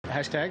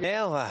hashtag.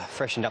 Now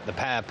freshened up the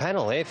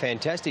panel there.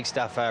 Fantastic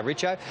stuff,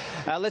 Richo.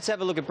 Let's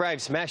have a look at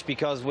Brave Smash,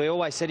 because we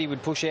always said he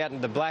would push out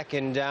into the black,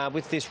 and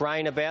with this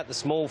rain about the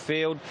small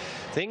field,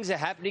 things are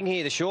happening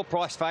here. The short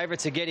price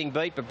favourites are getting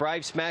beat, but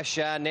Brave Smash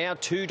now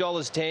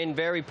 $2.10,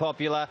 very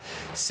popular.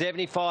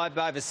 75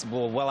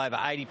 over, well over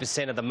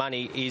 80% of the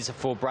money is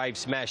for Brave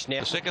Smash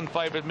now. The second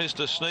favourite,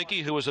 Mr.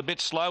 Sneaky, who was a bit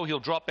slow, he'll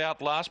drop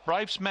out last.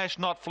 Brave Smash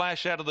not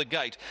flash out of the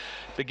gate.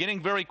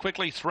 Beginning very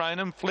quickly,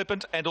 Thronum,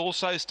 Flippant, and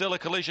also still a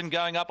collision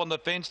going up on the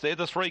fence there.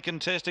 The three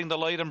contesting the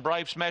lead, and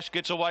Brave Smash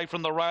gets away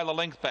from the rail a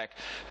length back.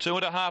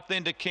 2.5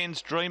 then to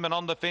Ken's Dream, and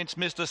on the fence,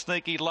 Mr.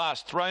 Sneaky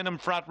last. Thronum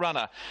front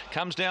runner.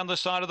 Comes down the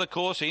side of the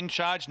course, in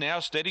charge now,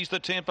 steadies the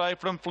tempo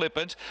from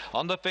Flippant.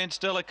 On the fence,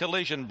 still a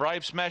collision.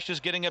 Brave Smash is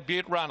getting a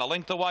butte run. A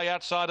length away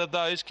outside of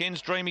those.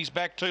 Ken's Dream, he's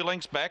back 2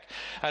 lengths back.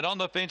 And on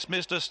the fence,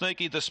 Mr.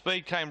 Sneaky, the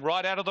speed came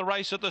right out of the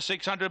race at the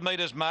 600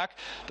 metres mark.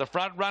 The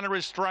front runner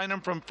is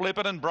Thronum from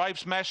Flippant, and Brave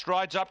Smash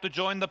strides up to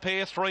join the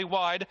pair 3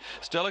 wide.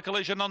 Still a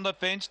collision on the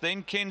fence.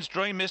 Then Ken's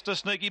Dream, Mr.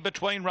 Sneaky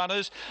between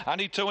runners.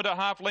 Only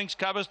 2.5 lengths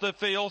covers the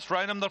field.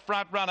 Thronum the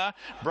front runner.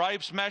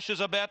 Brave Smash is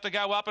about to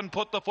go up and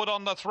put the foot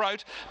on the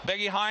throat.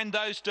 Behind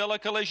those, still a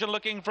collision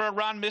looking for a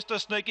run. Mr.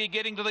 Sneaky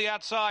getting to the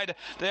outside.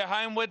 They're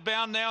homeward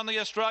bound now in the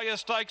Australia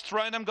Stakes.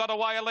 Thronum got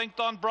away a length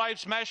on Brave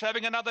Smash,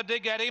 having another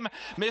dig at him.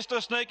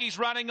 Mr. Sneaky's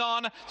running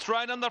on.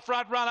 Thronum the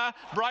front runner.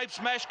 Brave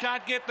Smash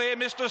can't get there.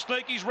 Mr.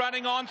 Sneaky's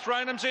running on.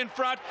 Thronum's in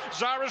front.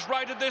 Zara's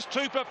rated this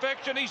to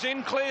perfection. He's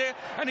in clear,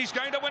 and he's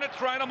going to win it.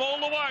 Thronum all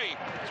the way.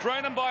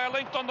 Thronum by a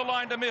length on the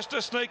line to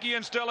Mr. Sneaky,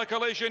 and still a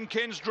collision.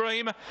 Ken's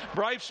Dream.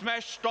 Brave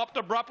Smash stopped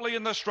abruptly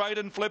in the straight,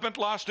 and Flippant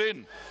last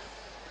in.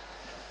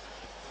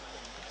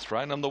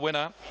 Thronum the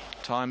winner.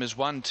 Time is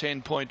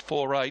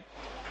 1:10.48.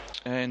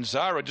 And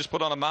Zara just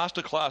put on a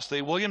masterclass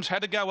there. Williams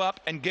had to go up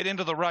and get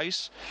into the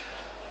race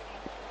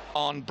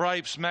on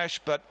Brave Smash,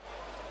 but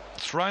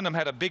Thronum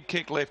had a big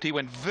kick left. He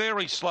went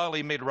very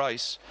slowly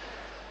mid-race.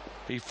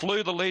 He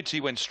flew the leads. He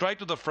went straight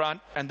to the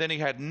front, and then he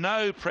had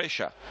no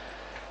pressure.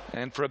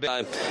 And for a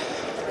bit...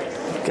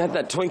 Got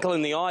that twinkle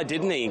in the eye,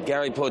 didn't he,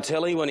 Gary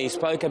Portelli, when he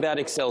spoke about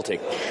Exceltic?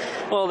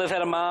 Well, they've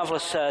had a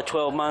marvellous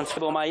 12 months,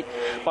 well, mate,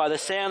 by the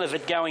sound of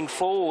it, going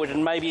forward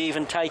and maybe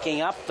even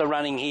taking up the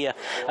running here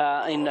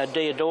in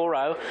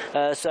Diodoro.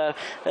 So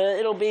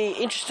it'll be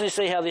interesting to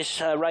see how this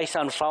race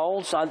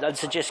unfolds. I'd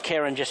suggest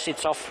Karen just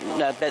sits off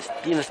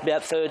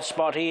about third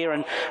spot here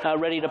and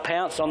ready to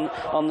pounce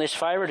on this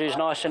favourite, who's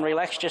nice and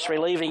relaxed, just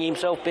relieving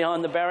himself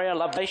behind the barrier.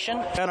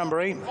 Lovation.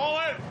 Canterbury.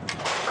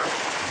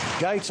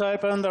 Gates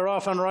open, they're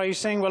off and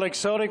racing. Well,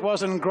 Exotic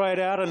wasn't great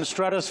out, and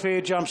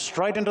Stratosphere jumped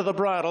straight into the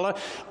bridle,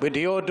 with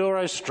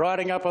Diodoro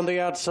striding up on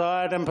the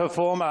outside, and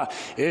Performer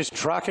is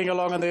trucking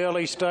along in the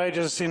early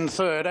stages in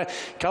third.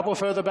 Couple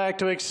further back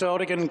to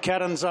Exotic, and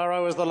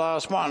Catanzaro is the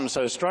last one.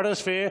 So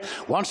Stratosphere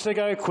wants to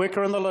go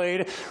quicker in the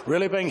lead,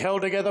 really being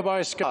held together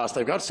by Scars.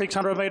 They've got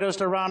 600 metres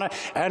to run,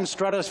 and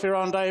Stratosphere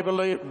on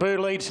debut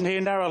leads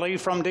here narrowly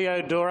from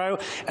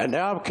Diodoro. And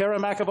now Kerra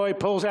McAvoy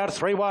pulls out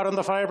 3 wide on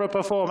the favourite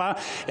Performer.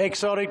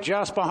 Exotic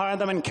just behind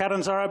them, and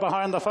Catanzaro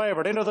behind the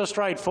favourite. Into the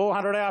straight,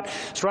 400 out.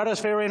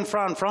 Stratosphere in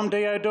front from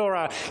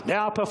Diodoro.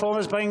 Now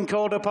Performer's being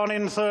called upon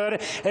in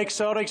third.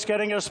 Exotic's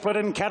getting a split,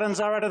 and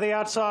Catanzaro to the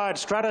outside.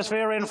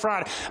 Stratosphere in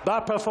front,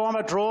 but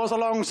Performer draws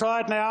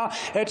alongside now.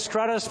 It's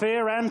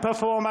Stratosphere and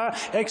Performer.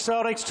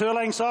 Exotic's 2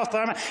 lengths off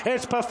them.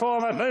 It's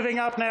Performer moving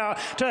up now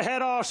to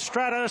head off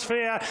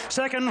Stratosphere.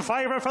 Second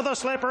favourite for the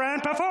slipper,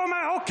 and Performer.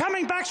 Oh,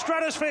 coming back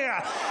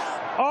Stratosphere.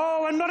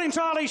 Oh, I'm not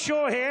entirely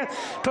sure here.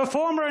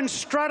 Performer and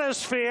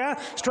Stratosphere.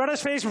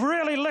 Stratosphere's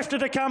really lifted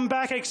to come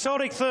back.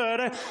 Exotic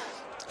third,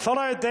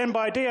 followed then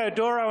by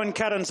Diodoro and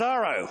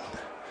Catanzaro.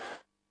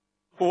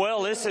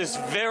 Well, this is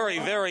very,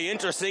 very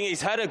interesting.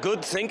 He's had a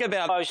good think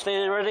about it.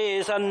 There it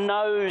is, a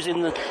nose in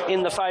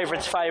the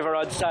favourite's favour,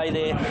 I'd say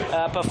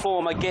there.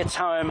 Performer gets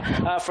home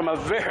from a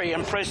very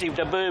impressive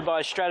debut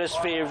by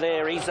Stratosphere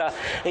there. He's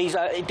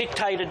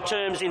dictated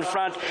terms in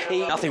front.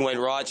 Nothing went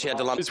right. She had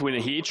to lump. This winner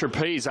here,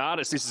 Trapeze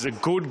Artist. This is a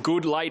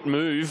good late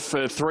move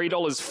for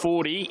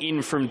 $3.40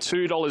 in from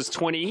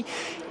 $2.20.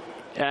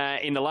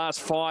 In the last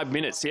 5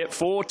 minutes. Yep,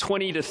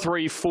 420 to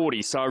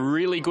 340. So a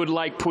really good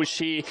late push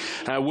here.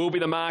 Will be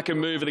the market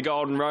move of the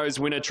Golden Rose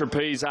winner,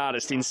 Trapeze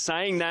Artist. In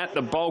saying that,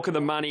 the bulk of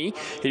the money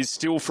is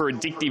still for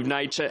Addictive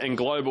Nature and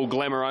Global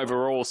Glamour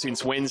overall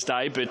since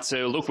Wednesday. But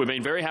look, we've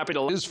been very happy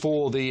to... Is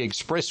for the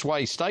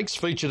Expressway Stakes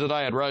feature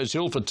today at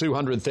Rosehill for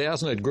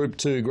 $200,000 at Group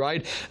 2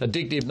 grade.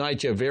 Addictive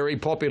Nature very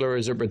popular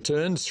as it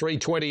returns.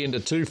 320 into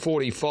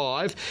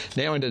 245.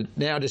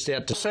 Now just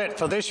out to set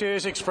for this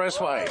year's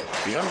Expressway.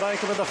 Bjorn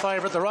Baker with the favourite.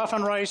 favourite. They're off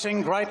and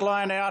racing. Great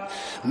line out.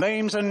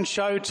 Memes and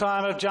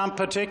Showtime have jumped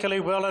particularly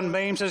well, and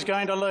Memes is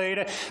going to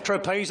lead.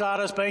 Trapeze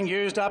Artist being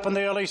used up in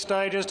the early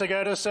stages to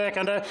go to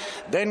second.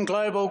 Then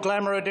Global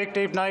Glamour,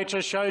 Addictive Nature,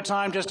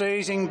 Showtime just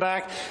easing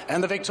back,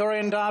 and the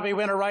Victorian Derby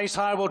winner Race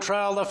High will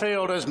trail the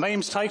field as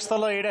Memes takes the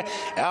lead.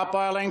 Out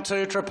by a length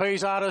to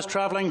Trapeze Artist,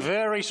 travelling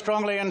very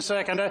strongly in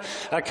second.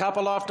 A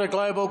couple off to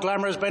Global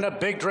Glamour has been a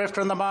big drifter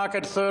in the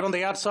market. Third on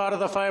the outside of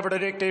the favourite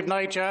Addictive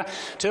Nature.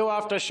 Two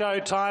after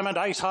Showtime, and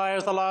Ace High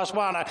is the last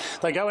one.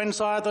 They go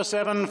inside the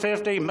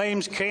 750.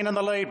 Memes keen in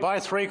the lead by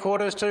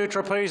 3/4 to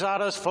Trapeze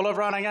Artist, full of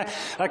running.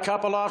 A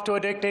couple off to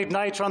Addictive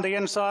Nature on the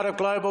inside of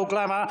Global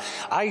Glamour.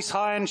 Ace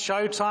High and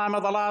Showtime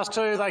are the last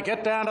two. They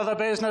get down to the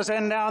business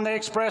end now on the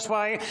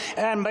expressway,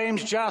 and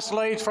Memes just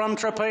leads from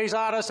Trapeze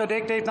Artist.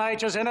 Addictive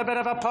Nature's in a bit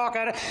of a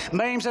pocket.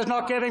 Memes is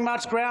not giving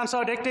much ground,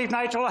 so Addictive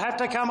Nature will have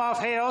to come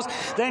off heels.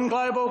 Then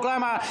Global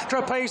Glamour.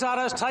 Trapeze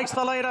Artist takes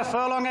the lead a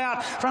furlong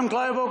out from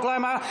Global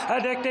Glamour.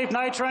 Addictive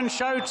Nature and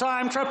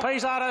Showtime.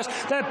 Trapeze Artist,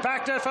 they've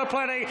backed it for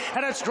plenty,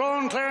 and it's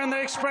drawn clear in the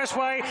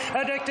expressway.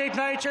 Addictive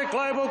Nature,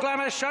 Global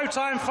Glamour,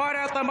 Showtime fight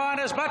out the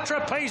miners, but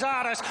Trapeze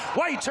Artist,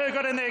 way too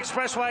good in the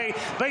expressway,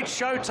 beats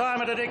Showtime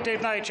at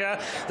Addictive Nature.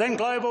 Then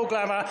Global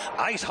Glamour.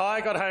 Ace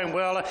High got home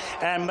well,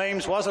 and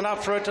Memes wasn't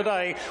up for it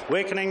today,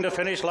 weakening to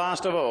finish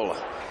last of all.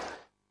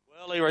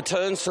 Well, he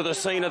returns to the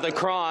scene of the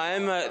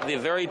crime, the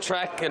very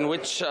track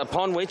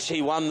upon which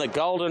he won the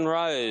Golden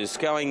Rose,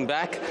 going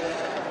back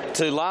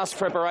to last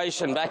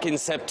preparation back in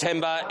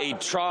September. He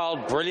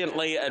trialled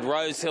brilliantly at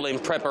Rosehill in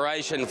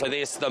preparation for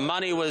this. The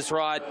money was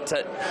right.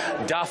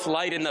 Duff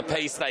late in the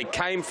piece. They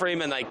came for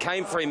him, and they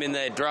came for him in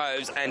their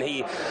droves, and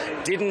he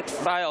didn't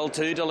fail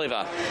to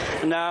deliver.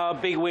 No, a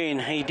big win.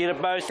 He did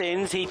at both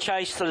ends. He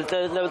chased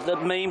the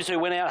Memes, who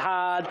went out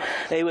hard.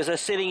 He was a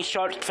sitting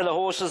shot for the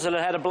horses that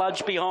had a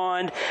bludge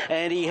behind,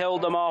 and he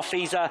held them off.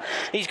 He's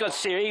got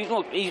serious.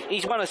 Look,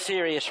 he's won a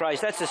serious race.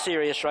 That's a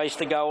serious race,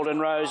 the Golden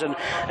Rose,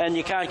 and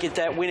you can't get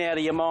that win out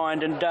of your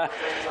mind. And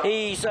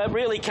he's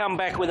really come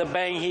back with a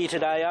bang here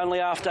today, only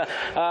after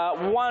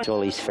one.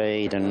 All his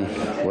feed and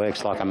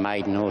works like a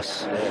maiden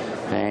horse,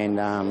 and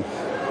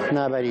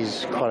no, but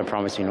he's quite a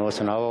promising horse,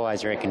 and I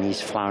always reckon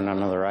he's flown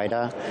under the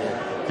radar.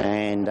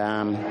 And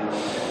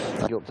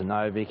difficult to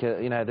know, because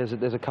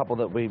there's a couple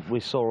that we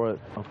saw,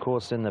 of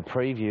course, in the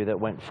preview that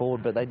went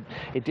forward, but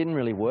it didn't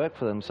really work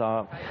for them.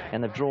 So,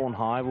 and they've drawn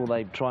high. Will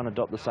they try and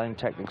adopt the same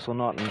tactics or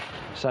not? And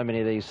so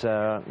many of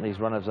these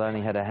runners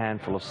only had a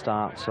handful of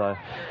starts. So,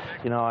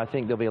 I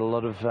think there'll be a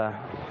lot of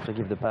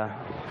forgive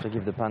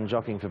the pun,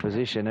 jockeying for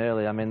position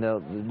early. I mean,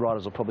 the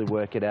riders will probably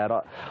work it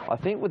out. I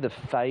think with the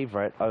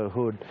favourite,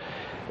 O'Hood,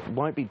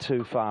 won't be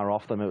too far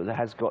off them. It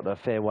has got a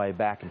fair way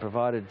back, and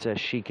provided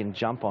she can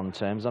jump on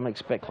terms, I'm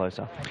expect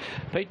closer.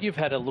 Pete, you've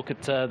had a look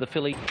at the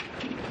filly.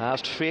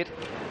 Last fit.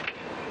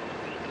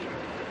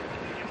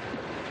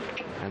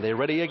 And they're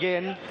ready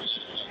again.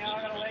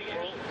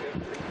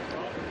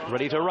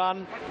 Ready to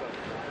run.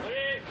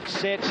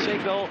 Set,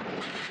 signal.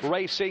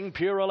 Racing,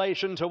 Pure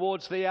Elation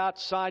towards the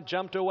outside,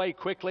 jumped away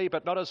quickly,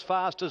 but not as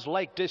fast as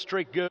Lake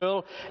District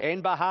Girl.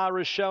 Bahar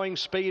is showing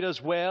speed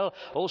as well.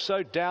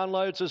 Also,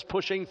 Downloads is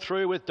pushing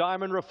through with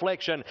Diamond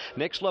Reflection.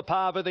 Next, La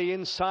Pava, the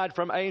inside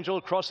from Angel,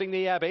 crossing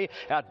the Abbey.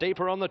 Out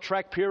deeper on the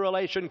track, Pure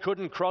Elation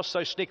couldn't cross,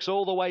 so snicks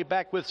all the way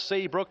back with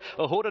Seabrook.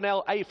 A Hood and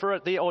Nafer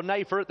at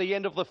the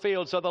end of the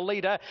field. So the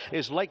leader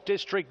is Lake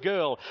District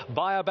Girl.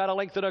 By about a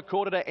length and a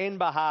quarter to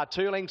Bahar.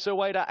 2 lengths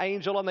away to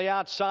Angel on the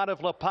outside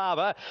of La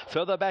Pava.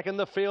 Further back in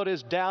the field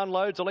is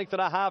Downloads, a length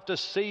and a half to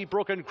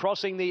Seabrook and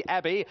crossing the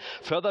Abbey.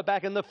 Further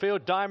back in the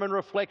field, Diamond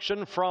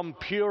Reflection from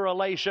Pure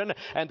Elation,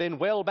 and then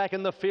well back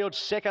in the field,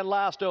 second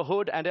last to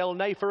Hood, and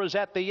Nafer is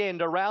at the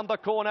end. Around the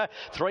corner,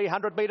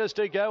 300 metres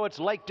to go. It's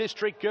Lake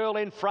District Girl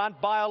in front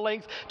by a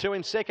length. Two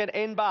in second,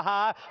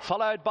 Bahar,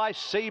 followed by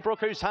Seabrook,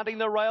 who's hunting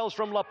the rails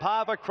from La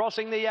Pava,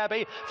 crossing the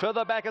Abbey.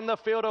 Further back in the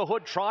field, a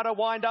Hood trying to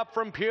wind up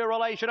from Pure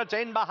Elation. It's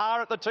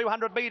Bahar at the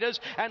 200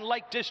 metres, and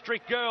Lake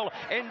District Girl.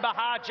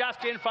 Bahar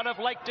just in front of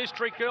Lake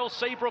District Girl.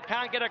 Seabrook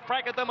can't get a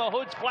crack at them. A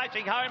Hood's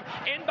flashing home.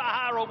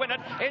 Bahar will win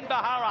it.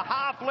 Bahar a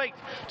half length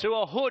to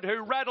a Hood,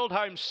 who rattled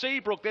home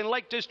Seabrook, then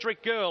Lake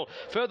District Girl.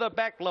 Further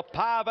back, La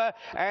Pava,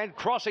 and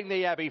crossing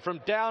the Abbey from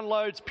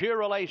Downloads,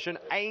 Pure Elation,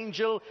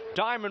 Angel,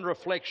 Diamond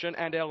Reflection,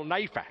 and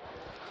Nafer.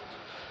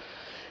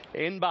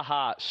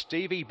 Bahar,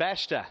 Stevie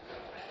Baster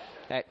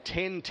at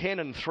 10.10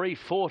 and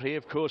 3.40.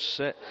 Of course,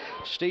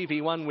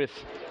 Stevie won with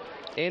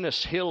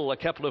Ennis Hill a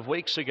couple of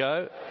weeks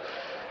ago.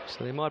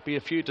 So there might be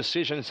a few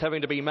decisions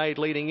having to be made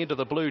leading into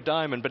the Blue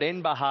Diamond, but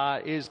Bahar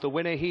is the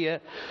winner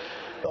here.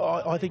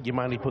 I think you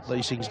mainly put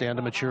these things down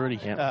to maturity.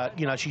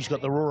 Yep. She's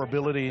got the raw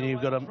ability, and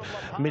you've got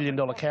 $1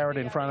 million carrot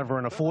in front of her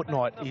in a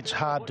fortnight. It's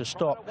hard to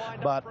stop,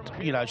 but,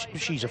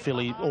 she's a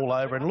filly all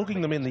over. And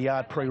looking them in the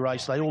yard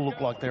pre-race, they all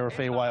look like they're a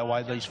fair way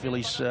away, these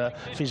fillies,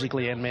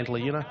 physically and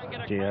mentally,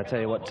 Yeah, I'll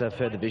tell you what,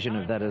 further vision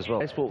of that as well.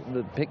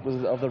 The pick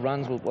of the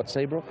runs was what,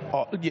 Seabrook?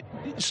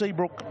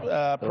 Seabrook,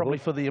 probably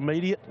for the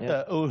immediate.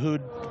 Yep.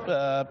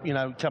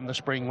 Uhud, come the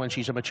spring when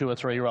she's a mature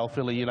 3-year-old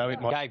filly, it might...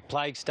 Gave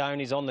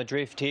Plaguestone is on the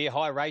drift here.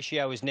 High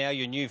Ratio Ratio is now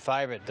your new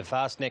favourite. The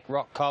Fast Neck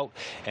Rock Colt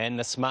and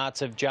the Smarts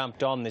have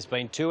jumped on. There's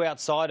been two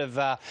outside of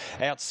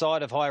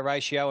High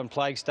Ratio and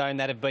Plaguestone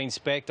that have been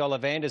spec'd.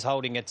 Ollivander's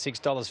holding at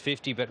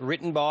 $6.50, but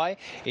Written By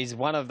is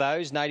one of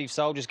those. Native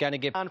Soldier's going to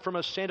get... From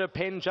a centre,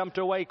 Pen jumped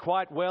away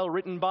quite well.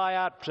 Written By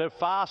out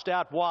fast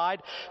out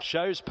wide.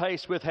 Shows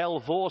pace with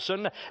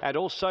Helvorsen and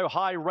also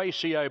High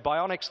Ratio.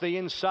 Bionics the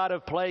inside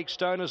of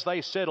Plaguestone as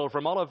they settle.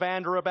 From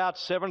Ollivander about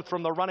 7th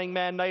from the running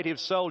man Native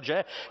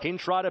Soldier.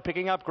 Hinchrider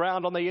picking up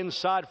ground on the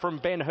inside from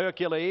Ben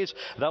Hercules.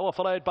 They were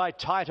followed by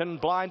Titan,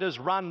 Blinders,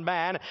 Run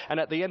Man, and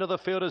at the end of the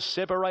field is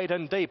Separate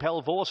and Deep.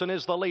 Helvorsen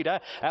is the leader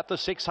at the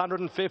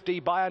 650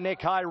 by a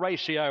neck. High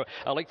Ratio.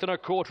 A length and a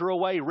quarter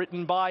away.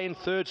 Written By in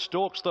third,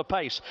 stalks the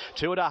pace.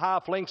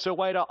 2.5 lengths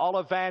away to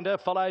Ollivander,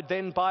 followed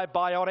then by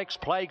Bionics.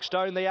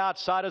 Plaguestone, the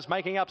outsiders,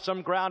 making up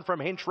some ground from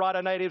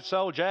Hinchrider, Native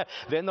Soldier.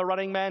 Then the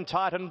running man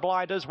Titan,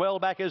 Blinders. Well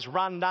back is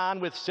Run Man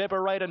with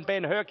Separate and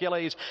Ben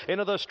Hercules.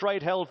 Into the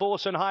straight,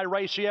 Helvorsen, High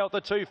Ratio at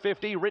the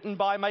 250. Written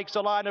By makes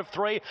a line of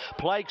 3.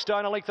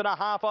 Plaguestone a length and a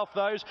half off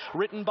those.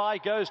 Written By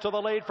goes to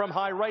the lead from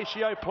High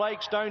Ratio.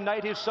 Plaguestone,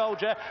 Native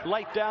Soldier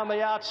late down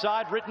the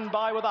outside. Written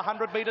By with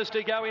 100 metres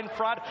to go in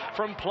front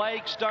from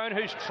Plaguestone,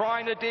 who's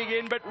trying to dig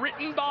in, but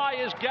Written By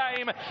is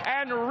game,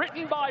 and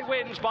Written By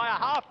wins by a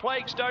half.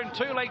 Plaguestone,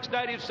 2 lengths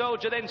Native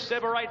Soldier, then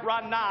Separate,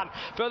 Run None.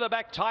 Further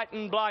back,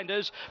 Titan,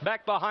 Blinders.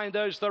 Back behind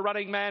those, the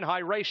running man High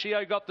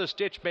Ratio got the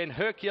stitch, Ben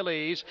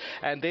Hercules,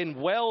 and then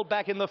well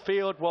back in the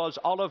field was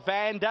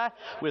Ollivander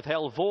with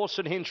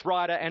Helvorsen,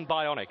 Hinchrider and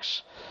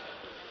Bionics.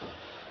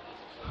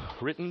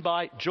 Written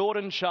By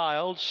Jordan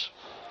Childs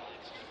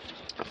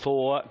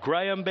for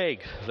Graham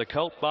Begg. The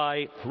colt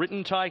by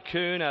Written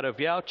Tycoon out of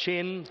Yao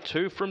Chin,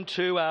 2 from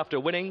 2 after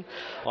winning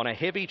on a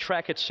heavy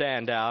track at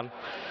Sandown,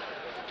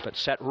 but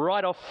sat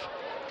right off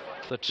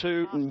the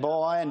 2.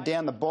 By and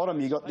down the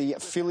bottom you got the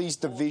fillies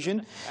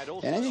division,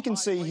 and as you can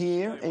see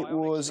here it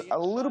was a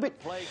little bit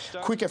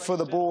quicker for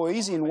the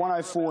boys in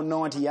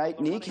 104.98,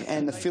 Nick,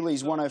 and the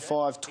fillies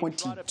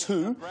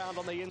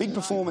 105.22. Big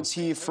performance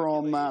here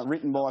from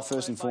Written By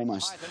first and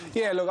foremost.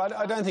 Yeah, look,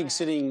 I don't think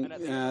sitting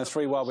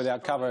 3 wide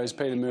without cover, as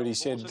Peter Moody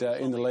said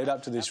in the lead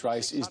up to this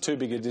race, is too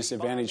big a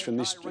disadvantage from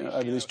this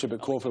over this trip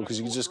at Caulfield, because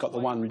you've just got the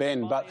one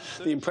bend. But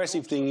the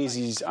impressive thing is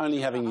he's only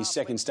having his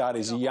second start.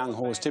 He's a young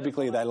horse.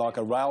 Typically they like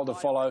a rail to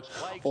follow,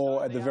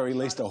 or at the very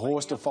least a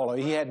horse to follow.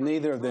 He had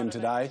neither of them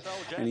today,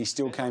 and he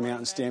still came out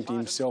and stamped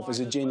himself as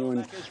a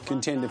genuine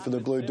contender for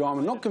the Blue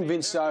Diamond. Not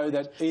convinced, though,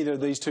 that either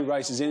of these two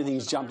races,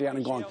 anything's jumped out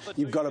and gone,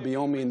 you've got to be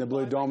on me in the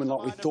Blue Diamond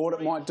like we thought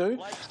it might do.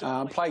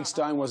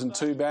 Plaguestone wasn't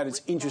too bad.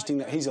 It's interesting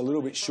that he's a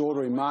little bit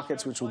shorter in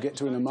markets, which we'll get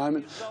to in a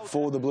moment,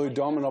 for the Blue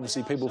Diamond.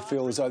 Obviously, people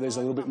feel as though there's a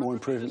little bit more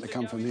improvement to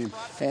come from him.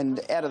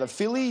 And out of the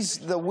fillies,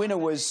 the winner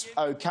was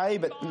okay,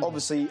 but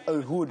obviously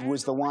Uhud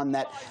was the one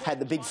that had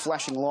the big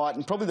flashing light,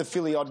 and probably the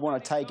filly I'd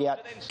want to take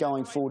out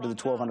going forward to the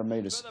 1,200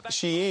 metres.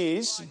 She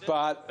is,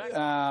 but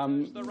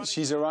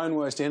she's her own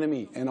worst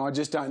enemy, and I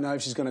just don't know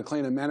if she's going to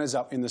clean her manners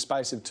up in the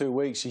space of 2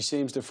 weeks. She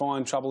seems to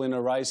find trouble in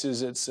her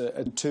races. It's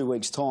in 2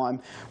 weeks'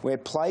 time, where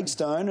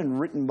Plaguestone and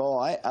Written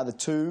By are the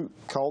two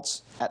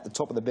colts at the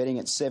top of the betting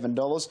at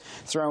 $7.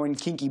 Throw in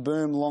Kinky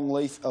Boom,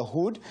 Longleaf,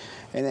 Uhud,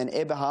 and then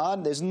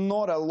Eberhard. There's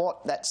not a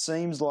lot that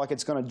seems like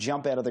it's going to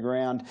jump out of the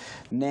ground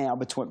now,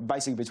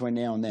 basically between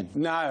now and then.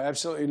 No,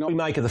 absolutely not. What do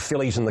we make of the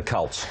fillies and the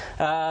colts?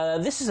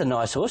 This is a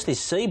nice horse, this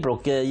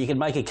Seabrook. You can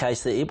make a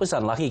case that it was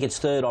unlucky. He gets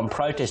third on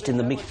protest in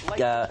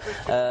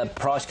the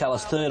price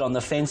colours, third on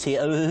the fence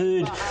here.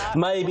 Uhud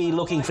maybe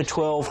looking for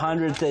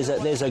 1,200.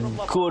 There's a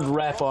good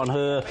wrap on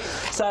her.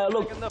 So,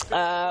 look,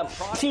 a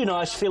few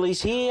nice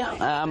fillies here.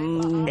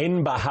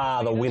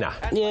 Bahar, the winner.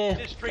 Yeah,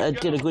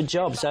 did a good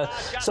job. So,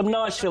 some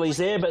nice fillies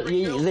there, but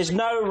there's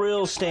no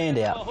real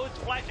standout.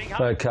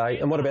 OK,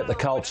 and what about the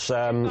colts?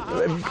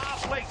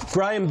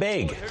 Graham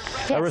Begg,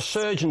 a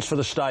resurgence for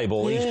the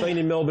stable. Yeah. He's been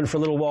in Melbourne for a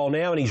little while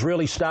now, and he's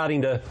really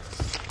starting to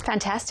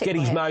fantastic. Get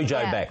his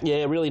mojo back.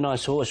 Yeah, really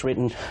nice horse,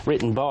 written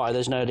by.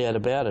 There's no doubt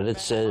about it.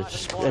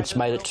 It's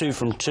made it 2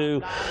 from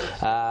 2.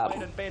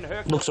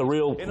 Looks a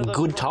real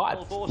good type.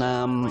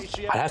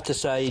 I have to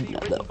say,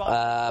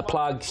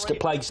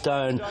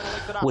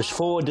 Plaguestone was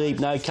 4 deep,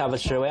 no cover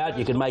throughout.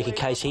 You could make a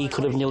case he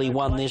could have nearly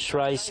won this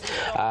race.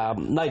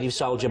 Native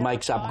Soldier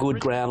makes up good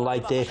ground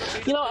late there.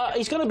 You know,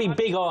 he's going to be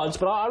big odds,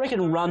 but I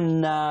reckon Run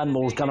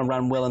is going to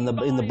run well in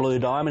the Blue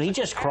Diamond. He's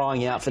just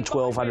crying out for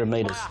 1,200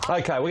 metres.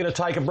 OK, we're going to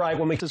take a break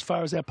when we... As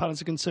far as our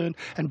punters are concerned,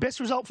 and best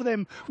result for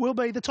them will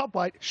be the top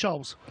weight,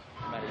 Shoals.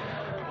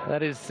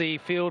 That is the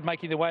field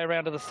making their way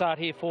around to the start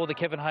here for the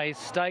Kevin Hayes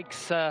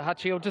Stakes.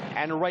 Hutchfield.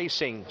 And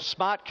racing.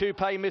 Smart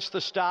Coupe missed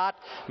the start.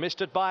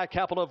 Missed it by a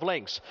couple of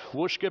lengths.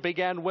 Wooshka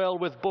began well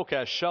with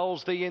Booker.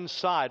 Shoals the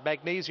inside.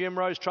 Magnesium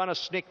Rose trying to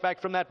sneak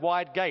back from that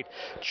wide gate.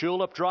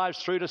 Tulip drives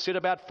through to sit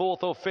about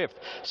 4th or 5th.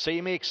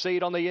 See Me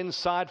Exceed on the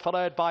inside,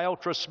 followed by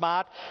Ultra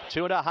Smart.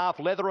 2.5.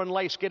 Leather and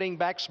Lace getting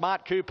back.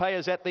 Smart Coupe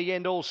is at the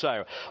end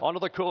also.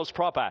 Onto the course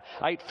proper.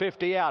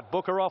 8.50 out.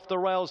 Booker off the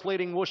rails,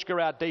 leading Wooshka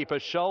out deeper.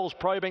 Shoals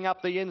probing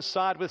up the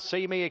inside with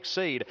See Me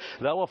Exceed.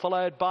 They were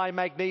followed by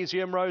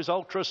Magnesium Rose,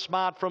 Ultra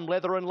Smart from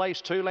Leather and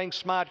Lace, 2 lengths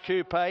Smart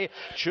Coupe.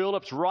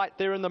 Tulips right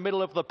there in the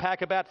middle of the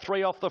pack, about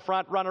 3 off the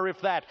front runner, if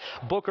that.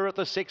 Booker at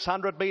the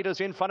 600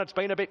 metres in front. It's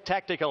been a bit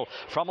tactical.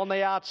 From on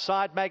the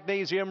outside,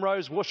 Magnesium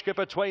Rose, Wooshka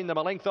between them.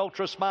 A length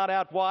Ultra Smart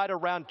out wide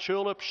around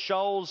Tulip,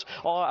 Shoals.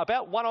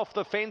 About 1 off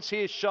the fence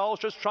here, Shoals,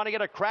 just trying to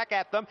get a crack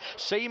at them.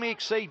 See Me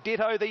Exceed,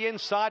 ditto the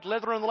inside.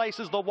 Leather and Lace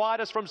is the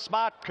widest from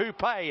Smart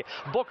Coupe.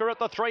 Booker at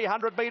the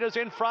 300 metres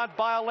in front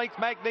by a length.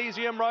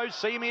 Magnesium Rose,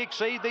 See Me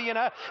Exceed the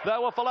inner. They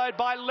were followed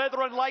by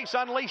Leather and Lace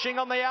unleashing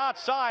on the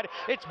outside.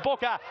 It's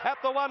Booker at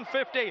the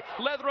 150.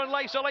 Leather and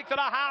Lace a length and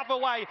a half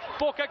away.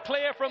 Booker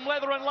clear from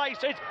Leather and Lace.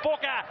 It's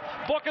Booker.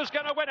 Booker's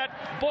going to win it.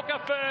 Booker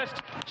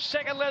first.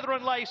 Second, Leather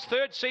and Lace.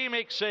 Third, See Me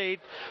Exceed.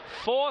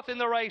 Fourth in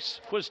the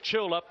race was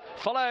Tulip,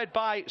 followed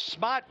by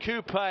Smart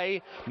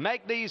Coupe,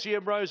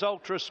 Magnesium Rose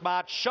Ultra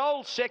Smart.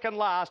 Shoals second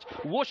last.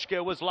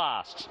 Wooshka was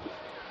last.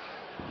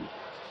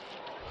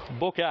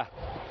 Booker,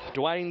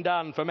 Dwayne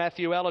Dunn for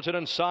Matthew Allerton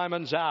and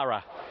Simon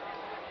Zara,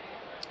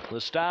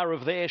 the star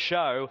of their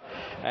show,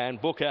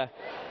 and Booker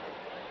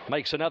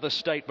makes another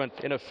statement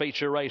in a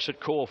feature race at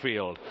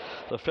Caulfield.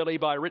 The filly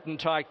by Written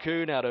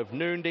Tycoon out of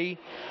Noondy,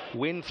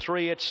 win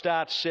 3 at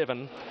start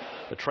 7.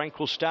 The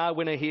Tranquil Star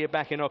winner here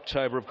back in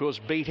October, of course,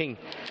 beating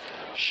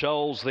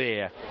Shoals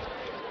there,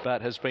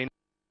 but has been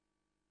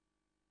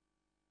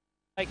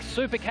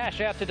Super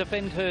Cash out to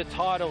defend her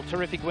title.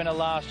 Terrific winner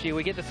last year.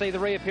 We get to see the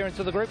reappearance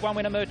of the Group 1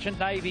 winner Merchant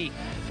Navy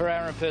for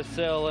Aaron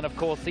Purcell, and of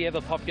course the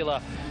ever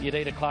popular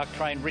Yadita Clark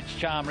train Rich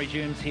Charm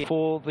resumes here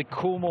for the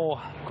Coolmore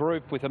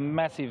Group, with a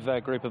massive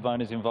group of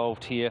owners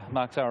involved here.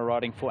 Mark Zara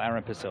riding for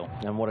Aaron Purcell.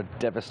 And what a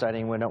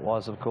devastating win it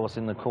was, of course,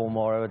 in the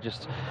Coolmore. It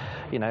just,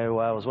 you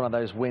know, it was one of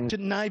those wins.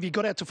 Navy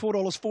got out to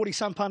 $4.40.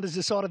 Some punters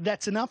decided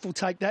that's enough, we'll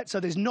take that. So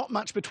there's not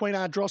much between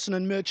Ardrossan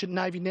and Merchant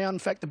Navy now. In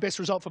fact, the best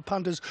result for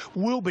punters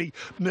will be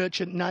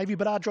Merchant Navy,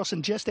 but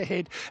Ardrossan just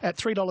ahead at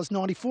 $3.90,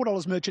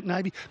 $4 Merchant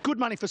Navy. Good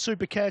money for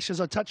Super Cash,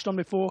 as I touched on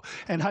before,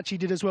 and Hutchie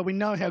did as well. We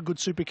know how good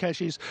Super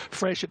Cash is,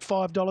 fresh at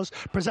 $5.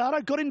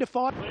 Prezado got into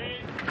 5.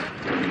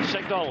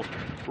 Signal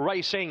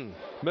racing.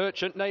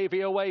 Merchant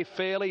Navy away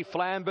fairly.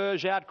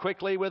 Flamberge out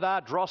quickly with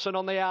Ardrossan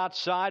on the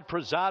outside.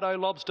 Prezado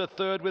lobs to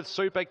third with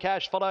Super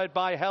Cash, followed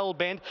by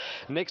Hellbent.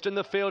 Next in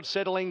the field,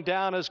 settling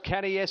down as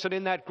Canny Essen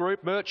in that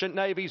group. Merchant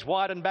Navy's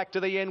wide and back to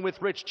the end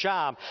with Rich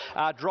Charm.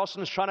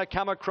 Ardrossan's trying to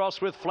come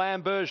across with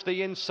Flamberge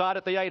the inside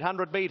at the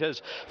 800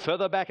 metres.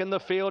 Further back in the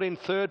field in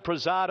third,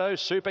 Prezado.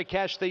 Super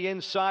Cash the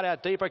inside,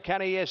 out deeper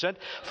Canny Essen,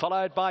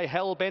 followed by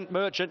Hellbent,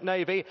 Merchant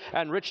Navy,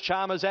 and Rich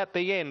Charm is at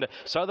the end.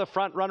 So the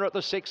front runner at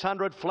the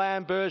 600,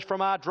 Flamberge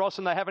from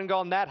Ardrossan. They haven't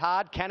gone that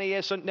hard. Canny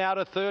Essen now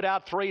to third,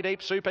 out 3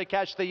 deep. Super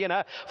Cash the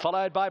inner,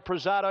 followed by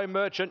Prezado,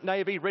 Merchant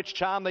Navy, Rich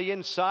Charm the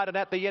inside, and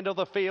at the end of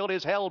the field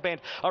is Hellbent.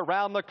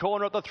 Around the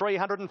corner at the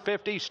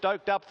 350,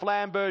 stoked up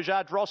Flamberge.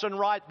 Ardrossan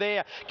right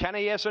there.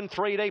 Canny Essen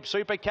 3 deep.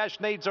 Super Cash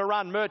needs a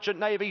run. Merchant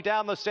Navy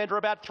down the centre,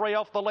 about 3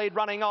 off the lead,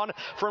 running on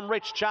from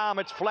Rich Charm.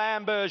 It's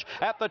Flamberge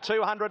at the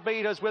 200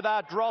 metres with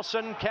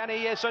Ardrossan,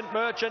 Canny Essen,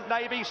 Merchant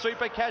Navy,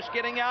 Super Cash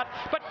getting out,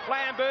 but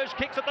Flamberge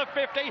kicks at the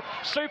 50.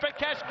 Super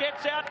Cash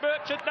gets out,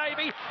 Merchant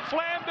Navy,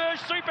 Flamberge,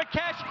 Super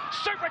Cash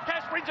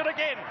wins it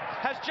again.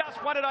 Has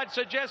just won it, I'd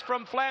suggest,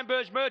 from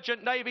Flamberge.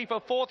 Merchant Navy for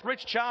fourth.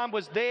 Rich Charm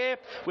was there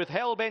with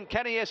Hellbent.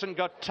 Canny Essen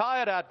got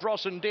tired.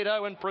 Ardrossan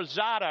ditto, and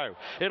Prezado.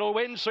 It'll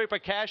win Super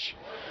Cash.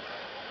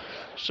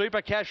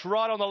 Super Cash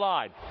right on the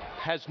line.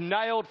 Has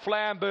nailed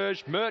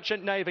Flamberge.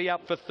 Merchant Navy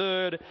up for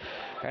third,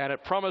 and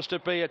it promised to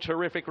be a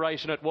terrific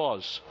race, and it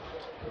was.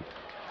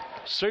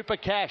 Super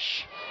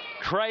Cash,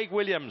 Craig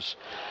Williams,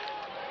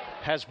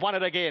 has won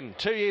it again,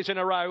 2 years in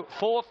a row,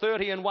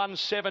 430 and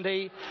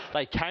 170.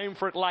 They came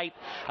for it late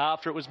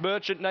after it was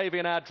Merchant Navy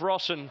and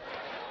Ardrossan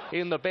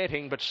in the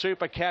betting, but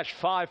Super Cash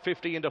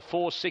 550 into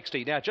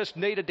 460. Now just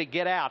needed to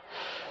get out,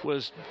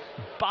 was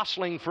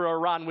bustling for a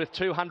run with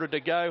 200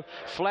 to go.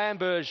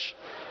 Flamberge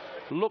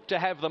looked to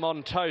have them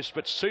on toast,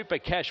 but Super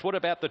Cash, what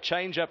about the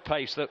change-up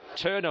pace that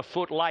turned a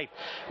foot late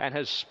and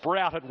has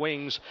sprouted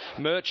wings?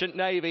 Merchant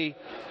Navy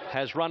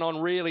has run on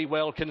really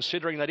well,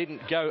 considering they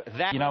didn't go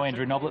that... You know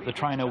Andrew Noblet, the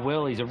trainer,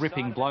 well. He's a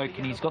ripping bloke,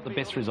 and he's got the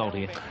best result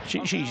here.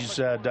 She's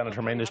done a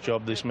tremendous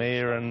job, this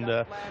mare, and,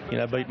 you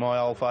know, beat my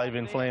old fave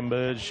in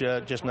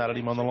Flamberge, just nutted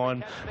him on the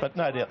line. But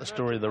no doubt the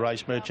story of the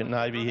race, Merchant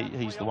Navy,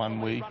 he's the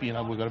one we've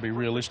got to be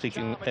realistic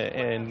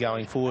and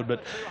going forward.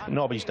 But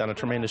Nobby's done a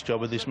tremendous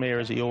job with this mare,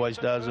 as he always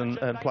does, and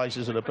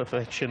places it at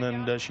perfection,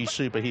 and she's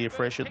super here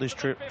fresh at this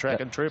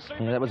track and trip.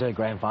 Yeah, that was her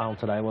grand final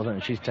today, wasn't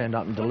it? She's turned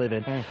up and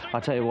delivered. I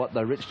tell you what,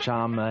 though, Rich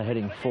Charm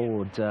heading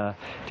forward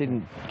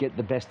didn't get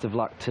the best of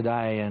luck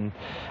today, and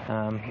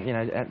you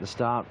know, at the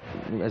start,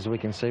 as we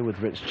can see with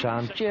Rich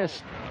Charm,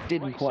 just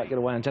didn't quite get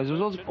away on terms. It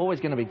was always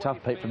going to be tough,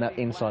 Pete, from that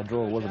inside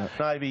draw, wasn't it?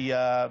 Navy,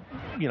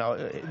 you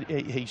know,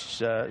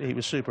 he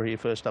was super here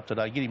first up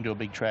today. Get him to a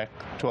big track,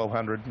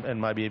 1200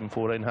 and maybe even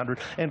 1400,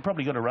 and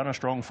probably got to run a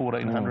strong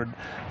 1400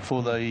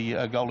 for the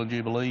the Golden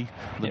Jubilee,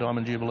 the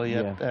Diamond Jubilee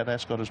at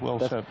Ascot as well,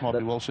 so it might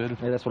be well suited.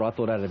 Yeah, that's what I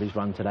thought out of his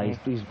run today.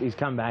 He's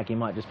come back. He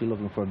might just be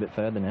looking for a bit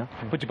further now.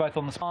 Put you both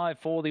on the 5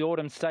 for the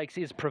Autumn Stakes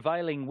is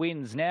Prevailing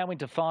Winds, now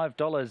into $5.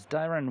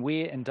 Darren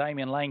Weir and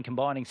Damien Lane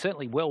combining,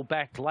 certainly well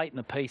backed late in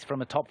the piece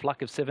from a top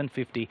luck of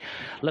 $7.50.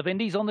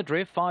 Lavendi's on the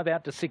drift, 5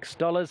 out to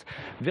 $6.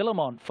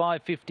 Villamont,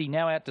 $5.50,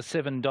 now out to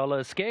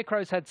 $7.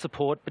 Scarecrow's had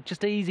support, but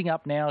just easing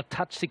up now,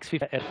 touch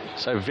 $6.50.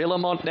 So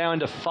Villamont now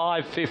into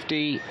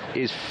 $5.50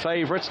 is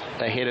favourite,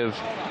 ahead of,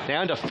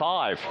 now into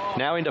 5.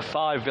 Now into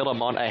 5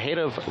 Villamont, ahead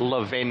of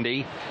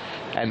Lavendi.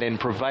 And then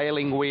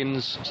Prevailing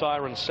Winds.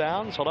 Siren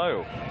sounds.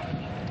 Hello.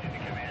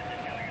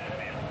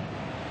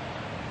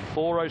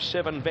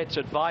 407 Vets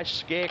advice.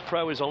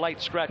 Scarecrow is a late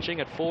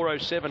scratching at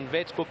 407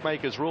 Vets.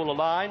 Bookmakers rule a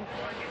line.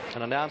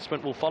 An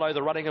announcement will follow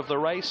the running of the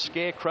race.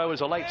 Scarecrow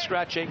is a late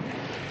scratching.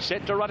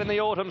 Set to run in the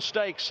Autumn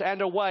Stakes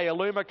and away.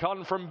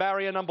 Illumicon from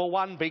barrier number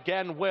 1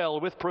 began well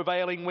with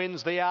Prevailing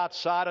Winds the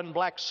outside and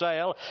Black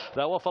Sail.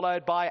 They were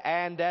followed by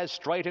Andaz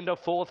straight into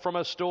 4th from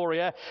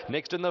Astoria.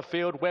 Next in the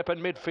field, Weapon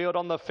midfield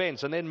on the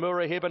fence. And then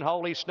Murahib and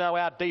Holy Snow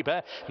out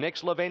deeper.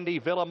 Next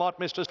Lavendi, Villamont,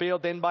 Mr.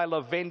 Field. Then by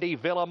Lavendi,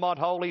 Villamont,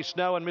 Holy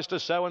Snow and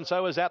Mr.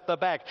 So-and-so is at the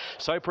back.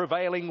 So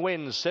Prevailing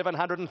Winds,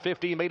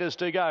 750 metres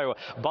to go.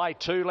 By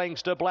 2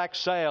 lengths to Black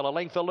Sail. A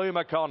length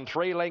Illumicon,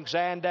 3 lengths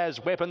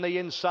Andaz, Weapon the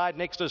inside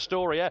next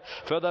Astoria.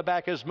 Further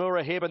back is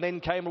Murahib, and then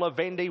came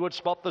Lavendi, would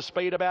spot the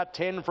speed about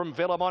 10 from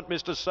Villamont,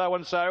 Mr.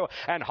 So-and-so,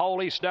 and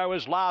Holy Snow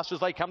is last as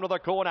they come to the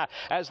corner.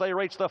 As they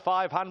reach the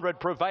 500,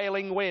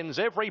 Prevailing Winds,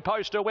 every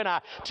poster winner.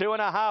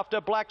 2.5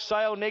 to Black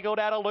Sail, niggled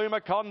out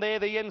Illumicon there,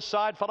 the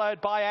inside, followed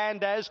by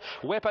Andaz.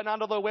 Weapon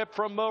under the whip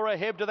from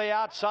Murahib to the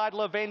outside,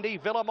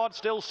 Lavendi. Villamont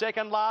still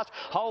second last.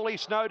 Holy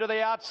Snow to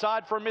the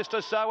outside from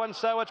Mr.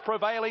 So-and-so. It's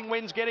Prevailing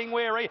Winds getting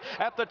weary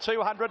at the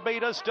 200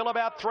 metres, still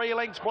about 3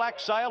 lengths Black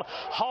Sail.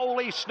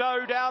 Holy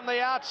Snow down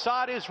the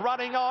outside is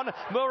running on.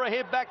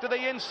 Murahib back to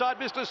the inside,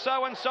 Mr.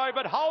 So-and-so,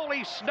 but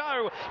Holy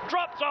Snow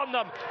drops on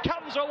them,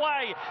 comes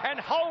away, and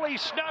Holy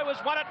Snow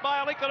has won it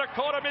by a length and a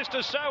quarter,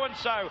 Mr.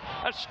 So-and-so.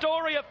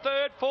 Astoria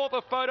third, fourth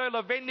a photo,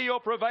 Lavendi or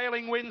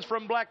Prevailing Winds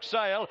from Black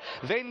Sail.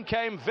 Then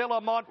came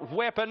Villamont,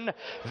 Weapon,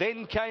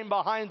 then came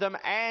behind them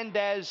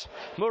Andaz,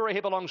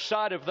 Murahib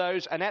alongside of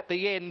those, and at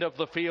the end of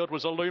the field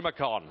was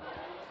Illumicon.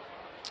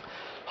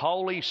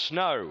 Holy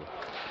Snow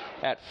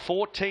at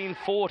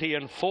 14.40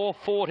 and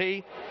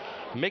 4.40.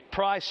 Mick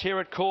Price here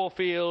at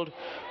Caulfield,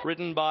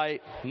 ridden by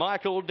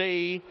Michael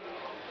D.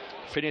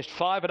 Finished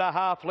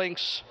 5.5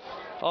 lengths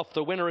off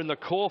the winner in the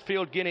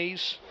Caulfield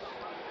Guineas.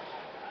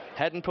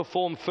 Hadn't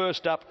performed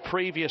first up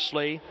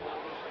previously,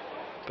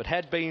 but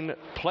had been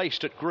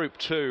placed at Group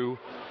 2.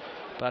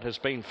 But has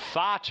been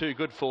far too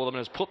good for them and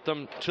has put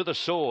them to the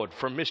sword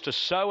from Mr.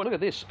 So. Look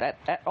at this,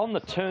 on the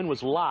turn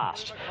was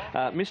last.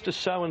 Mr.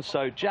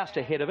 So-and-so just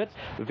ahead of it.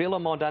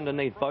 Villamont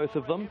underneath both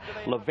of them.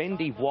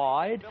 Lavendi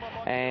wide,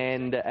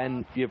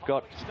 and you've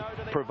got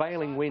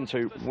Prevailing Winds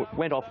who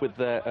went off with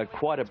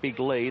quite a big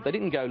lead. They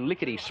didn't go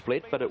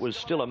lickety-split, but it was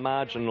still a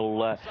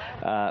marginal,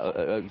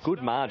 a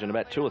good margin,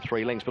 about 2 or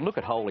 3 lengths. But look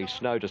at Holy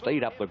Snow just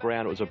eat up the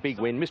ground. It was a big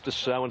win. Mr.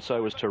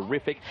 So-and-so was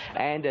terrific,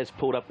 and has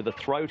pulled up with a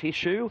throat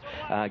issue,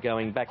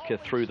 going back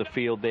through the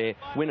field there.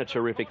 Winner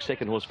terrific,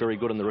 second horse very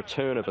good, and the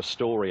return of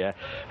Astoria,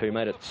 who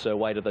made its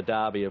way to the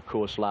Derby, of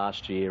course,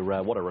 last year.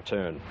 What a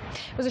return.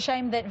 It was a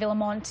shame that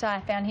Villamont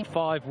found him.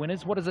 5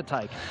 winners, what does it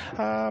take?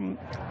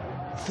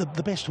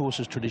 The best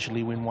horses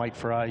traditionally win weight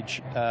for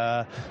age.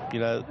 You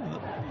know,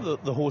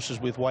 the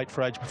horses with weight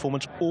for age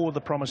performance, or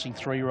the promising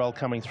 3-year-old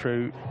coming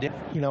through.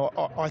 You know,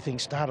 I think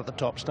start at the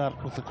top,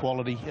 start with the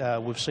quality.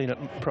 We've seen it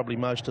probably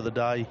most of the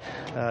day.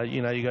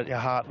 You know, you got your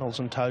Hartnells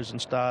and Toes and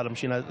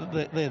Stardoms. You know,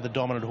 they're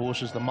the dominant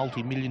horses, the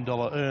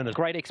multi-million-dollar earners.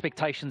 Great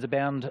expectations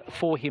abound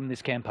for him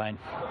this campaign.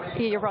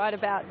 Yeah, you're right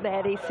about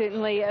that. He's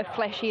certainly a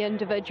flashy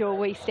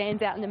individual. He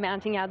stands out in the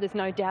mounting yard, there's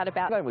no doubt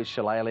about it. With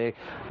Shillelagh,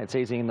 it's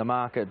easy in the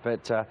market,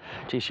 but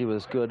gee, she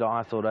was good,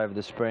 I thought, over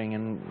the spring,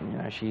 and you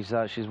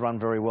know, she's run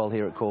very well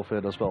here at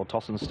Caulfield as well.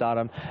 Toss and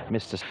Stardom,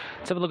 Mr.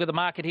 Let's have a look at the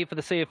market here for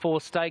the CF4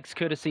 Stakes,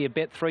 courtesy of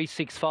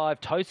Bet365.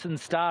 Toss and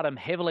Stardom,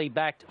 heavily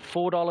backed,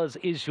 $4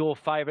 is your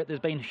favourite. There's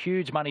been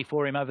huge money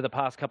for him over the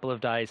past couple of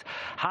days.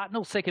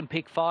 Hartnell second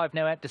pick, 5,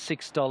 now out to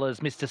 $6.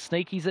 Mr.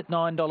 Sneaky's at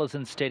 $9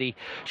 and steady.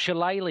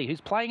 Shillelagh,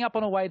 who's playing up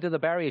on her way to the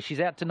barrier, she's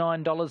out to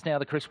 $9 now,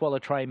 the Chris Waller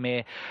train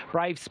mare.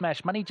 Brave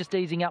Smash, money just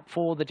easing up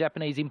for the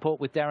Japanese import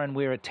with Darren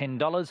Weir at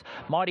 $10.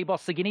 Mighty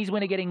Boss, the Guineas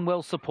winner, getting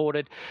well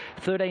supported,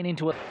 13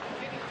 into it.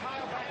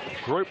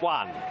 Group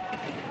 1.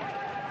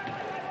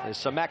 There's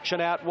some action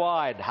out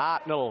wide.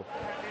 Hartnell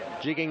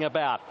jigging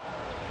about.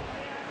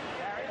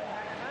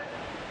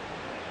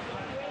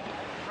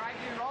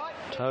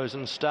 Toes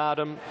and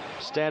Stardom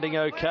standing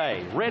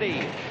okay.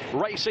 Ready,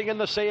 racing in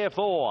the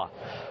CF4.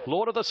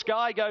 Lord of the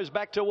Sky goes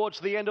back towards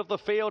the end of the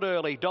field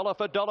early. Dollar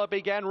for Dollar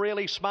began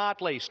really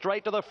smartly.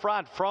 Straight to the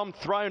front from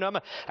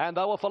Thronum, and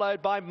they were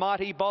followed by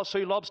Mighty Boss,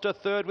 who lobs to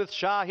third with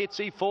Shah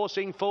Hitsy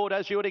forcing forward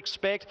as you would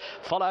expect,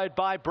 followed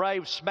by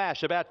Brave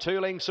Smash about 2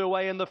 lengths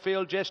away in the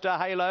field. Jester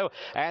Halo,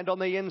 and on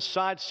the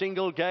inside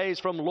Single Gaze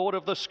from Lord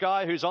of the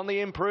Sky, who's on the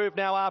improve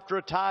now after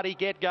a tardy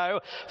get-go.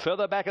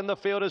 Further back in the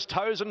field is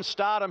Tozen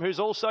Stardom, who's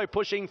also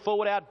pushing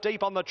forward out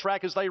deep on the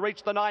track as they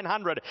reach the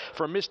 900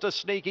 from Mr.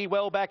 Sneaky.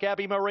 Well back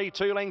Abby Marie,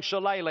 2 lengths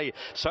Shillelagh.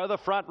 So the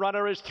front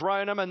runner is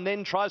Thronum and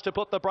then tries to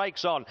put the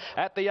brakes on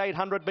at the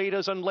 800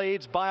 metres and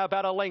leads by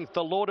about a length.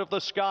 The Lord of the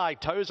Sky,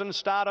 Tozen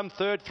Stardom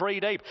third, 3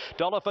 deep.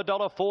 Dollar for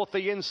Dollar fourth,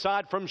 the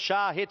inside from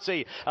Shah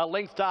Hitsy. A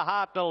length to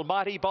Hartnell.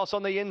 Mighty Boss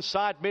on the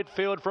inside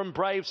midfield from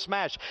Brave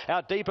Smash.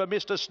 Out deeper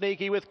Mr.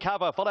 Sneaky with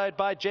cover, followed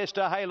by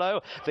Jester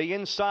Halo. The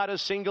inside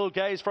is Single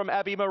Gaze from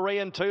Abby Marie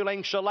and 2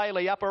 lengths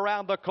Shillelagh. Up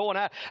around the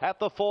corner at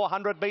the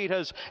 400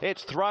 metres.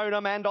 It's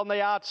Thronum, and on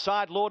the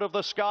outside Lord of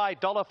the Sky.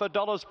 Dollar for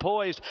Dollar's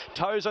poised.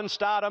 Tozen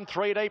Stardom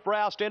 3 deep,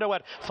 roused into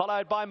it,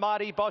 followed by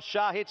Mighty Boss.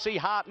 Shah Hitsy.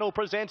 Hartnell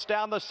presents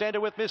down the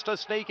centre with Mr.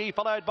 Sneaky,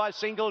 followed by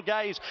Single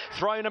Gaze.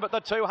 Thronum at the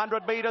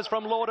 200 metres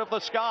from Lord of the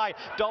Sky.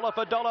 Dollar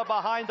for Dollar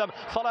behind them,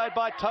 followed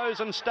by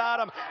Tozen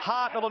Stardom,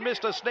 Hartnell and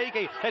Mr.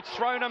 Sneaky. It's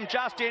Thronum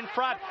just in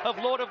front of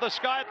Lord of the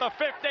Sky at the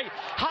 50.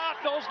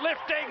 Hartnell's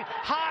lifting.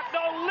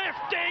 Hartnell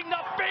lifting.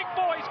 The big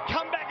boys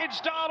come back in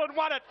style and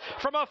won it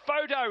from a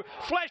photo.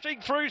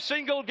 Flashing through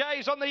Single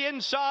Gaze on the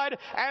inside,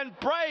 and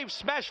Brave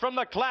Smash from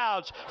the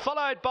clouds,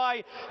 followed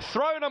by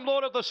Thronum,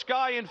 Lord of the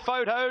Sky in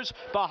photos.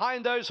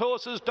 Behind those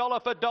horses, Dollar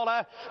for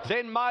Dollar.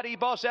 Then Mighty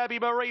Boss, Abby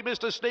Marie,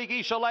 Mr.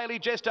 Sneaky, Shillelagh,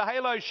 Jester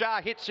Halo,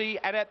 Shah Hitsy,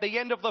 and at the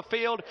end of the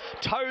field,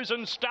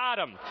 Tozen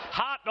Stardom.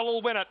 Hartnell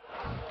will win it.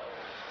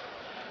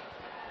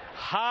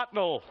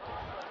 Hartnell.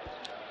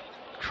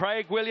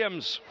 Craig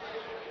Williams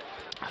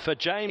for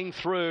Jamie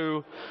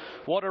through.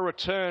 What a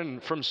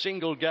return from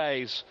Single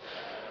Gaze.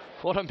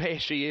 What a mare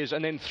she is.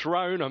 And then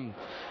Thronum.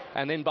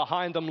 And then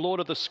behind them,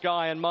 Lord of the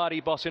Sky and Mighty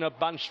Boss in a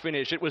bunch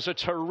finish. It was a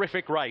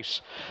terrific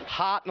race.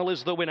 Hartnell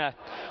is the winner.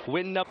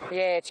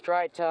 Yeah, it's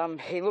great. When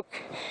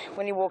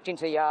he walked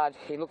into the yard,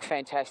 he looked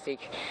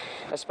fantastic.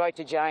 I spoke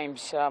to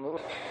James.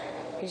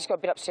 He just got a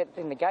bit upset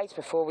in the gates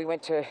before they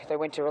went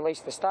to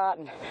release the start,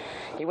 and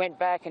he went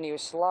back and he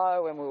was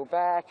slow, and we were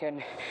back,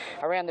 and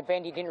around the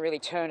bend he didn't really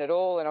turn at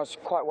all, and I was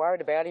quite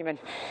worried about him and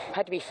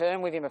had to be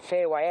firm with him a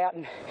fair way out,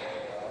 and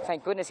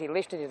thank goodness he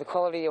lifted the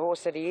quality of the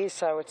horse that he is.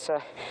 So it's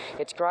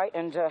great,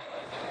 and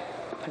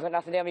I've got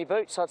nothing down my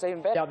boots, so it's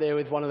even better. Up there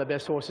with one of the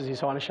best horses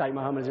His Highness Sheikh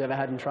Mohammed has ever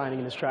had in training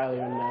in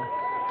Australia, and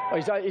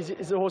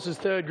he's the horse's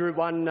third Group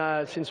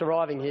 1 since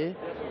arriving here,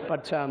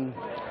 but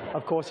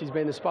of course he's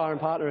been the sparring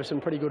partner of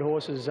some pretty good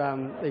horses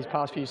these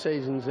past few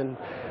seasons, and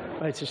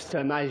it's just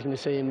amazing to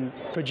see him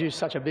produce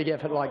such a big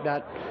effort like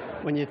that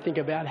when you think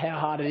about how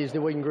hard it is to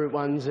win Group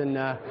 1s, and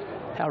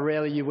how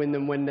rarely you win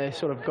them when they're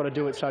sort of got to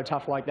do it so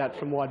tough like that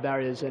from wide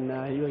barriers. And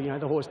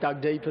the horse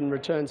dug deep and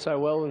returned so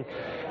well, and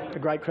a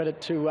great credit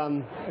to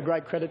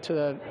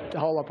the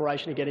whole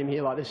operation to get him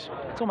here like this.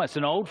 It's almost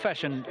an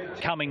old-fashioned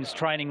Cummings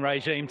training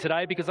regime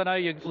today, because I know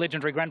your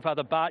legendary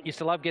grandfather Bart used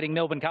to love getting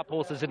Melbourne Cup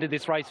horses into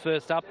this race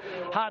first up.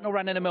 Hartnell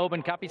ran in a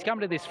Melbourne Cup. He's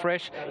come to this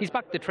fresh. He's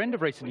bucked the trend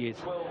of recent years.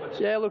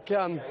 Yeah, look,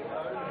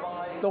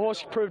 the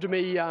horse proved to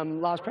me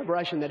last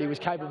preparation that he was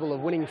capable of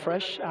winning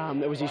fresh.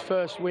 It was his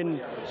first win.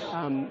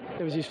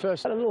 It was his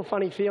first. I had a little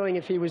funny feeling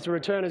if he was to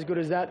return as good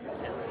as that,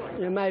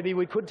 maybe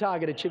we could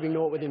target a Chipping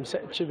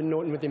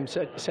Norton with him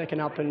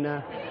second up, and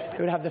he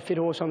would have the fit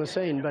horse on the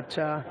scene. But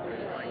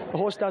the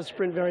horse does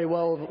sprint very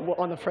well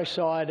on the fresh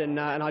side, and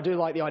I do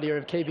like the idea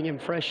of keeping him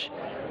fresh.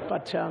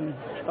 But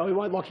we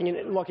won't lock in.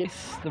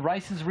 The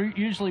race is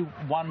usually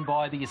won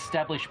by the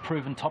established,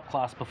 proven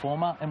top-class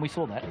performer, and we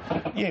saw that.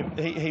 Yeah,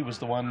 he was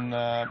the one,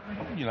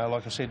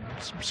 like I said,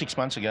 6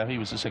 months ago, he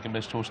was the second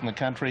best horse in the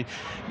country.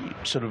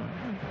 Sort of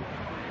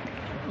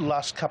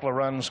last couple of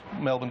runs,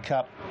 Melbourne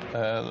Cup,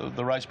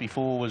 the race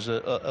before was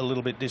a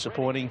little bit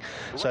disappointing,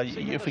 so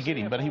you forget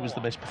him, but he was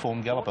the best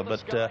performed galloper.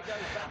 But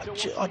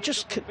I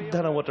just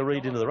don't know what to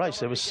read into the race.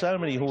 There were so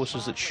many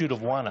horses that should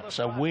have won it,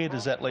 so where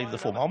does that leave the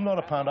form? I'm not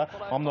a punter,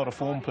 I'm not a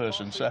form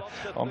person, so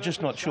I'm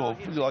just not sure.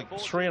 Like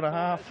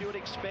 3.5,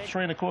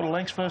 3.25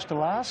 lengths first to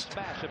last.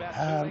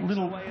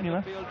 Well,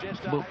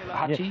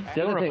 Hutchie,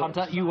 you're a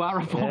punter, you are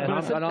a form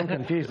person. And I'm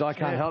confused, I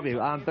can't help you.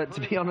 But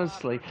to be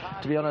honest, the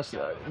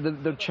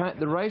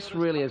race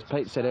really, as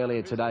Pete said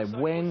earlier today,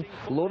 when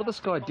Lord of the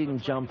Sky didn't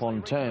jump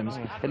on terms,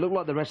 it looked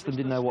like the rest of them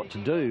didn't know what to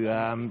do.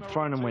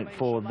 Thronum went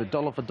forward, the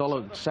Dollar for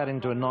Dollar sat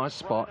into a nice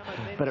spot,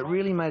 but it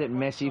really made it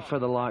messy for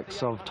the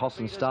likes of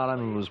Tozen Stardom,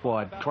 who was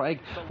wide. Craig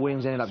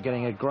Williams ended up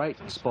getting a great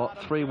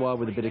spot, 3 wide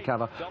with a bit of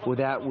cover,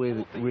 without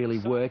really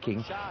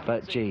working.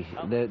 But gee,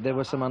 there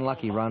were some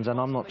unlucky runs, and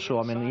I'm not sure.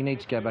 I mean, you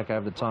need to go back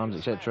over the times,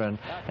 etc.,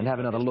 and have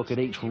another look at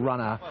each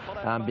runner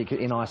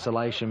in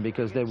isolation,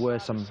 because there were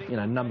some,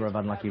 number of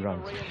unlucky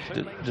runs.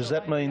 Does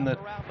that mean that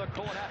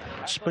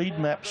speed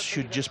maps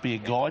should just be a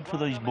guide for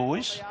these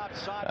boys,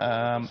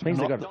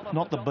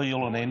 not the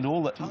be-all and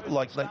end-all.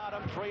 They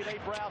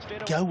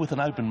go with an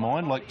open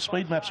mind. Like,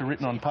 speed maps are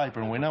written on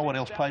paper, and we know what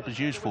else paper's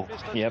used for.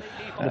 Yep.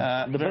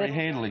 Very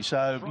handily.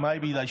 So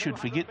maybe they should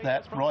forget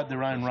that, ride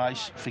their own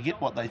race, forget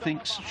what they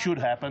think should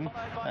happen,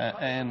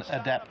 and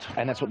adapt.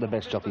 And that's what the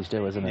best jockeys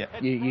do, isn't it?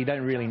 Yeah. You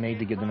don't really need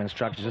to give them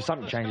instructions. If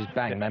something changes,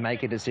 bang, they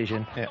make a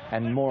decision,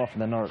 and more often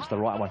than not, it's the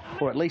right one.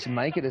 Or at least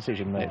make a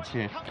decision, mates.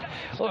 Yeah.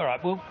 All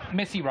right, well,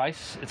 messy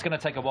race. It's going to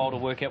take a while to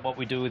work out what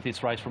we do with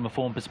this race from a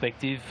form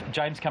perspective.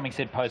 James Cummings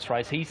said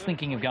post-race he's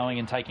thinking of going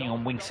and taking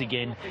on Winks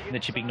again in the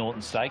Chipping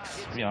Norton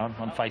Stakes. You know,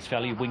 on face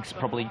value, Winks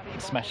probably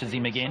smashes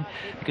him again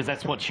because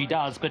that's what she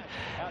does. But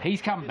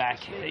he's come back.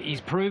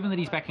 He's proven that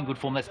he's back in good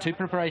form. That's 2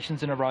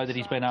 preparations in a row that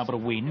he's been able to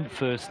win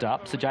first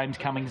up. So James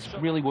Cummings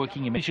really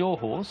working him. Is your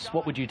horse?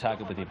 What would you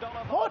target with him?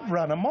 I'd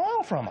run a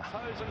mile from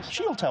her.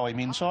 She'll tow him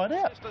inside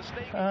out.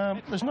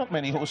 There's not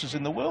many horses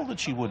in the world that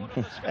she wouldn't.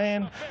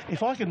 And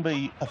if I can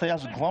be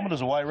 1,000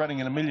 kilometres away running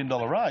in $1 million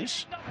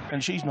race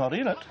and she's not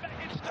in it,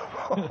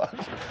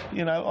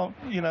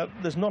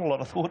 there's not a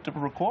lot of thought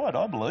required,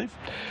 I believe.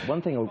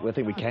 One thing I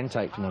think we can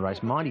take from the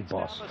race, Mighty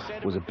Boss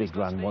was a big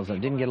run, wasn't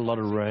it? Didn't get a lot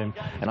of room.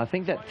 And I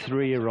think that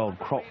 3-year-old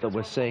crop that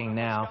we're seeing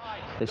now,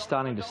 they're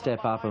starting to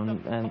step up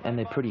and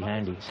they're pretty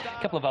handy.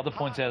 A couple of other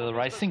points out of the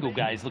race. Single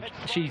Gaze, look,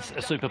 she's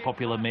a super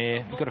popular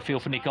mare. You've got a feel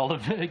for Nick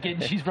Oliver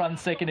again. She's run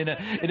second in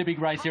a big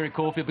race here at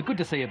Caulfield, but good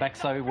to see her back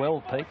so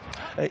well,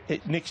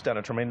 Pete. Nick's done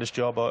a tremendous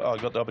job. I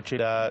got the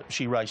opportunity.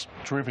 She raced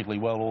terrifically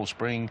well all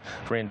spring.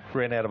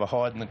 Ran out of a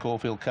hide in the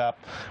Caulfield Cup.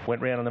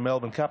 Went round in the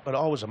Melbourne Cup. But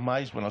I was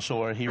amazed when I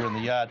saw her here in the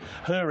yard.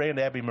 Her and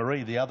Abby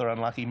Marie, the other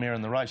unlucky mare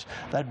in the race,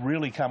 they'd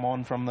really come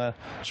on from the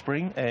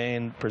spring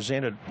and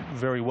presented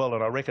very well.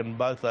 And I reckon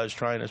both those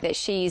trainers.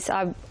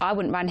 That I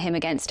wouldn't run him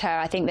against her.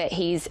 I think that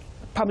he's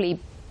probably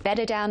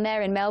better down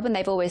there in Melbourne.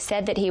 They've always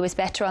said that he was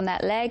better on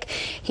that leg.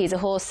 He's a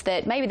horse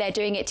that maybe they're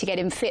doing it to get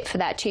him fit for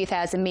that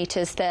 2,000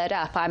 metres third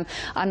up. I'm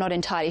not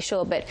entirely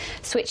sure, but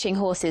switching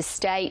horses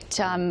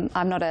state, I'm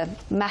not a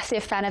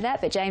massive fan of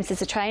that, but James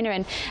is a trainer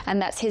and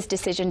that's his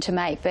decision to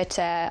make. But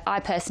I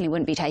personally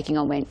wouldn't be taking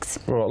on Winks.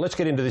 All right, let's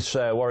get into this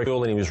Warwick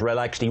Earl, and he was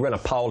relaxed. He ran a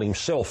poll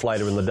himself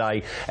later in the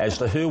day as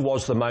to who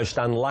was the most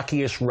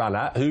unluckiest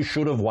runner, who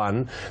should have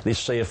won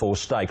this CF4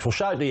 Stakes. We'll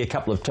show it to you a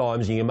couple of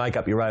times and you can make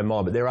up your own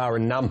mind, but there are a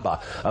number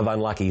of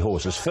unlucky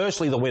horses.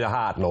 Firstly, the winner,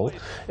 Hartnell.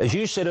 As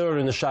you said earlier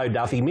in the show,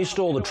 Duff, he missed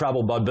all the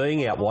trouble by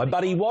being out wide,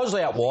 but he was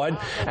out wide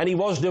and he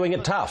was doing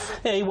it tough.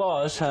 Yeah, he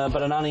was,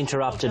 but an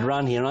uninterrupted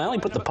run here. And I only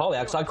put the poll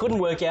out because I couldn't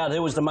work out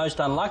who was the most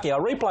unlucky. I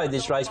replayed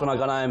this race when I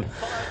got home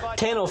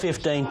 10 or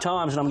 15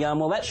 times and I'm going,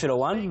 well, that should have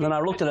won. Then I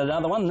looked at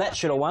another one, that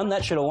should have won,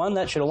 that should have won,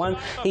 that should have won.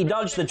 He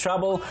dodged the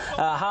trouble.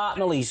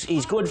 Hartnell,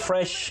 he's good,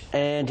 fresh,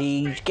 and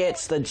he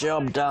gets the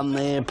job done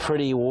there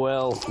pretty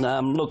well.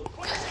 Look,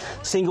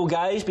 Single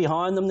Gaze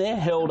behind them there,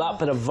 held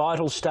up at a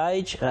vital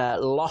stage,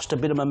 lost a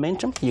bit of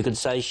momentum. You could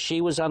say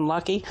she was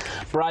unlucky.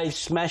 Brave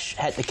Smash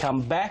had to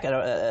come back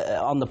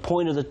on the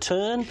point of the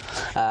turn.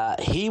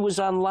 He was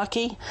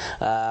unlucky.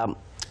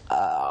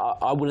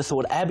 I would have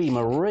thought Abby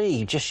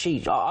Marie,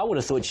 I would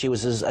have thought she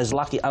was as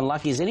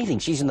unlucky as anything.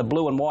 She's in the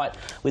blue and white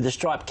with the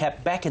striped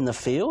cap back in the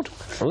field.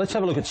 Well, let's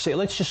have a look at,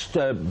 let's just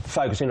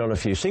focus in on a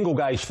few. Single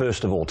Gaze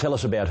first of all, tell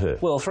us about her.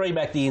 Well, 3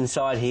 back the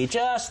inside here,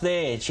 just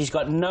there. She's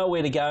got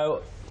nowhere to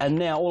go. And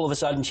now all of a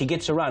sudden she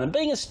gets a run. And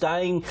being a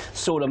staying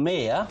sort of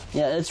mare,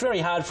 it's very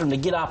hard for him to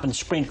get up and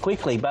sprint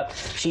quickly, but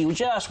she was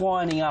just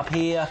winding up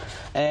here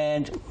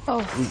and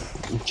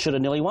should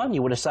have nearly won.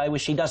 You would have said, well,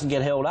 she doesn't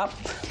get held up.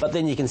 But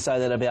then you can say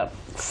that about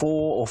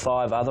 4 or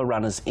 5 other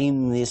runners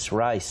in this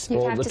race.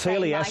 Well, the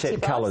Tealy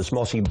Asset colours,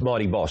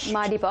 Mighty Boss.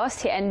 Mighty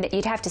Boss, and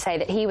you'd have to say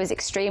that he was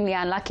extremely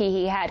unlucky.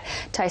 He had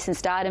Tosin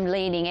Stardom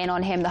leaning in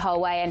on him the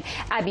whole way, and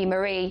Abby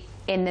Marie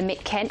in the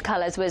Mick Kent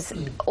colours was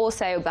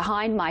also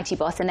behind Mighty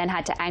Boss and then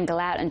had to angle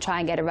out and try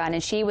and get a run,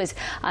 and she was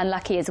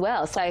unlucky as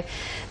well. So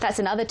that's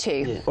another 2.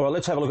 Yeah. All right,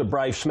 let's have a look at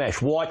Brave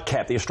Smash. White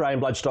cap, the Australian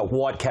Bloodstock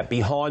White cap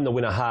behind the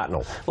winner,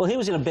 Hartnell. Well, he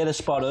was in a better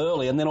spot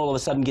early and then all of a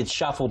sudden gets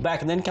shuffled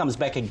back and then comes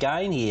back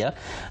again here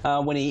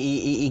when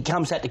he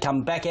had to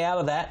come back out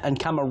of that and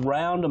come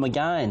around him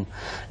again.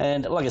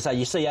 And like I say,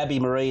 you see Abby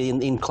Marie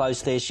in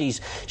close there.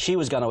 She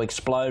was going to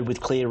explode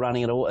with clear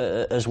running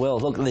as well.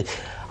 Look,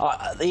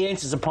 the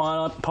answers are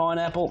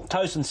Pineapple.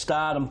 Tosin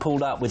Stardom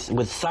pulled up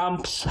with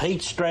thumps,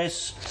 heat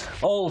stress,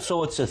 all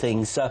sorts of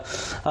things. So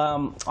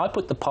I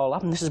put the poll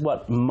up, and this is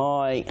what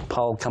my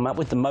poll come up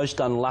with: the most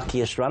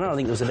unluckiest runner. I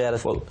think there was about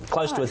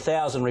close to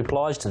 1,000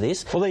 replies to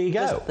this. Well, there you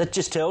go. That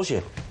just tells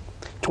you.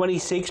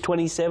 26,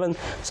 27.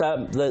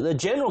 So the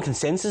general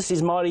consensus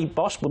is Mighty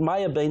Boss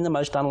may have been the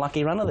most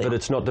unlucky runner there. But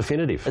it's not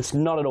definitive. It's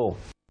not at all.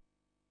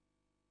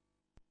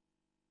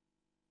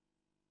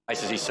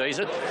 As he sees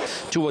it,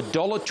 to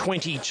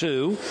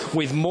 $1.22,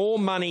 with more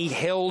money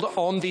held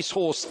on this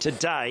horse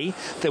today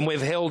than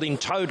we've held in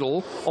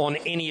total on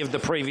any of the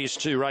previous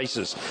 2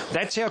 races.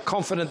 That's how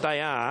confident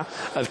they are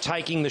of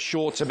taking the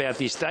shorts about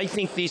this. They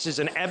think this is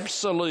an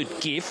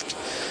absolute gift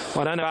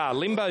I don't know.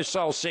 Limbo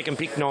Soul second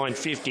pick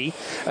 9.50.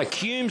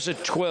 Acume's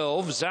at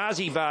 12.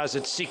 Zanzibar's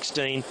at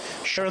 16.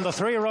 And the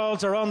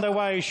 3-year-olds are on their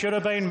way. Should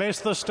have been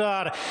missed the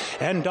start.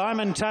 And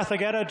Diamond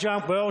Tathagata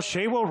jumped well.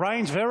 She Will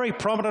Reign's very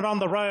prominent on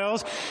the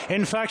rails.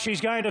 In fact, she's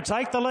going to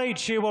take the lead.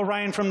 She Will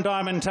Reign from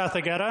Diamond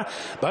Tathagata.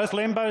 Both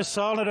Limbo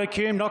Soul and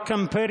Acume not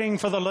competing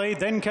for the lead.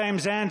 Then came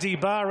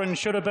Zanzibar and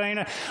should have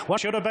been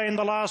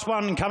the last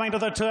one coming to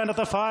the turn at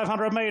the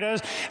 500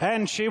 metres.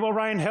 And She Will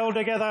Reign held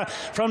together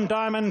from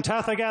Diamond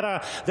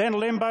Tathagata. Then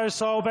Limbo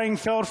Soul being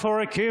felt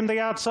for Acume the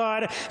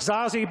outside.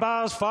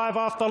 Zanzibar's 5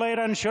 off the lead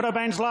and should have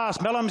been's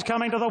last. Mellum's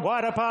coming to the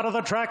wider part of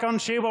the track on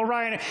She Will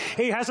Reign.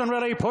 He hasn't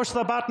really pushed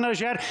the button as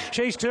yet.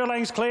 She's 2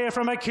 lengths clear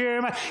from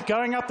Acume.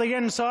 Going up the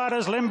inside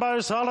as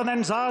Limbo Soul and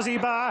then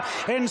Zanzibar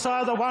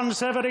inside the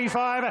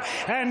 175.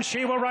 And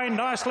She Will Reign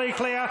nicely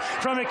clear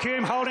from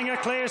Acume, holding a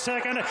clear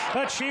second.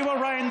 But She Will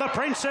Reign, the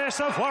Princess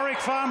of Warwick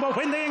Farm, will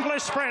win the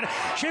English Sprint.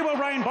 She Will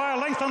Reign by a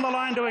length on the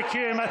line to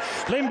Acume.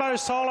 Limbo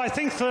Soul, I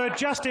think, third,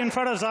 just in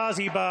front of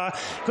Zanzibar.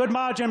 Good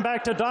margin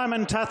back to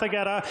Diamond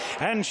Tathagata,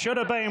 and Should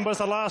Have Been was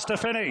the last to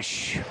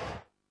finish.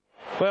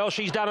 Well,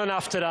 she's done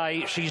enough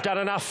today. She's done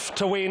enough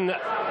to win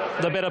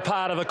the better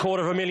part of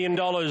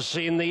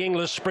 $250,000 in the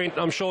English Sprint.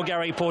 I'm sure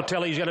Gary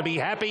Portelli's going to be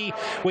happy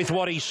with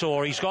what he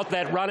saw. He's got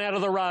that run out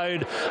of the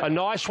road. A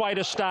nice way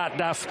to start,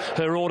 Duff,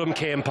 her autumn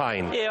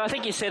campaign. Yeah, I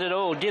think you said it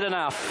all. Did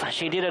enough.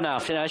 She did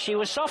enough. You know, she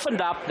was softened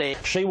up there.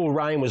 She Will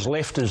Reign was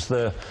left as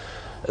the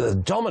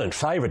dominant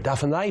favourite,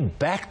 Duff, and they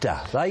backed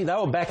her. They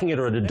were backing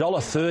her at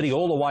 $1.30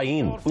 all the way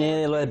in.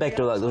 Yeah, they backed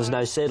her like there was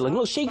no settling.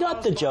 Look, she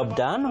got the job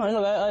done.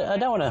 I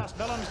don't want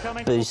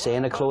to boo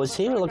Santa Claus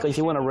here. Look, if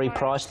you want to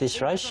reprice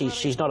this race,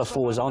 she's not a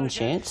 4s-on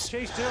chance.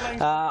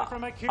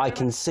 I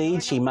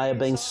concede she may have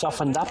been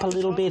softened up a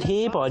little bit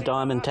here by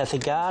Diamond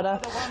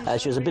Tathagata.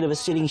 She was a bit of a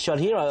sitting shot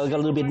here. I got a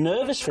little bit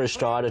nervous for a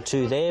stride or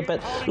two there,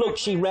 but look,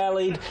 she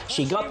rallied.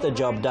 She got the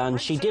job done.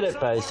 She did it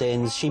both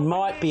ends. She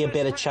might be a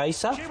better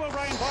chaser.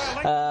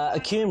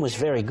 Acume was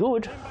very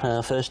good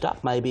first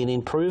up, maybe an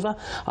improver.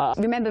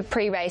 Remember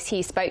pre-race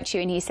he spoke to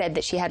you and he said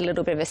that she had a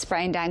little bit of a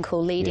sprained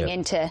ankle leading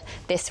into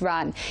this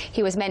run.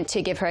 He was meant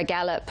to give her a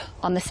gallop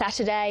on the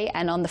Saturday,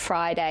 and on the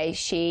Friday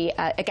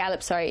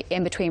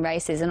in between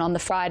races, and on the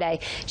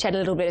Friday she had a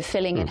little bit of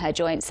filling in her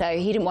joint, so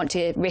he didn't want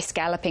to risk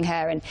galloping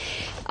her and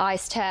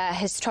iced her,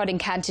 has trot and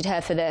cantered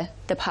her for the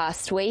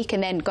past week,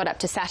 and then got up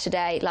to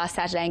last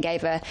Saturday and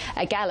gave her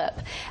a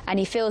gallop, and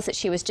he feels that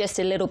she was just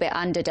a little bit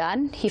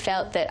underdone. He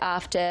felt that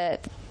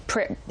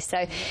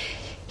so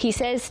he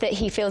says that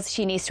he feels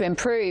she needs to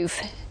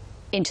improve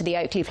into the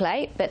Oakley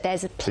Plate, but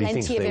there's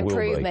plenty of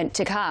improvement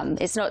to come.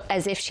 It's not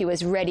as if she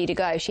was ready to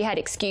go. She had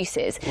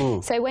excuses.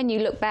 So when you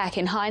look back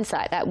in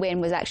hindsight, that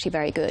win was actually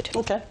very good.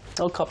 Okay,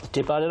 I'll cop the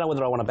tip. I don't know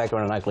whether I want to back her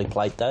on an Oakley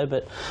Plate though,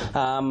 but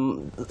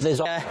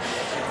there's...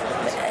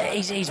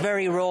 He's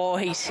very raw.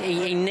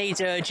 He needs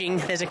urging.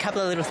 There's a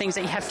couple of little things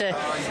that you have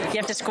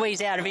to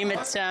squeeze out of him.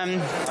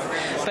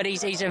 But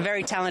he's a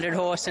very talented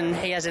horse, and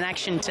he has an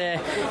action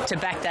to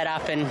back that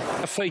up. And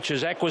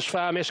features Aquas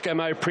Farm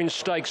Eskimo Prince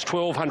Stakes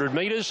 1200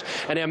 metres,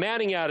 and our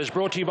mounting yard is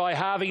brought to you by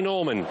Harvey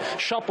Norman.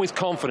 Shop with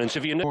confidence.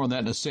 If you know more on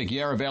that in a sec.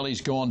 Yarra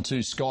Valley's gone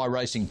to Sky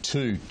Racing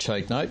 2.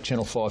 Take note.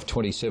 Channel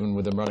 527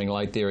 with them running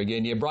late there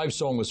again. Yeah, Brave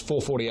Song was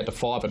 $4.40 out to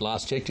 5 at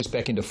last check, just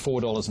back into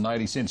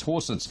 $4.80.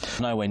 Horses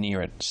nowhere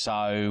near it.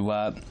 So.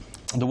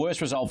 The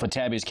worst result for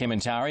Tab is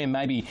Kementari, and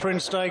maybe...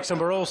 Prince Stakes, and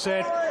we're all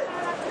set.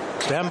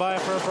 Stand by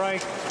for a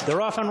break.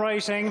 They're off and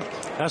racing.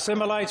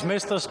 Assimilates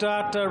missed the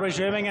start,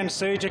 resuming, and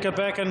Siege of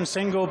Quebec and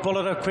Single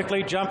Bullet have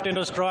quickly jumped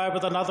into stride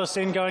with another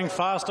Sin going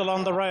fast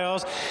along the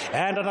rails,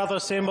 and another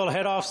Sin will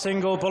head off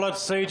Single Bullet,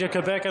 Siege of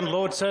Quebec and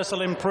Lord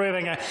Cecil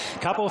improving. A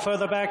couple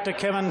further back to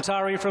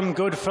Kementari from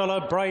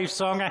Goodfella, Brave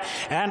Song,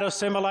 and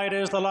Assimilate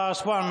is the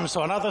last one.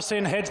 So another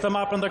Sin heads them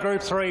up in the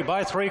Group 3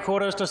 by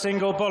 3/4 to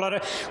Single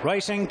Bullet.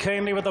 Racing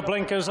keenly with the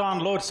blinkers on.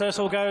 Lord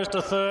Cecil goes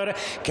to third.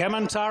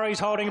 Kementari's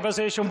holding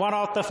position, one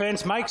off the fence.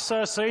 Makes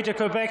Siege of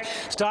Quebec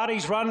start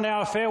his run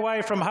now a fair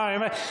way from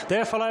home.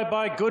 They're followed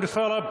by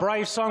Goodfella,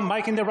 Brave Song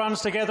making the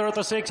runs together at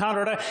the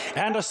 600,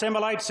 and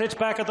Assimilate sits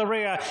back at the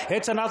rear.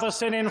 It's another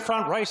Sin in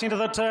front, racing to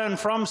the turn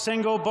from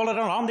Single Bullet,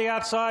 and on the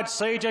outside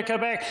Siege of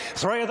Quebec.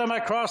 3 of them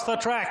across the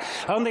track.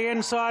 On the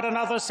inside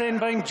another Sin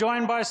being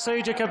joined by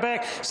Siege of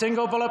Quebec.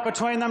 Single Bullet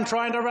between them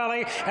trying to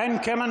rally,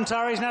 and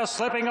Kementari's now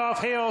slipping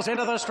off heels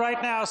into the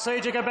straight now.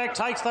 Siege of Quebec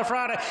takes the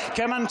front.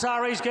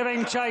 Kementari's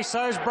giving chase.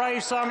 So's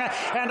Brave Song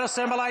and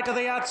Assimilate to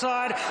the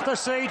outside. The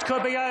Siege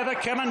could be over.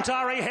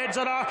 Kementari heads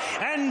it off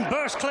and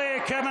burst clear.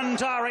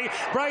 Kementari.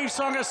 Brave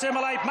Song,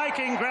 Assimilate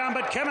making ground,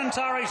 but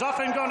Kementari's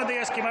off and gone to the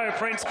Eskimo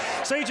Prince.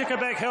 Siege of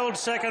Quebec held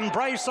second.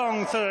 Brave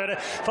Song third,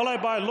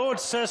 followed by Lord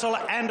Cecil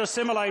and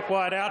Assimilate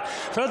wide out.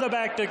 Further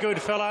back to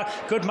Goodfella.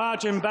 Good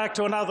margin back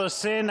to another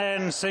Sin,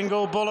 and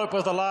Single Bullet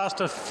was the last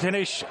to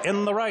finish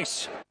in the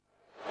race.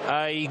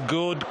 A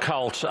good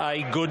colt,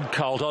 a good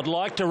colt. I'd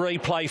like to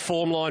replay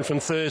form line from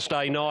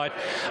Thursday night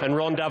and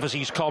Ron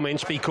Duffy's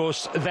comments,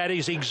 because that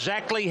is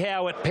exactly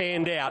how it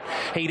panned out.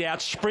 He'd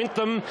outsprint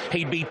them,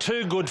 he'd be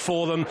too good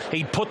for them,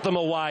 he'd put them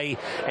away,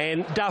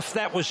 and Duff,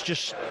 that was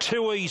just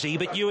too easy,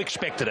 but you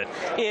expected it.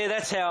 Yeah,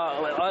 that's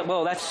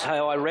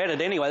how I read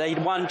it anyway. They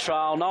had one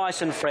trial,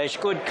 nice and fresh,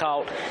 good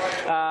colt,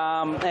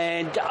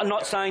 and I'm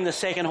not saying the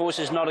second horse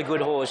is not a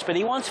good horse, but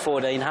he wants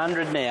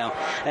 1400 now,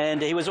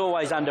 and he was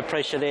always under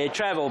pressure there,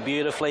 travelled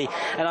beautifully,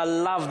 and I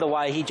love the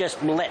way he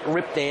just let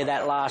rip there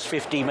that last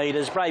 50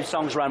 metres. Brave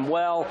Song's run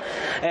well,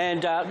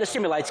 and the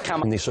Simulate's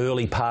come. In this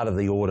early part of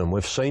the autumn,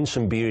 we've seen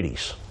some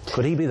beauties.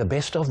 Could he be the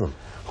best of them?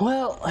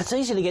 Well, it's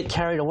easy to get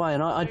carried away,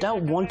 and I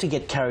don't want to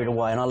get carried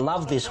away, and I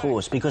love this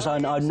horse because I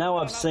know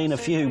I've seen a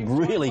few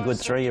really good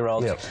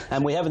 3-year-olds,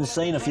 and we haven't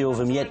seen a few of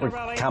them yet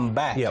come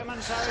back.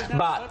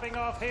 But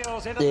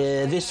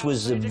this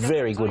was a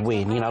very good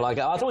win. You know, like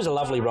I thought it was a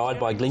lovely ride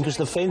by Glyn because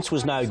the fence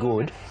was no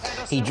good.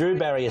 He drew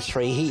barrier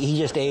 3. He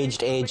just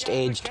edged,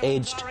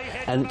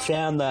 and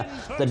found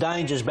the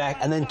dangers back,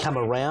 and then come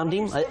around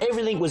him.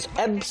 Everything was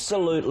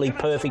absolutely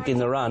perfect in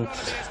the run,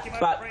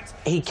 but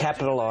he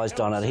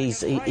capitalised on it.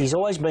 He's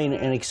always been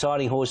an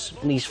exciting horse.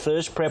 In his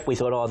first prep, we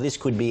thought, oh, this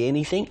could be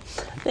anything.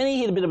 Then he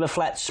hit a bit of a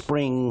flat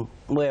spring.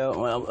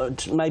 Well,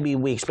 maybe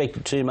we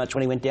expected too much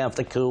when he went down for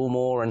the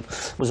Coolmore and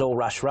was all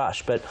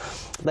rush. But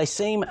they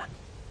seem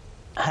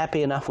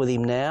happy enough with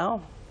him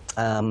now.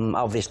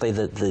 Obviously,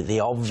 the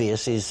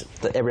obvious is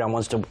that everyone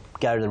wants to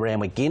go to the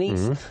Randwick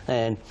Guineas,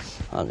 and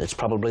it's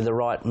probably the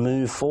right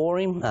move for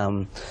him.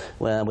 And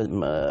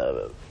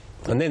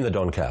then the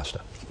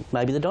Doncaster.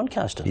 Maybe the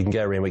Doncaster. You can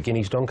go around with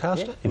Guineas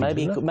Doncaster? Yeah,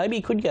 maybe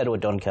he could go to a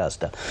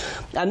Doncaster.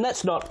 And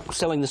that's not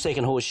selling the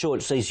second horse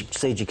short,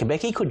 CG Quebec.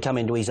 He could come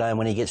into his own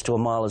when he gets to a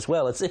mile as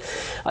well.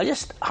 I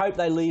just hope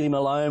they leave him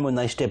alone when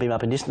they step him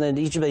up in distance.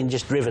 He's been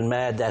just driven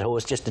mad, that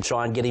horse, just to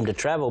try and get him to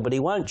travel, but he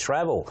won't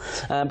travel.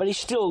 But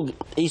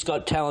he's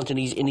got talent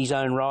in his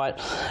own right.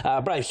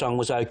 Brave Song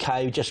was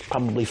okay, just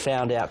probably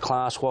found out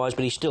class-wise,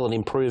 but he's still an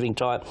improving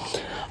type.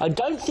 I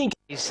don't think...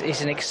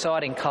 He's an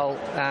exciting colt.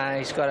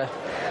 He's got a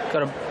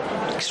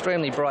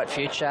extremely bright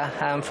future.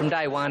 From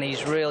day one,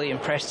 he's really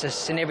impressed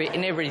us in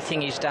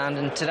everything he's done.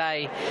 And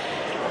today,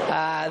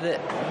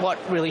 what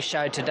really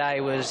showed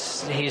today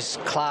was his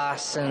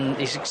class and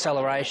his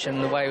acceleration,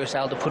 the way he was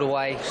able to put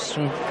away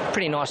some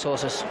pretty nice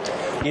horses.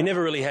 You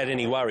never really had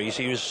any worries.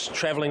 He was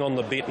travelling on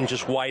the bit and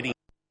just waiting.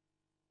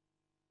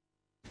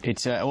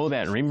 It's all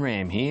about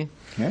Rimram here.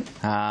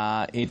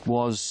 Yeah. It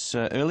was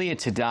earlier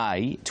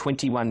today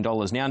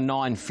 $21, now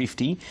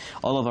 $9.50.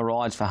 Oliver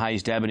rides for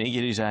Hayes Dabernig.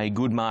 It is a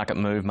good market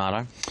move,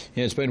 Marto.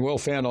 Yeah, it's been well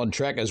found on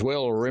track as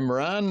well.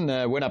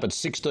 Rimran went up at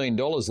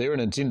 $16 there,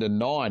 and it's into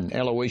 9.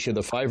 Aloysia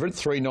the favourite,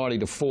 $3.90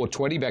 to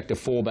 $4.20, back to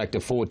 4, back to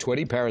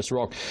 $4.20. Paris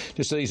Rock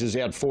just eases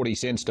out 40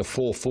 cents to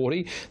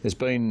 $4.40. There's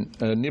been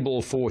a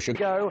nibble for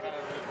Chicago.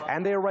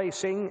 And they're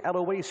racing.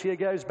 Aloysia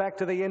goes back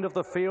to the end of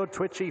the field.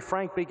 Twitchy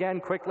Frank began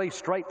quickly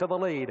straight to the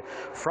lead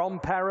from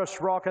Paris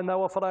Rock, and they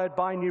were followed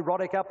by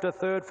Neurotic up to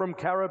third from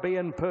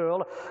Caribbean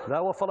Pearl. They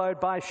were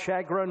followed by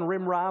Chagra and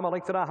Rimram, a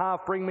length and a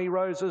half. Bring Me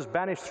Roses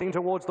banished in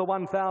towards the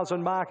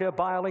 1,000 marker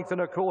by a length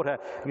and a quarter.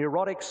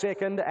 Neurotic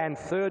second, and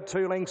third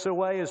 2 lengths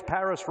away is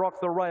Paris Rock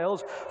the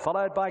rails,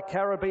 followed by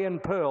Caribbean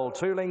Pearl.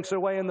 2 lengths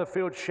away in the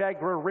field,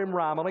 Chagra,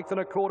 Rimram, a length and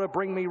a quarter.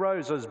 Bring Me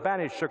Roses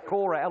banished.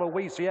 Shakora,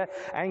 Aloysia,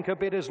 Anchor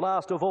Bid is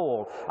last of all.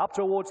 Up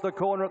towards the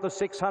corner at the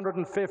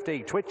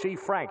 650. Twitchy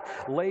Frank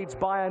leads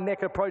by a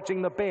neck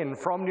approaching the bend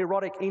from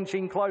Neurotic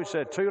inching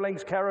closer. 2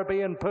 lengths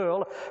Caribbean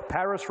Pearl.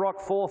 Paris Rock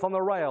fourth on the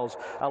rails.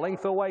 A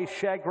length away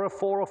Chagra,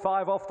 4 or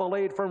 5 off the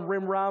lead from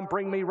Rimram,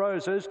 Bring Me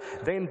Roses.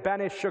 Then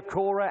Banish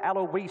Shakora,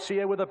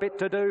 Aloysia with a bit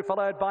to do,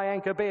 followed by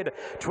Anchor Bid.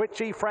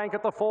 Twitchy Frank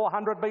at the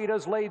 400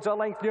 metres leads a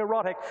length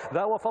Neurotic.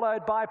 They were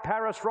followed by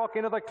Paris Rock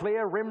into the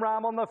clear.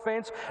 Rimram on the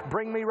fence.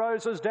 Bring Me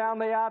Roses down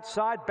the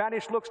outside.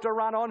 Banish looks to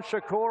run on.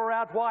 Shakora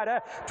out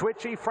wider.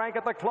 Twitchy Frank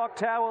at the clock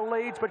tower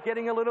leads, but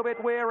getting a little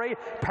bit wary.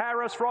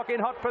 Paris Rock in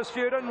hot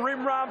pursuit, and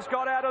Rimram's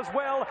got out as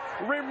well.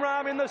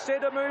 Rimram in the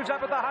centre moves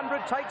up at the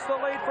 100, takes the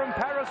lead from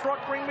Paris Rock.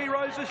 Bring Me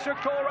Roses,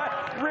 Shakora.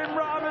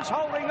 Rimram is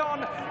holding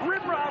on.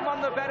 Rimram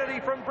won the vanity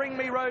from Bring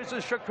Me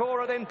Roses,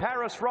 Shakora, then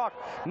Paris Rock.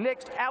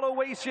 Next,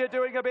 Aloysia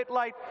doing a bit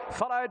late,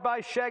 followed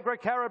by Chagra,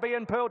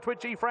 Caribbean Pearl,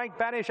 Twitchy Frank,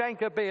 Banish,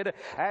 Anchor Bid,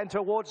 and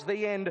towards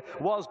the end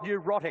was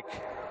Neurotic.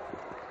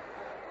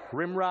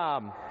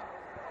 Rimram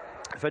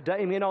for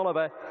Damien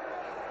Oliver.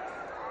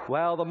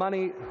 Well, the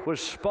money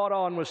was spot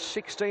on, was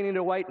 16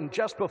 into 8, and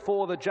just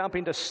before the jump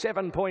into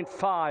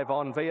 7.5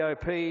 on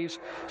VOPs,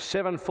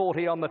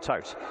 7.40 on the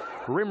tote.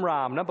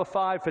 Rimram, number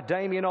 5 for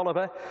Damien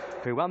Oliver,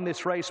 who won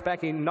this race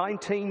back in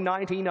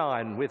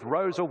 1999 with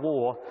Rosa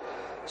War.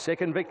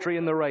 Second victory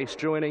in the race,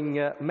 joining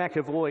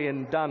McAvoy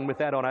and Dunn with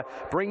that honour.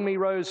 Bring Me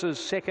Roses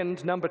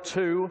second, number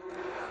 2.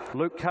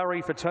 Luke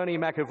Curry for Tony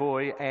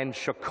McAvoy, and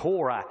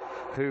Shakora,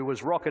 who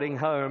was rocketing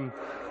home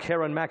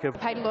Karen McAvoy.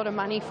 Paid a lot of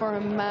money for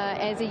him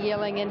as a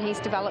yearling, and he's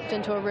developed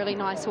into a really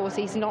nice horse.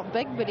 He's not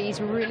big, but he's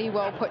really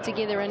well put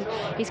together, and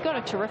he's got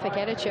a terrific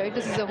attitude.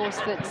 This is a horse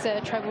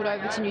that's travelled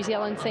over to New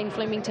Zealand, seen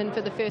Flemington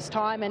for the first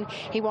time, and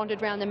he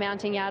wandered around the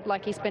mounting yard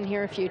like he's been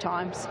here a few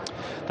times.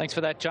 Thanks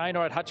for that, Jane.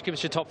 All right, Hutch, give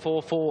us your top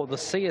 4 for the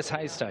CS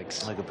Hayes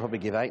Stakes. I could probably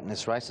give 8 in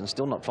this race and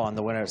still not find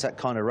the winner. It's that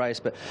kind of race.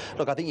 But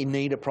look, I think you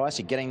need a price.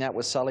 You're getting that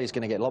with Sully. He's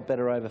going to get a lot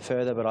better over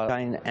further. But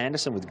Shane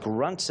Anderson with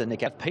Grunts and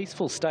Nick.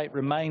 Peaceful State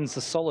remains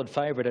the solid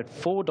favourite at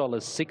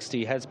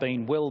 $4.60. Has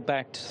been well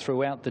backed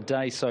throughout the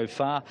day so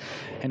far,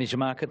 and is your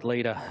market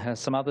leader.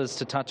 Some others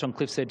to touch on.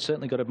 Cliff's Edge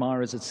certainly got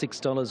admirers at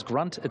 $6.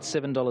 Grunt at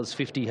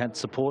 $7.50 had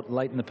support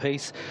late in the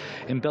piece.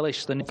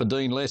 Embellish the... For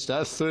Dean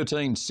Lester,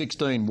 13,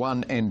 16,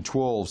 1 and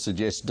 12,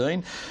 suggests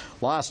Dean.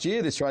 Last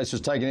year, this race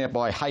was taken out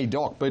by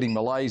Haydock, beating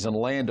Malays and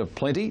Land of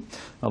Plenty.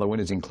 Other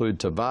winners include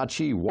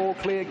Tavachi. All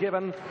clear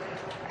given.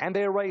 And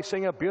they're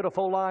racing a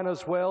beautiful line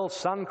as well.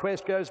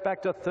 Sunquest goes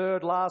back to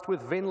third last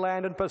with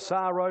Vinland and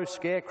Passaro.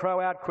 Scarecrow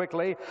out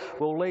quickly.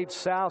 Will lead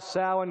South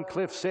Sow and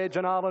Cliff's Edge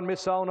and Island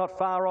Missile not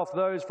far off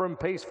those from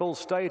Peaceful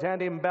State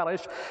and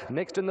Embellish.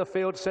 Next in the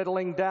field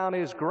settling down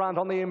is Grunt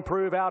on the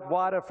improve out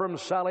wider from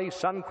Sully.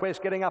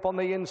 Sunquest getting up on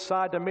the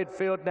inside to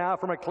midfield now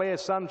from Eclair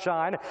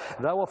Sunshine.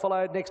 They were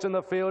followed next in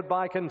the field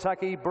by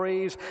Kentucky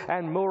Breeze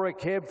and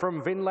Murakeb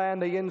from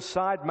Vinland. The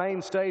inside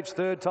main stage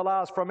third to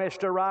last from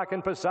Eshtarak,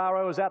 and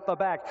Passaro is at the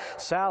back.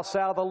 South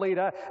Sow the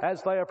leader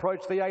as they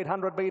approach the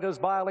 800 metres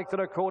by a length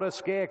and a quarter.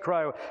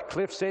 Scarecrow.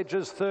 Cliff's Edge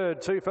is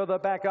third. 2 further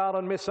back.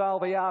 Island Missile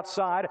the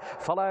outside,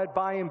 followed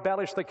by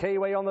Embellish the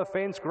Kiwi on the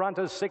fence. Grunt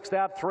is 6th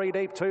out, 3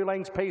 deep, 2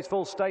 lengths.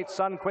 Peaceful State,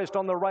 Sunquest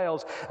on the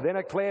rails. Then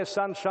Eclair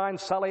Sunshine,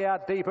 Sully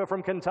out deeper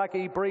from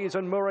Kentucky Breeze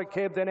and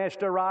Murakeb. Then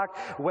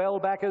Eshtarak.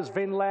 Well back as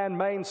Vinland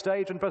main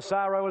stage, and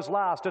Passaro is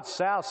last. It's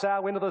South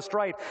Sow into the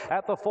straight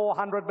at the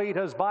 400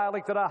 metres by a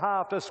length and a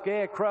half to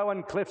Scarecrow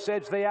and Cliff's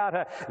Edge the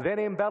outer. Then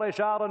Embellish,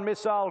 Island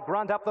Missile.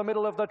 Grunt up the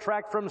middle of the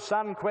track from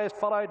Sunquest,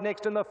 followed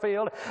next in the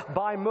field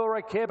by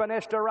Murakeb, and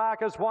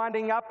Eshtarak is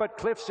winding up, but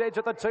Cliff's Edge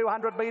at the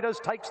 200 metres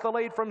takes the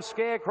lead from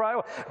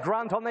Scarecrow.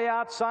 Grunt on the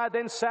outside,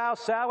 then South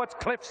Sow. It's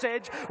Cliff's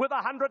Edge with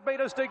 100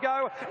 metres to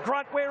go.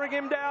 Grunt wearing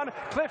him down.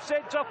 Cliff's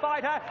Edge a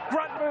fighter.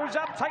 Grunt moves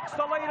up, takes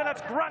the lead, and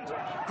it's Grunt.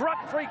 Grunt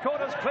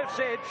 3/4 Cliff's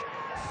Edge.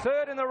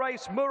 Third in the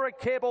race,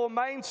 Murakeb or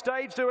main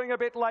stage doing a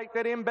bit late.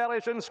 Then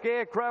Embellish and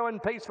Scarecrow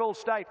and Peaceful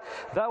State.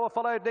 They were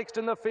followed next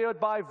in the field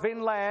by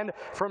Vinland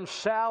from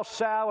South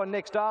Sow, and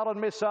next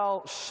Island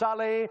Missile,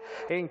 Sully,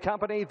 in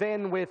company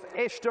then with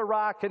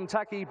Eshtarak,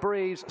 Kentucky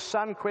Breeze,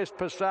 Sunquest,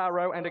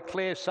 Passaro and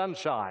Eclair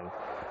Sunshine.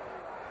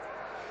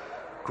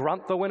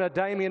 Grunt the winner,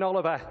 Damien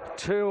Oliver,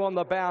 2 on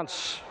the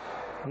bounce.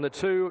 And the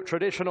 2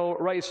 traditional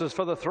races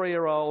for the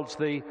 3-year-olds,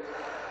 the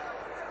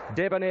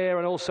Debonair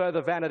and also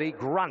the Vanity.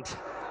 Grunt,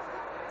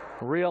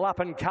 real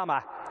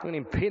up-and-comer. Let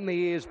him pin the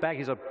ears back.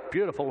 He's a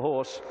beautiful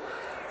horse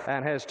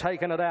and has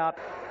taken it out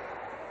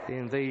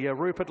in the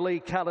Rupert Lee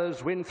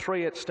colours. Win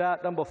 3 at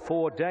start number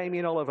 4,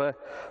 Damien Oliver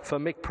for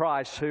Mick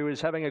Price, who is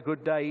having a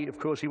good day. Of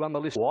course, he won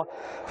the list.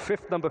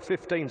 5th, number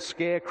 15,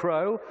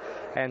 Scarecrow,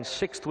 and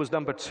 6th was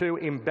number 2,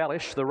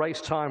 Embellish. The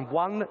race time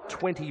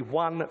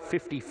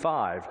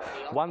 1:21.55.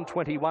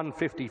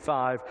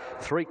 1:21.55,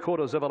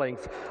 3/4 of a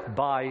length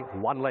by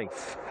 1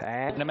 length.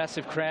 And a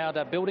massive crowd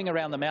building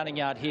around the mounting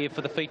yard here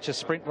for the feature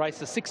sprint race,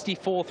 the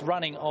 64th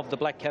running of the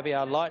Black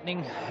Caviar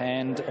Lightning,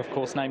 and of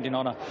course named in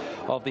honour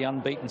of the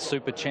unbeaten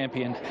Super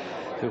Champion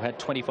who had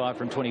 25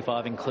 from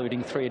 25,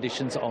 including 3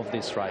 editions of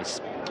this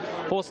race.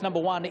 Horse number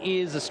 1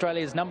 is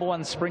Australia's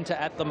 #1 sprinter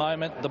at the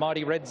moment, the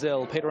mighty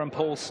Redzell. Peter and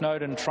Paul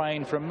Snowden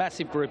trained for a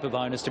massive group of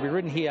owners to be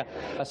ridden here.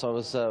 So I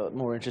was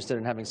more interested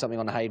in having something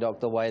on Haydock,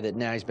 the way that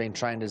now he's been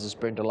trained as a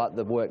sprinter, like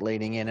the work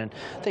leading in, and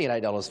I think at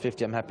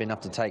 $8.50 I'm happy enough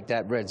to take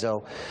that.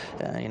 Redzell,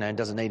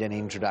 doesn't need any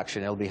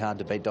introduction. It'll be hard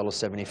to beat.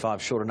 $1.75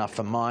 short enough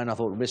for mine. I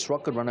thought Miss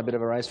Rock could run a bit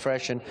of a race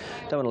fresh, and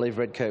don't want to leave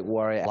Redkirk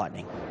Warrior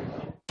Lightning.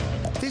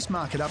 This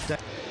market update.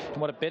 And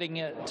what a betting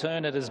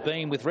turn it has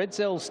been, with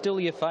Redzell still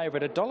your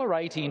favourite,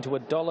 $1.80 into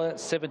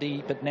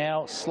 $1.70, but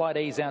now slight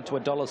ease out to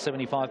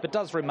 $1.75, but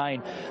does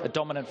remain a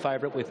dominant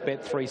favourite with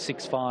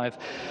Bet365.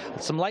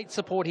 Some late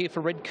support here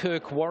for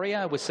Redkirk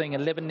Warrior. We're seeing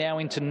 11 now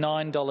into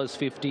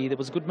 $9.50. There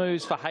was good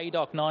moves for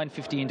Haydock,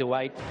 $9.50 into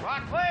 $8.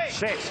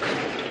 Set.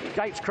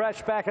 Gates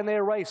crash back and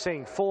they're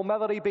racing.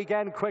 Formality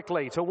began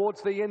quickly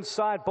towards the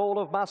inside. Ball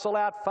of Muscle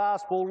out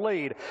fast will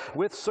lead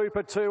with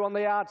Super 2 on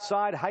the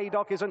outside.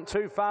 Haydock isn't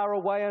too far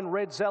away, and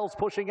Redzell's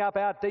pushing up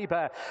out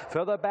deeper.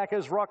 Further back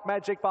is Rock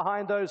Magic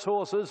behind those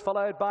horses,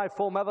 followed by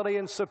Formality,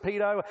 and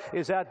Sapido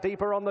is out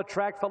deeper on the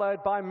track,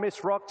 followed by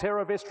Miss Rock.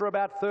 Terra Vista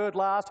about third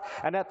last,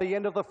 and at the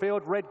end of the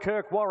field,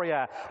 Redkirk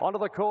Warrior onto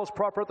the course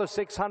proper at the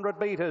 600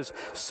 metres.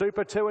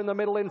 Super 2 in the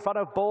middle in front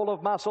of Ball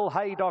of Muscle.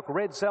 Haydock,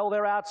 Redzell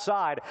they're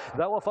outside.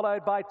 They were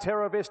followed by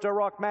Terra Vista,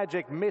 Rock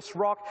Magic. Miss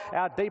Rock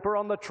out deeper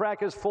on the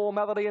track is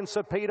Formality and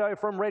Sapido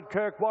from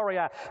Redkirk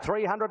Warrior.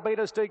 300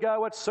 metres to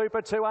go. It's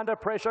Super 2 under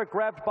pressure,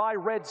 grabbed by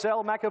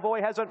Redzell. McAvoy Savoy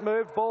hasn't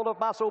moved. Ball of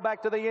Muscle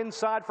back to the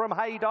inside from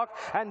Haydock,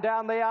 and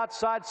down the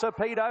outside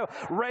Serpedo.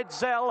 Red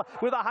Zell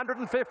with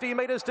 150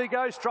 metres to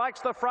go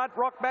strikes the front.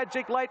 Rock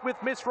Magic late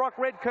with Miss Rock,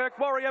 Red Kirk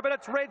Warrior, but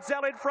it's Red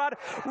Zell in front.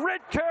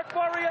 Red Kirk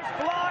Warrior's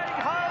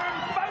flying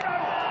home. Photo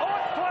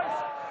on close.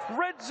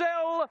 Red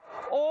Zell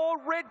or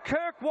Red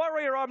Kirk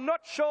Warrior, I'm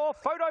not sure.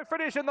 Photo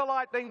finish in the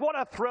Lightning. What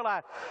a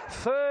thriller.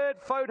 Third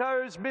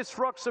Photo's Miss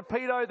Rock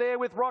Serpedo there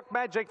with Rock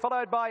Magic,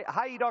 followed by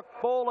Haydock,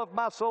 Ball of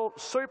Muscle,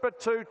 Super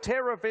 2,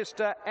 Terra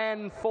Vista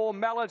and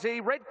Formality.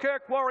 Red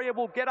Kirk Warrior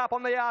will get up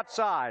on the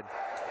outside.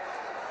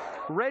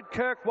 Red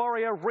Kirk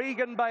Warrior,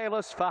 Regan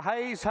Bayliss for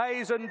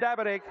Hayes and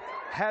Davidic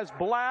has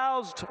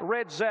bloused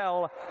Red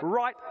Zell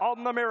right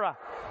on the mirror.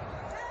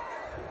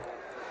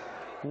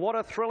 What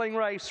a thrilling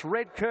race.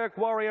 Red Kirk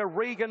Warrior,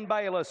 Regan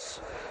Bayliss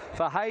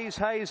for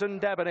Hayes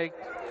and Davidic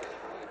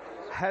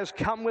has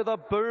come with a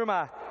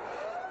boomer.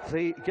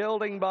 The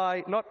gelding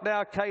by Not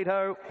Now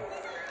Cato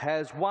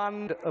has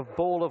won of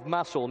Ball of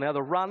Muscle. Now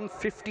the run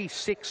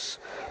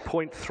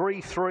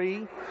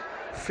 56.33.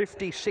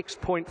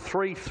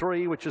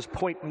 56.33, which is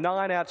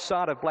 0.9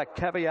 outside of Black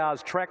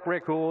Caviar's track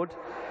record.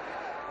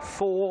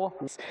 4.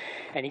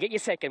 And you get your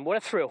second. What a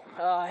thrill.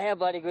 Oh, how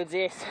bloody good's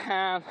this.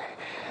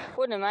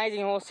 What an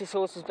amazing horse this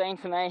horse has been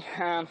for me.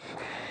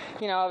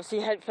 You know, obviously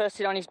he had first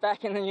sit on his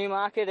back in the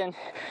Newmarket, and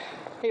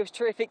he was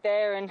terrific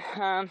there, and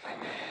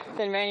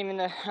then ran him in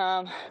the,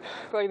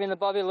 brought him in the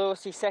Bobby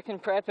Lewis, his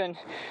second prep, and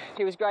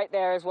he was great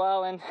there as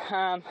well. And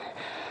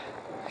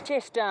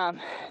just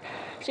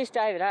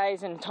David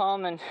Hayes and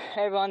Tom and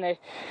everyone, they're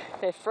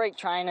freak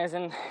trainers,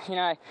 and you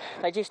know,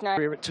 they just know.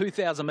 We're at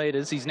 2,000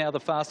 metres. He's now the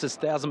fastest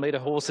 1,000-metre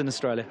horse in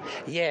Australia.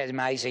 Yeah, it's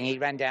amazing. He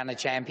ran down the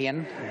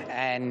champion,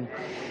 and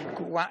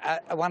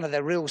one of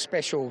the real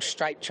special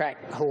straight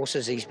track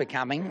horses he's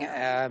becoming.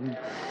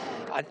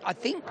 I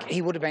think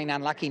he would have been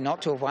unlucky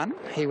not to have won.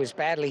 He was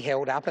badly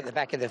held up at the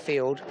back of the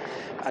field.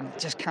 I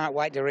just can't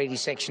wait to read his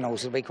sectionals.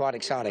 It'll be quite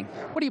exciting.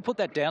 What do you put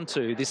that down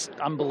to, this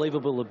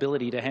unbelievable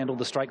ability to handle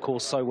the straight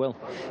course so well?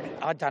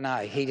 I don't know.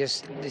 He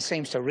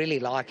seems to really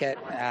like it.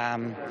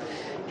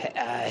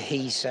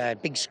 He's a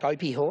big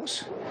scopy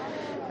horse.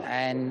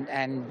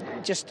 And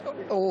just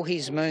all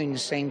his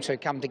moons seem to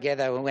come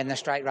together when the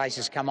straight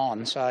races come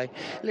on. So a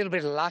little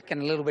bit of luck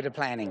and a little bit of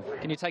planning.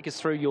 Can you take us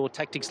through your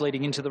tactics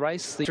leading into the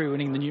race? Through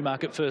winning the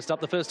Newmarket first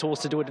up, the first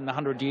horse to do it in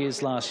 100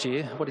 years last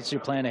year. What is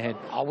your plan ahead?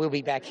 I will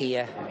be back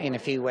here in a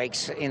few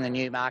weeks in the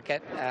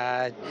Newmarket.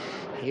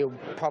 He'll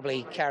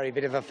probably carry a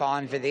bit of a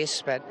fine for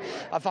this, but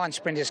I find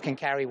sprinters can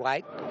carry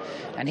weight,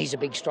 and he's a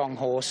big, strong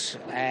horse.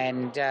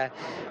 And I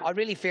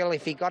really feel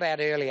if he got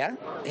out earlier,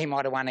 he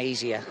might have won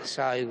easier.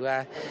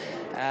 So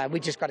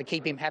we just got to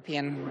keep him happy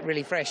and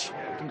really fresh.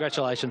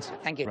 Congratulations.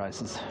 Thank you.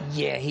 Races.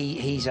 Yeah,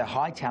 he's a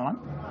high talent,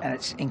 and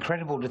it's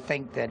incredible to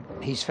think that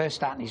his first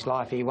start in his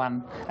life, he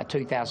won a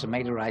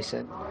 2,000-metre race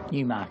at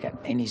Newmarket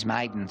in his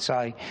maiden.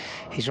 So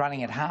he's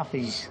running at half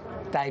his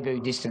debut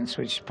distance,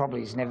 which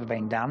probably has never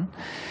been done.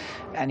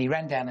 And he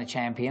ran down the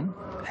champion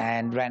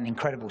and ran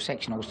incredible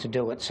sectionals to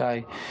do it.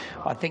 So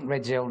I think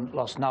Red Zell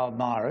lost no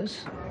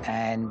admirers,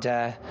 and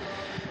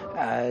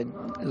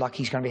like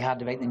he's going to be hard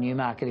to beat the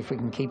Newmarket if we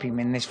can keep him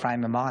in this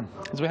frame of mind.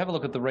 As we have a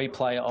look at the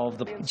replay of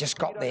the... Just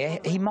got there.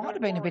 He might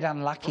have been a bit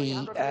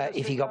unlucky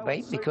if he got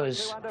beat,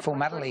 because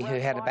Formality, who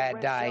had a bad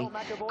day,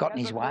 got in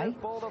his way,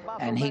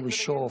 and he was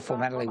sure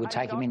Formality would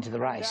take him into the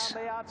race.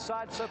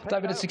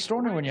 David, it's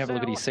extraordinary when you have a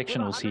look at his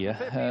sectionals here.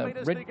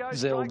 Red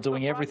Zell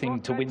doing everything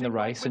to win the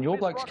race, and your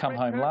blokes come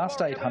home last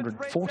 800,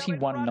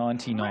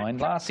 41.99,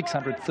 last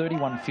 600,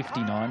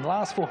 31.59,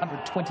 last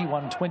 400,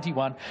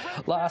 21.21,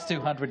 last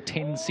 200,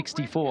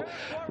 10.64.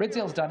 Red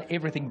Zell's done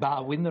everything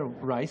bar win the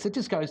race. It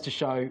just goes to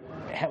show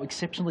how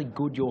exceptionally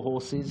good your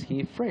horse is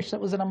here fresh. That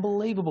was an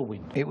unbelievable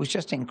win. It was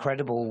just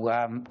incredible,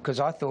 because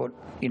I thought,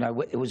 you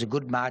know, it was a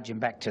good margin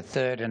back to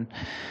third, and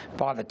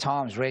by the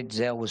times Red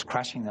Zell was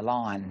crushing the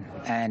line,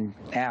 and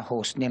our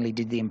horse nearly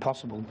did the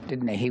impossible,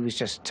 didn't he? He was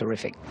just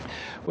terrific.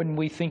 When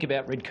we think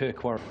about Red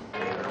Kirk Warrior,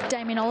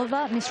 Damien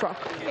Oliver, Miss Rock.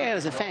 Yeah, it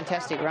was a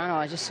fantastic run.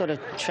 I just sort of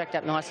tracked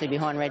up nicely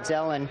behind Red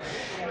Zell and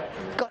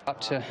got up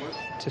to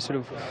sort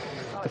of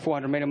the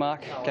 400-metre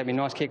mark. Gave me a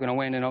nice kick when I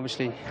went, and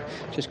obviously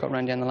just got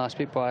run down the last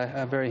bit by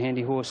a very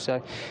handy horse.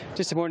 So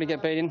disappointed to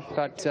get beaten,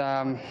 but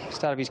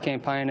start of his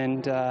campaign,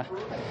 and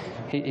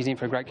he's in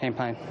for a great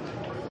campaign.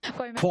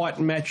 Quite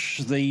match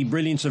the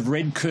brilliance of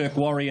Red Kirk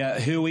Warrior,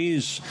 who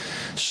is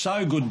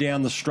so good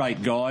down the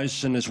straight,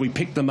 guys. And as we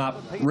pick them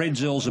up, Red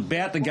Zell's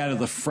about to go to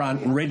the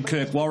front, and Red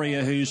Kirk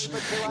Warrior, who's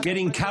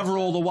getting cover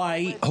all the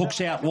way,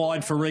 hooks out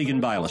wide for Regan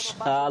Bayliss.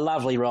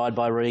 Lovely ride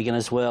by Regan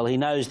as well. He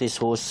knows this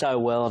horse so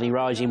well, and he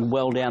rides him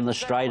well down the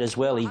straight as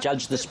well. He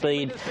judged the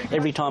speed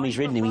every time he's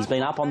ridden him. He's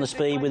been up on the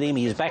speed with him.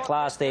 He was back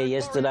last there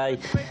yesterday.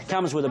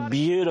 Comes with a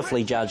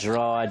beautifully judged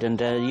ride,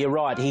 and you're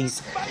right,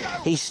 he's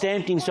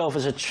stamped himself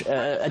as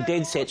a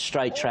dead set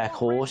straight track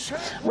horse.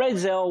 Red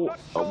Zell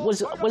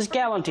was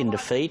gallant in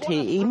defeat.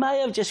 He may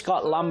have just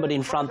got lumbered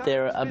in front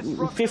there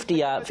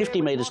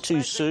 50 metres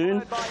too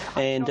soon,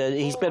 and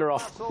he's better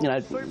off, you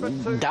know,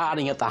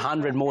 darting at the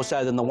 100 more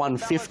so than the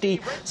 150.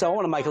 So I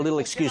want to make a little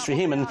excuse for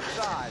him. And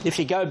if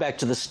you go back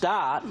to the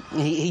start,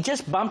 he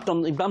just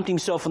bumped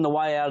himself on the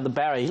way out of the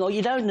barrier. Well,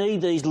 you don't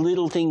need these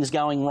little things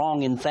going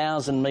wrong in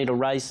 1,000-metre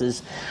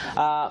races.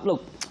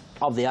 Look,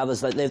 of the others,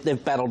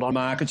 they've battled on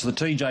markets, the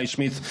TJ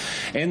Smith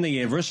and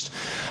the Everest.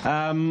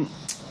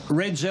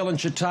 Red Zell and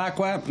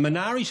Chautauqua.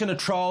 Minari's in a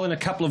trial in a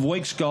couple of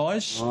weeks,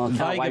 guys. Oh,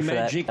 can't wait for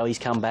Magic. that. Oh, he's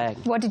come back.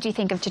 What did you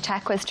think of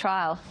Chautauqua's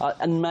trial?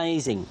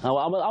 Amazing. I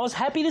was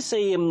happy to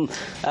see him,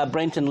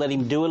 Brenton let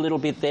him do a little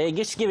bit there,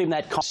 just give him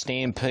that...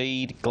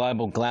 Stampede,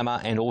 Global Glamour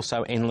and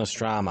also Endless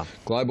Drama.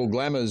 Global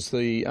Glamour's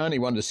the only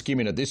one to skim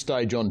in at this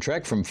stage on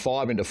track from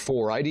 5 into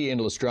 480.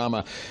 Endless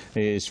Drama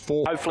is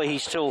 4. Hopefully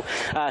he's still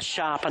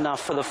sharp enough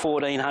for the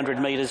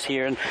 1,400 metres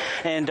here,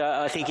 and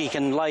I think he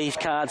can lay his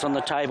cards on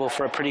the table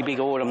for a pretty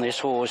big autumn, this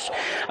horse.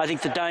 I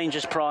think the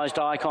Dangerous prized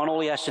Icon,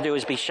 all he has to do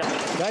is be sharp.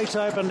 Gates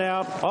open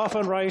now, off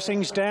and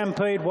racing.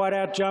 Stampede,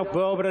 Whiteout Jump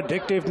well, but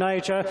Addictive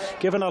Nature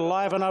given a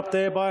liven up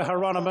there by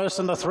Hieronymus,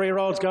 and the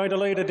 3-year-old's going to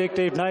lead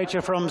Addictive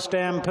Nature from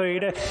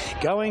Stampede.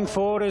 Going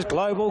forward is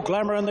Global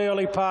Glamour in the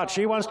early part.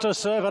 She wants to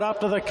serve it up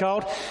to the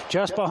colt.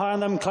 Just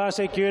behind them,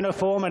 Classic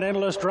Uniform and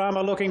Endless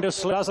Drama looking to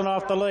slip. Dozen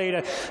off the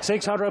lead.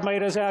 600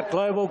 metres out,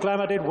 Global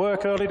Glamour did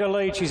work early to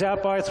lead. She's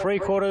out by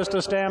 3/4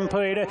 to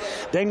Stampede.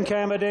 Then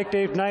came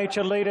Addictive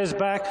Nature, leaders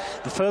back.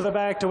 Further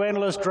back to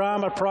Endless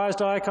Drama,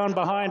 prized Icon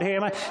behind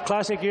him.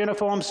 Classic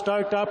Uniform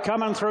stoked up,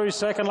 coming through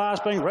second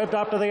last, being revved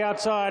up to the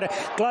outside.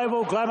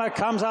 Global Glamour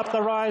comes up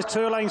the rise,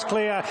 2 lengths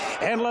clear.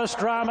 Endless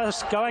Drama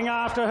going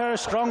after her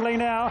strongly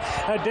now.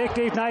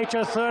 Addictive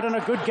Nature third, and a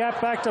good gap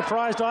back to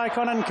prized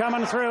Icon and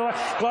coming through.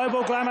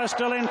 Global Glamour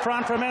still in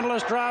front from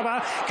Endless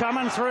Drama.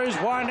 Coming through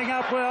is winding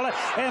up well.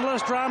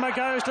 Endless Drama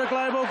goes to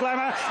Global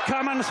Glamour.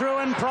 Coming through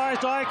and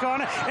prized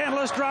Icon.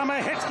 Endless Drama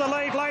hits the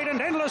lead late,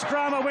 and Endless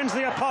Drama wins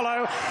the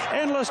Apollo.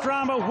 Endless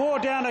Drama wore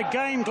down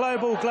again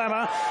Global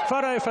Glamour.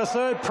 Photo for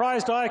third,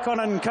 prized Icon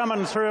and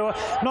coming through,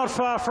 not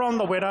far from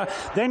the winner.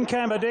 Then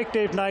came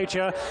Addictive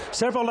Nature.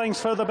 Several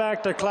lengths further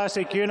back to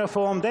Classic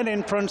Uniform. Then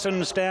in Prince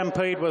and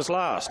Stampede was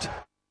last.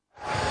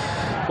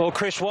 Well,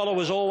 Chris Waller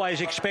was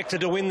always expected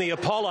to win the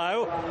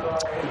Apollo,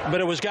 but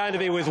it was going to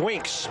be with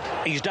Winks.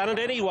 He's done it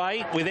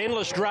anyway with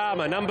Endless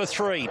Drama, number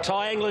 3.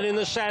 Ty England in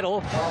the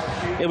saddle.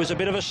 It was a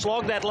bit of a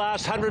slog that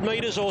last 100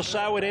 metres or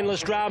so when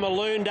Endless Drama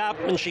loomed up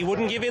and she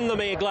wouldn't give in the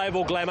mare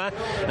Global Glamour.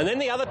 And then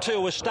the other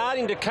two were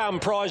starting to come,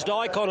 prized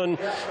Icon and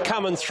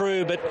coming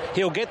through, but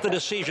he'll get the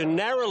decision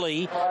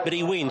narrowly, but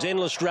he wins.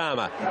 Endless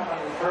Drama.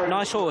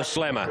 Nice horse.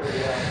 Glamour.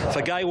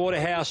 For Gay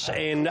Waterhouse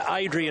and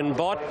Adrian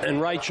Bott and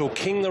Rachel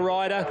King, the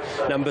rider.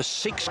 Number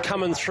 6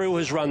 coming through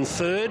has run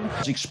third. He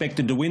was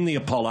expected to win the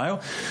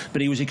Apollo,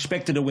 but he was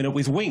expected to win it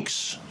with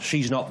Winks.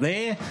 She's not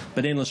there,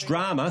 but Endless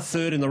Drama,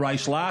 third in the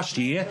race last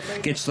year,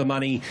 gets the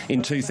money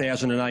in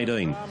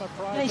 2018.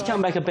 He's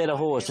come back a better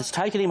horse. It's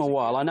taken him a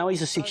while. I know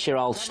he's a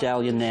 6-year-old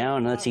stallion now,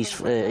 and that's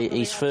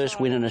his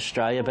first win in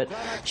Australia, but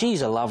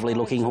she's a lovely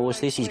looking horse,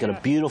 this. He's got a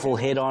beautiful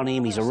head on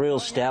him. He's a real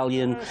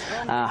stallion.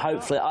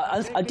 Hopefully,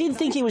 I did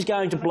think he was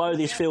going to blow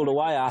this field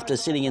away after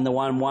sitting in the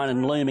 1-1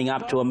 and looming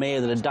up to a mare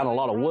that had done a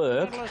lot of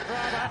work.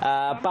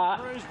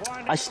 But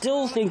I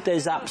still think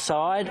there's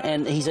upside,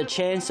 and he's a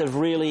chance of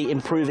really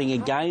improving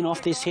again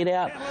off this hit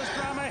out.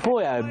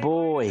 Boy, oh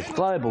boy,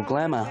 Global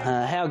Glamour,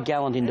 how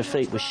gallant in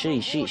defeat was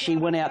she? She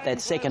went out that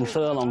second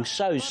furlong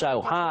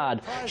so hard.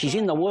 She's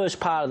in the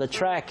worst part of the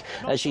track.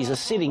 She's a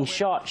sitting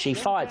shot. She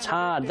fights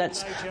hard.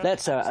 That's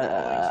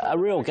a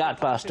real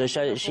gutbuster.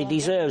 She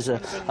deserves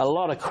a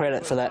lot of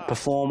credit for that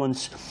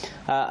performance.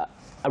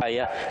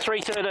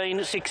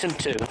 3:13, 6 and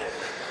 2.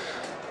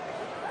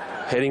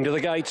 Heading to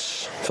the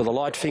gates for the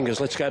light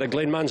fingers. Let's go to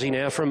Glenn Munsey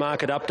now for a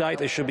market update.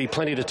 There should be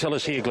plenty to tell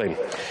us here, Glenn.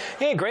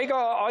 Yeah, Greg,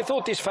 I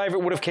thought this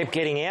favourite would have kept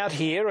getting out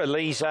here.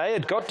 Elise,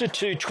 it got to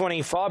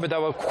 225, but they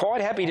were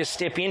quite happy to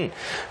step in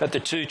at the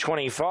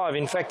 225.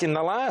 In fact, in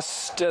the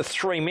last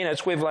 3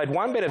 minutes, we've laid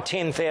one bet of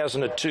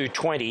 10,000 at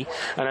 220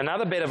 and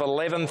another bet of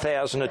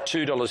 11,000 at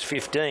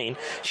 $2.15.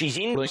 She's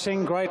in.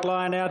 Racing great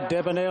line out,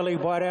 Debonairly,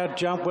 Whiteout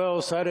Jump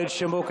well, so did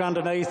Shamook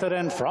underneath it,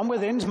 and from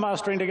within's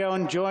mustering to go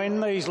and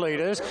join these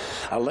leaders.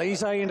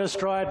 Elise into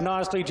stride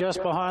nicely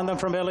just behind them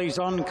from Ellie's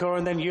Encore,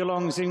 and then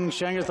Yulong Xing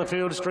Sheng as the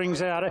field strings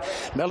out.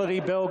 Melody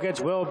Bell gets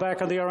well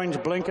back on the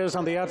orange blinkers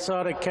on the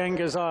outside of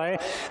Kanga's Eye.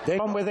 Then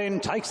from within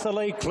takes the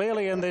lead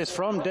clearly in this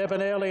from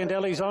Debonairly and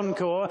Ellie's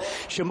Encore.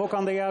 Shamook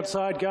on the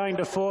outside going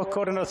to fourth,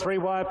 caught in a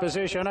 3-wide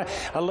position.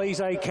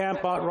 Elise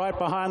Camp right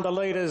behind the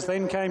leaders.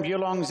 Then came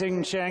Yulong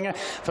Xing Sheng.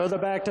 Further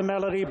back to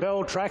Melody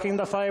Bell, tracking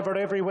the favourite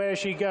everywhere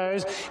she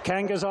goes.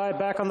 Kanga's Eye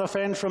back on the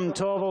fence from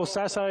Torval,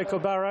 Sasso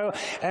Kubaro,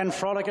 and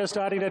Frolic is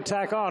starting to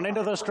tack on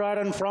into the straight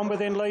and from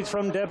within leads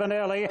from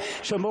Debonelli.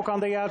 Shamook on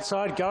the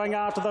outside going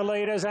after the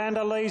leaders, and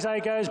Elise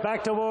goes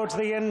back towards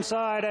the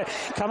inside.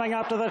 Coming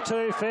up to the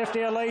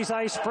 250,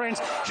 Elise sprints.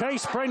 She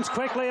sprints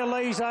quickly,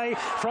 Elise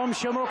from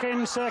Shamook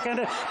in second.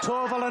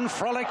 Torval and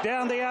Frolic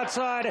down the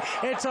outside.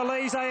 It's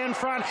Elise in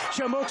front.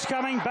 Shamook's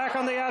coming back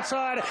on the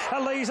outside.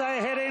 Elise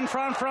head in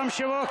front from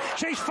Shamook.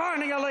 She's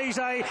finding Elise,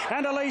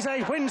 and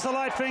Elise wins the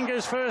light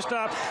fingers first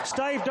up.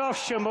 Staved off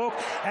Shamook,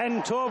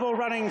 and Torval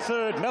running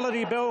third.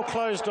 Melody Bell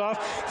closed off.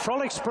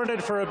 Frolic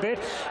sprinted for a bit,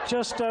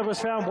 just was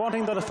found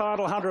wanting the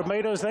final 100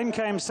 metres. Then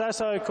came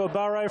Sasso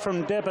Kobaro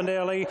from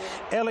Debonelli,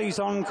 Ellie's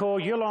Encore,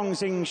 Yulong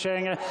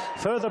Xingsheng.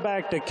 Further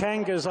back to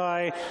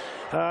Kangazai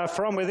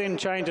from within,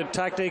 change of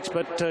tactics,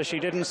 but she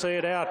didn't see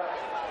it out.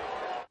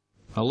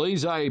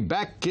 Elise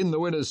back in the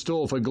winner's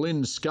stall for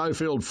Glyn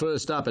Schofield,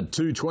 first up at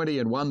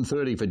 2.20 and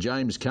 1.30 for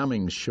James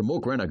Cummings.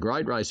 Shamook ran a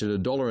great race at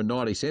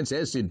 $1.90,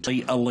 as did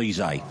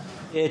Elise.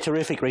 Yeah,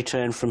 terrific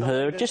return from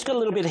her. Just got a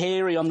little bit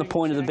hairy on the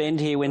point of the bend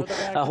here when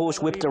a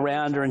horse whipped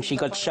around her and she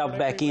got shoved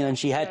back in, and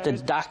she had to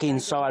duck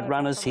inside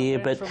runners here.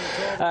 But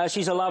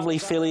she's a lovely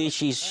filly.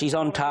 She's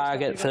on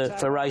target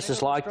for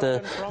races like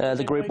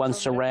the Group 1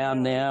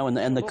 Surround now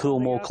and the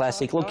Coolmore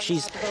Classic. Look,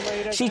 she's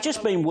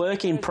just been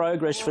work in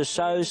progress for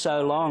so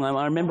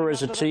long. I remember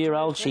as a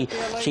 2-year-old, she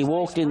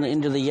walked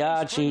into the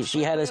yard.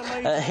 She had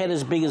a head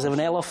as big as an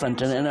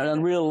elephant and a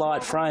real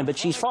light frame. But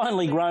she's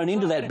finally grown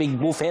into that big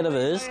wolf head of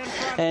hers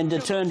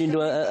and turned into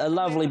a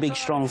lovely big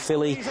strong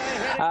filly.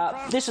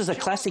 This is a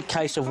classic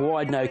case of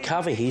wide no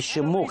cover here.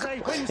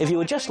 Shamook. If you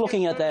were just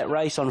looking at that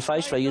race on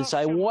face value, you'd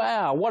say,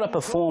 wow, what a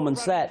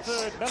performance that.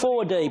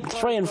 4 deep,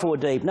 3 and 4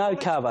 deep, no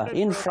cover,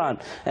 in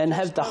front, and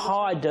have the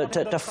hide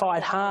to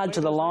fight hard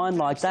to the line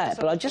like that.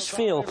 But I just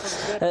feel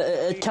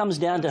it comes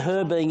down to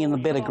her being in the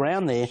better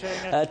ground there.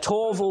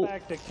 Torval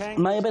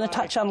may have been a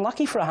touch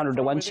unlucky for a 100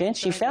 to 1 chance.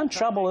 She found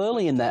trouble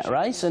early in that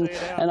race, and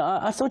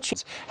I thought she...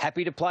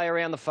 Happy to play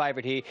around the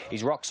favourite here.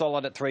 He's rock solid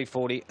at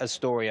 340,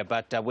 Astoria,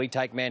 but We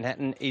Take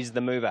Manhattan is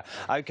the mover.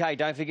 OK,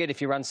 don't forget, if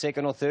you run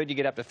second or third, you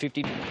get up to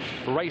 50.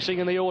 Racing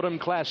in the Autumn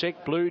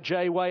Classic, Blue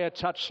Jay Way a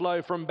touch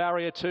slow from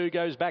barrier 2,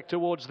 goes back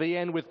towards the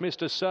end with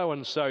Mr.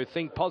 So-and-so.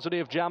 Think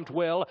Positive jumped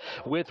well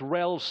with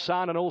Rel's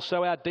Son, and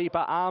also our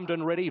deeper Armed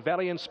and Ready.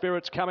 Valiant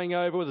Spirits coming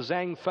over with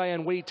Zhang Fei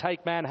and We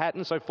Take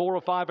Manhattan, so 4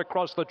 or 5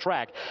 across the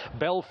track.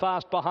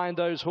 Belfast behind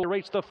those who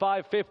reach the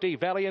 550.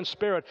 Valiant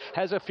Spirit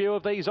has a few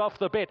of these off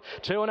the bit.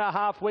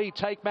 2.5 We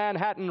Take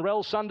Manhattan.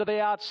 Rel's Son to the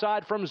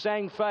outside from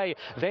Zhang Fei.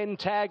 Then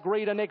Tag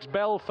Reader next,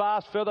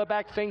 Belfast. Further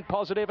back, Think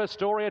Positive.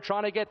 Astoria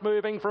trying to get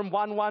moving from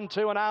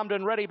 1-1-2 and Armed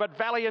and Ready, but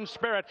Valiant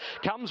Spirit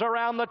comes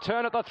around the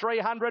turn at the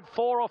 300.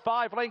 4 or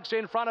 5 lengths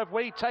in front of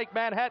We Take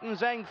Manhattan.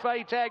 Zhang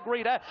Fei, Tag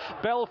Reader,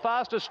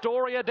 Belfast.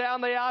 Astoria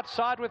down the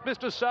outside with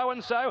Mr.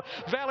 So-and-so.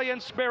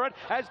 Valiant Spirit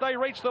as they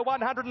reach the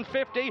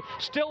 150.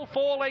 Still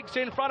 4 lengths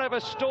in front of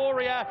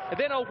Astoria.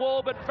 Then a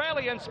wall, but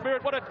Valiant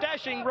Spirit, what a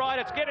dashing ride.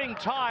 It's getting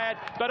tired,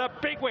 but a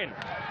big win.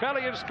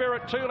 Valiant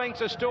Spirit, 2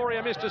 lengths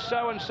Astoria, Mr.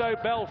 So-and-so,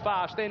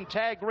 Belfast. Then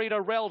Tag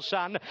Reader, Rel's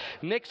Son.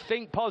 Next,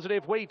 Think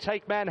Positive, We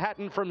Take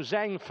Manhattan from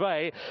Zhang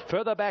Fei.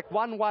 Further back,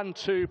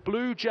 1-1-2,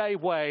 Blue Jay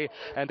Way.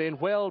 And then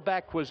well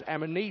back was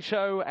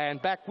Amanito,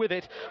 and back with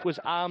it was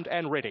Armed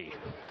and Ready.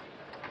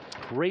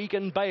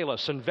 Regan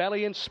Bayliss and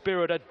Valiant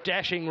Spirit, a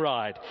dashing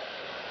ride.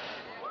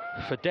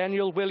 For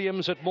Daniel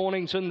Williams at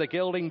Mornington, the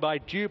gelding by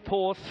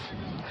Dewporth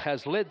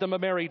has led them a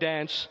merry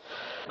dance.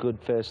 Good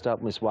first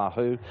up, Miss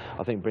Wahoo.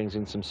 I think brings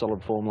in some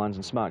solid form lines,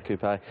 and Smart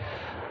Coupe.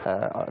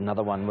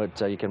 Another one where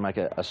you can make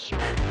a...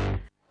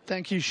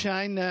 Thank you,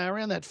 Shane.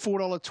 Around that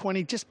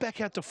 $4.20, just back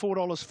out to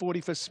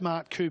 $4.40 for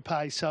Smart Coupe.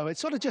 So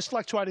it's sort of just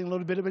fluctuating a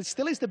little bit, but it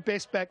still is the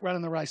best back run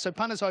in the race. So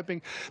punters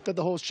hoping that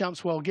the horse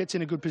jumps well, gets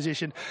in a good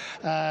position,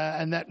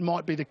 and that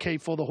might be the key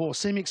for the horse.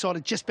 Seem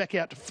Excited just back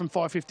out from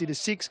 $5.50 to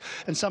 $6,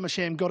 and Summer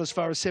Sham got as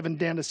far as $7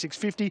 down to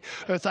 $6.50.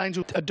 Earth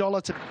Angel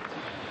 $1 to...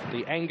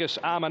 The Angus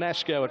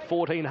Armanasco at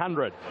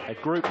 1400. At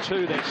Group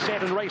 2, they're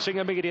set and racing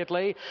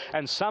immediately.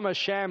 And Summer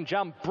Sham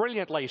jumped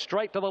brilliantly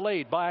straight to the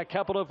lead by a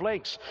couple of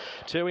lengths.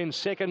 2 in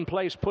second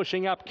place,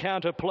 pushing up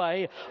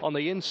Counterplay on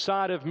the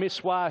inside of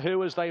Miss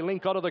Wahoo as they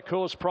link onto the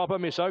course proper.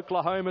 Miss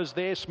Oklahoma's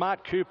there,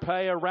 Smart Coupe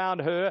around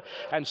her,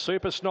 and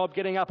Super Snob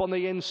getting up on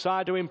the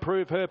inside to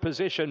improve her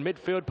position.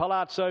 Midfield,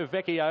 Palazzo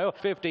Vecchio,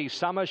 50.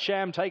 Summer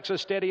Sham takes a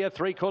steadier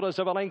 3/4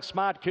 of a length,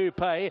 Smart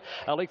Coupe. A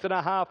length and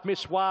a half,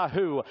 Miss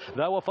Wahoo.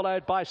 They were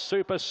followed by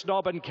Super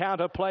Snob and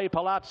Counterplay.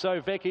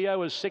 Palazzo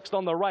Vecchio is 6th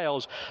on the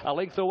rails. A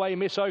length away,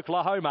 Miss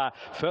Oklahoma.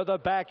 Further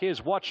back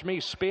is Watch Me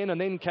Spin, and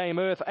then came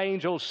Earth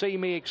Angel, See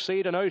Me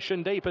Exceed, and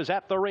Ocean Deep is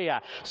at the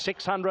rear.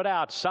 600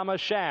 out, Summer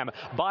Sham.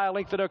 By a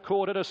length and a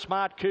quarter to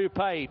Smart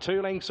Coupe.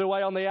 2 lengths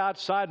away on the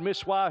outside,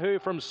 Miss Wahoo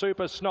from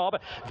Super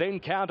Snob. Then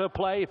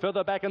Counterplay.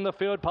 Further back in the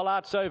field,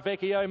 Palazzo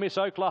Vecchio, Miss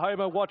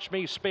Oklahoma, Watch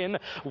Me Spin.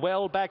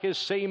 Well back is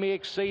See Me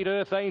Exceed,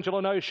 Earth Angel,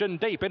 and Ocean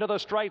Deep. Into the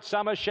straight,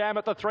 Summer Sham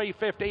at the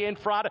 350 in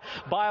front.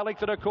 by a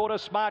length and a quarter.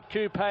 Smart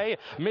Coupe,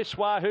 Miss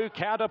Wahoo,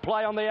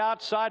 counterplay on the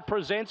outside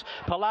presents.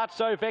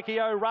 Palazzo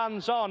Vecchio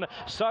runs on.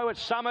 So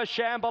it's Summer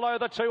Sham below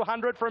the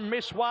 200 from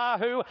Miss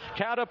Wahoo.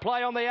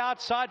 Counterplay on the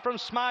outside from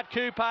Smart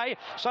Coupe.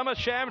 Summer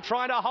Sham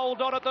trying to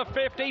hold on at the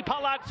 50.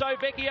 Palazzo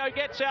Vecchio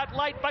gets out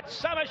late, but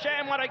Summer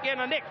Sham won again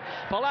a nick.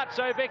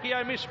 Palazzo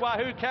Vecchio, Miss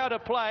Wahoo,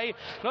 counterplay.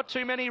 Not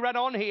too many run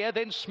on here.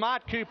 Then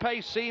Smart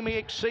Coupe, See Me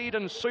Exceed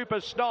and Super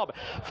Snob.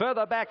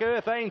 Further back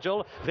Earth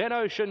Angel, then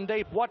Ocean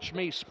Deep, Watch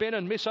Me Spin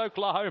and Miss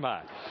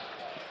Oklahoma.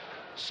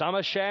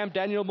 Summer Sham,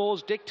 Daniel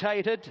Moore's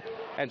dictated,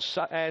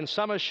 and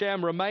Summer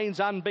Sham remains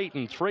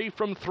unbeaten. 3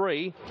 from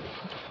 3.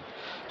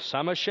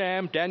 Summer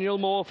Sham, Daniel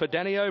Moore for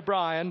Danny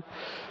O'Brien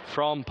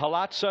from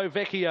Palazzo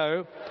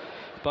Vecchio.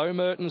 Bo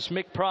Merton's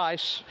Mick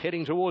Price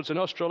heading towards an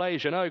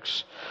Australasian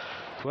Oaks.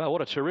 Well,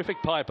 what a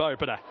terrific pipe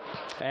opener.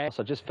 And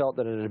I just felt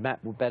that it had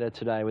mapped better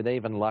today with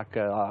even luck.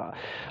 I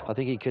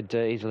think he could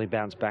easily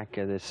bounce back,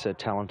 this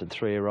talented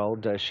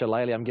 3-year-old.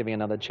 Shillelagh, I'm giving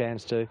another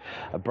chance to.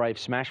 Brave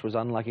Smash was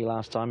unlucky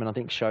last time, and I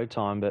think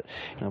Showtime, but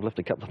I've left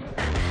a couple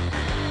of...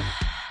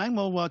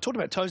 Well, talked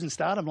about Toes and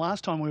Stardom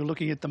last time we were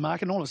looking at the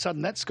market, and all of a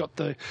sudden that's got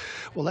the,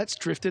 well, that's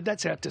drifted.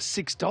 That's out to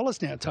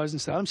 $6 now, Toes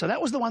and Stardom. So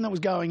that was the one that was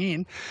going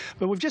in,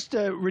 but we've just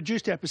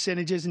reduced our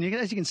percentages, and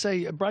as you can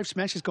see, Brave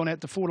Smash has gone out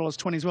to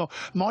 $4.20 as well.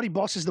 Mighty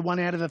Boss is the one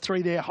out of the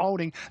 3 there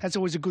holding. That's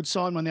always a good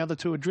sign when the other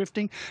 2 are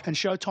drifting. And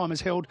Showtime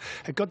has held.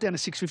 It got down to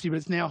 $6.50, but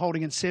it's now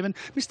holding at $7.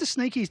 Mr.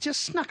 Sneaky's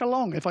just snuck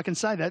along, if I can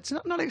say that. It's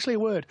not actually a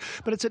word,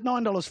 but it's at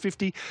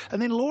 $9.50.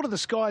 And then Lord of the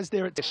Skies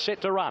there at...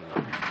 Set to run.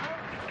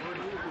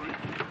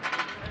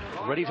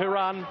 Ready to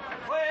run.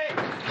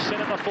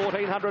 Set at the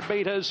 1,400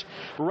 metres.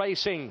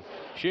 Racing.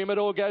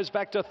 Humidor goes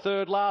back to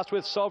third last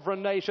with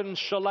Sovereign Nation.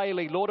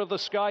 Shillelagh, Lord of the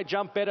Sky,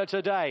 jump better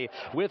today.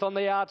 With on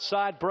the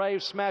outside,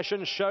 Brave Smash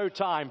and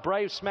Showtime.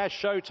 Brave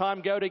Smash,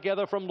 Showtime go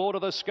together from Lord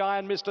of the Sky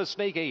and Mr.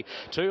 Sneaky.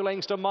 2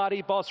 lengths to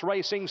Mighty Boss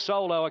Racing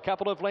Solo. A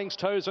couple of lengths,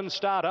 Toes and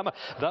Stardom.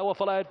 They were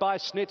followed by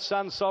Snit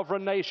Sun,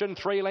 Sovereign Nation.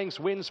 3 lengths,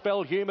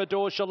 Windspell,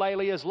 Humidor.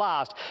 Shillelagh is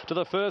last to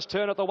the first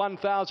turn at the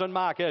 1,000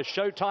 marker.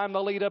 Showtime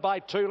the leader by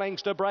 2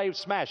 lengths to Brave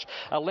Smash.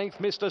 A length,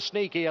 Mr.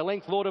 Sneaky. A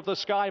length, Lord of the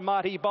Sky,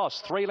 Mighty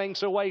Boss. 3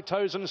 lengths away,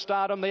 Toes and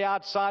Stardom, the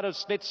outside of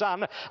Snit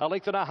Sun. A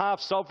length and a half,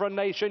 Sovereign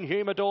Nation.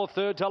 Humidor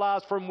third to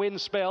last from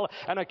Windspell,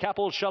 and a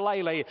couple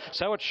Shillelagh.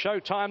 So it's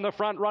Showtime, the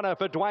front runner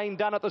for Dwayne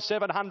Dunn at the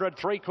 700.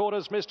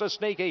 3/4, Mr.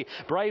 Sneaky.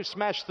 Brave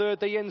Smash third,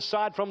 the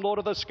inside from Lord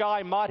of the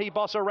Sky. Mighty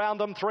Boss around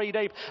them 3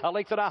 deep. A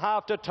length and a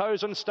half to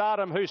Toes and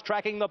Stardom, who's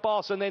tracking the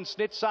Boss, and then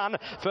Snit Sun.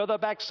 Further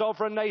back,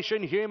 Sovereign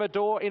Nation.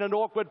 Humidor in an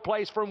awkward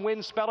place from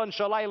Windspell and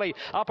Shillelagh.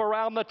 Up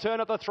around the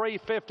turn at the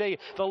 350.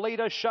 The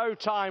leader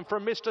Showtime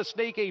from Mr.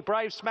 Sneaky.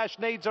 Brave Smash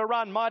needs a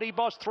run. Mighty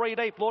Boss 3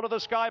 deep. Lord of the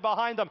Sky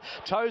behind them.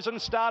 Toes and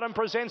Stardom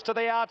presents to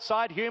the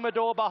outside.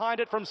 Humidor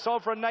behind it from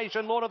Sovereign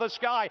Nation. Lord of the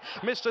Sky.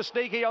 Mr.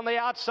 Sneaky on the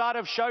outside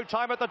of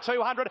Showtime at the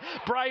 200.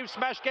 Brave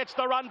Smash gets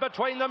the run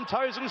between them.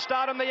 Toes and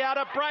Stardom the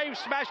outer. Brave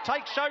Smash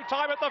takes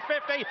Showtime at the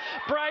 50.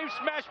 Brave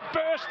Smash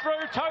burst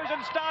through. Toes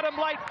and Stardom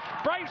late.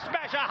 Brave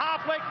Smash a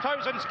half length.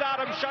 Toes and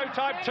Stardom.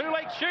 Showtime 2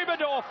 lengths.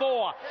 Humidor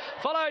 4.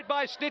 Followed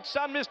by Snit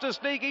Sun, Mr.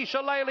 Sneaky,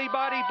 Shillelagh,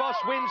 Mighty Boss,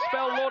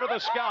 Windspell, Lord of the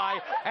Sky,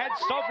 and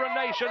Sovereign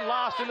Nation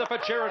last in the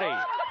futurity.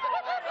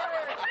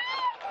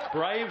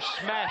 Brave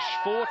Smash,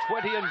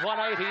 420 and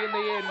 180 in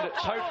the end.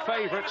 Tote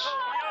favourites.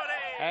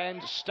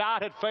 And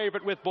started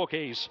favourite with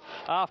bookies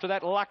after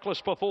that luckless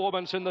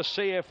performance in the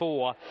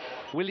CF4.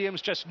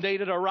 Williams just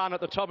needed a run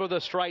at the top of the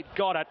straight,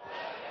 got it,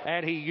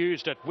 and he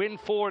used it. Win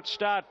 4 at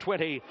start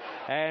 20,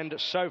 and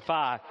so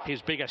far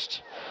his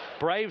biggest.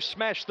 Brave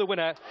Smash the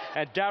winner,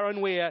 and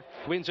Darren Weir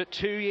wins it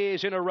 2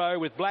 years in a row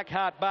with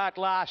Blackheart Bart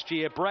last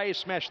year. Brave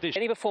Smash this.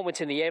 Any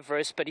performance in the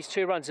Everest, but his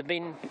 2 runs have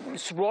been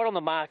right on the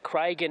mark,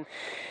 Craig, and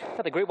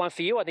another Group 1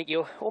 for you. I think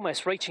you're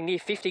almost reaching near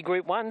 50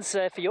 Group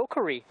 1s for your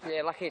career.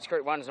 Yeah, lucky it's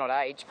Group 1's not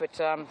age, but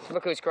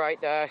look, it was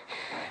great. I've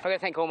got to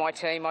thank all my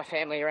team, my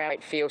family around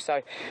it field, so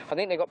I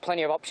think they've got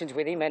plenty of options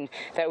with him, and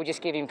that will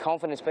just give him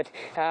confidence, but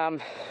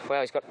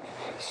well, he's got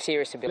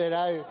serious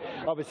ability.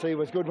 Obviously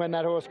was good when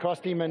that horse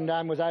crossed him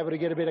and was able to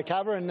get a bit of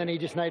cover, and then he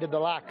just needed the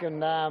luck,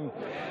 and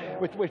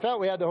we felt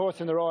we had the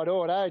horse in the right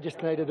order,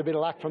 just needed a bit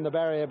of luck from the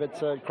barrier, but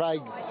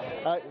Craig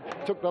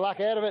took the luck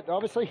out of it,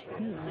 obviously.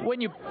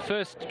 When you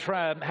first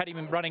had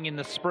him running in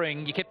the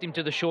spring, you kept him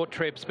to the short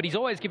trips, but he's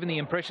always given the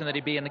impression that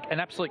he'd be an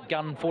absolute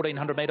gun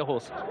 1,400 metre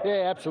horse.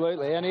 Yeah,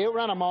 absolutely, and he'll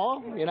run a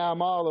mile. You know, a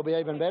mile will be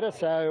even better,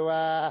 so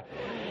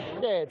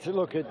yeah,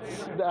 look,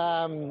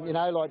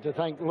 like to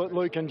thank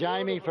Luke and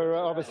Jamie for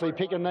obviously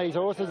picking these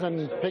horses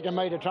and picking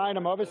me to train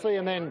them, obviously,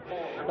 and then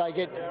they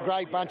get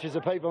great bunches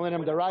of people in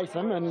them to race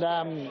them, and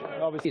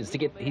obviously... To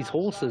get his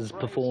horses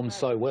performed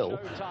so well.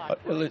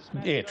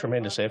 Yeah,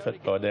 tremendous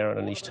effort by Darren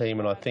and his team,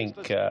 and I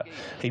think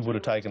he would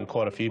have taken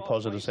quite a few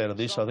positives out of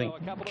this. I think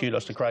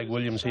kudos to Craig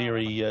Williams here.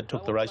 He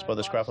took the race by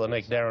the scruff of the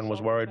neck. Darren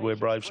was worried where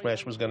Brave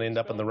Smash was going to end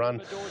up in the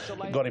run.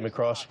 Got him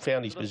across,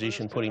 found his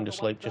position, put him to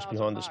sleep just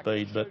behind the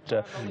speed,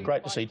 but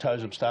great to see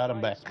Toes of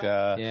Stardom back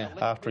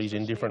after his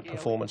indifferent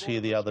performance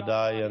here the other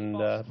day, and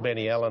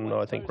Benny Allen,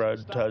 I think,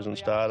 rode Toes of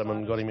Stardom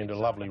and got him into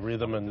lovely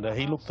rhythm, and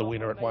he looked the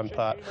winner at one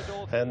part.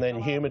 And then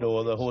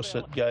Humidor, the horse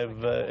that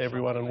gave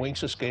everyone in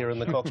Winks a scare in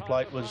the Cox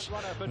Plate, was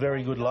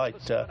very good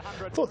late.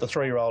 Thought the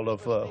 3-year-old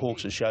of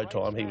Hawks'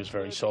 Showtime, he was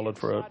very solid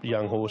for a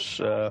young horse.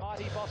 You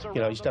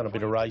know, he's done a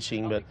bit of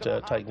racing,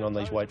 but taking on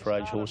these weight for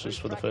age horses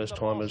for the first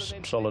time was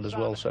solid as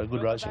well, so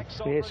good racing.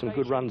 Yeah, some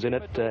good runs in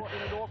it.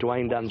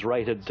 Dwayne Dunn's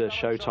rated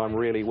Showtime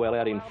really well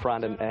out in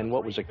front, and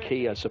what was a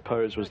key, I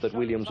suppose, was that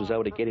Williams was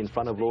able to get in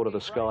front of Lord of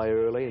the Sky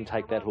early and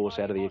take that horse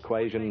out of the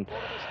equation.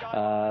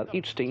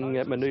 Interesting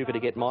manoeuvre to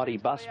get Mighty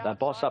Boss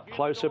up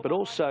closer, but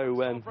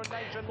also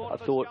I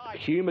thought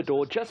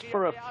Humidor, just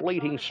for a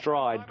fleeting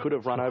stride, could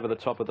have run over the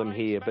top of them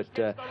here,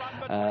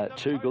 but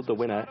Too Good, the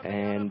winner,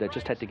 and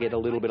just had to get a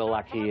little bit of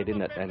luck here,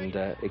 didn't it, and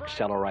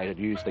accelerated,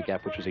 used the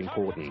gap, which was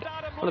important.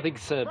 Well, I think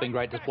it's been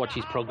great to watch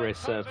his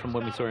progress from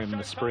when we saw him in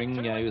the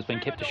spring. He was being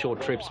kept to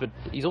short trips, but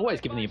he's always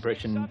given the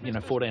impression,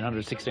 1,400,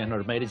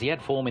 1,600 metres. He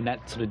had form in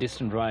that sort of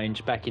distant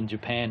range back in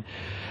Japan.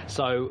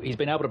 So he's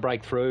been able to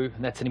break through.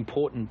 And that's an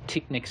important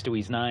tick next to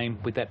his name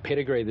with that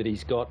pedigree that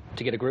he's got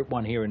to get a Group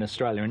 1 here in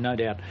Australia. And no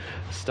doubt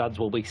studs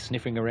will be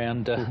sniffing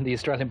around the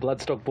Australian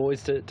bloodstock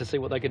boys to see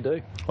what they can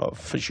do. Oh,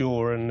 for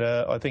sure, and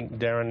I think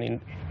Darren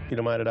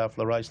intimated after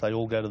the race they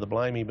all go to the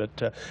Blamey, but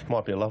it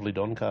might be a lovely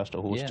Doncaster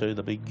horse too.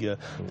 The big, I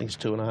think it's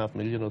 2.5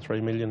 million or 3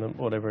 million,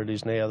 whatever it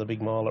is now. The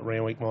big mile at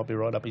Randwick might be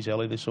right up his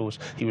alley. This horse,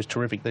 he was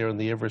terrific there in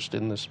the Everest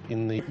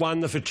won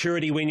the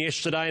Futurity win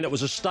yesterday, and it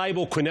was a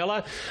stable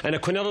Quinella, and a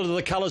Quinella to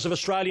the colours of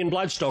Australian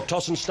bloodstock.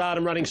 Toss and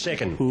Stardom running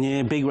second.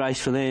 Yeah, big race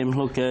for them.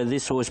 Look,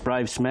 this horse,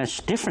 Brave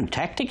Smash, different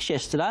tactics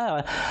yesterday.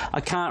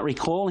 I can't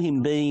recall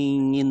him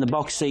being in the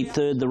box seat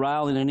third the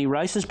rail in any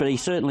races, but he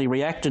certainly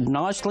reacted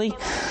nicely.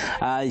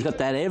 He's got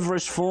that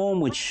Everest form,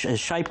 which has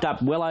shaped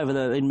up well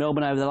in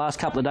Melbourne over the last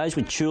couple of days,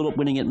 with Tulip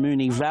winning at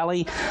Moonee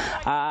Valley.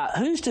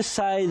 Who's to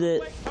say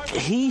that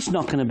he's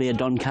not going to be a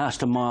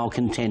Doncaster mile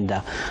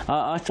contender?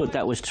 I thought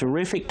that was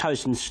terrific.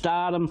 Toast and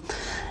Stardom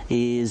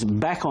is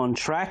back on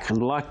track. I'd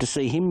like to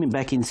see him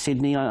back in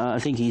Sydney. I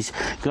think he's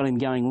got him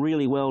going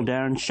really well,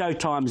 Darren.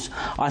 Showtime's,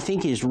 I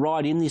think, is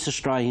right in this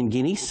Australian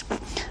Guineas.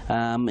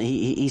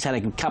 He's had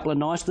a couple of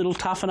nice little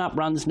toughen-up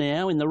runs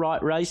now in the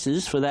right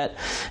races for that.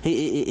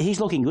 He's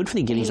looking good for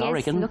the Guineas, I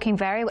reckon. Looking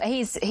very well.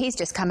 He's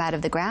just come out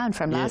of the ground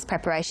from last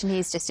preparation.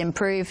 He's just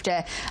improved,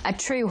 a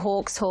true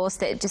Hawks horse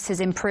that just has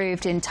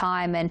improved in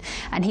time, and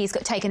he's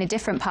taken a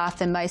different path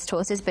than most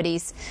horses, but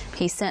he's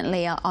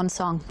certainly on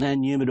song.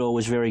 And Humidor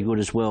was very good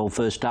as well,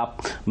 first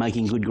up,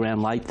 making good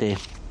ground late there.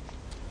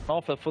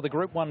 Offer for the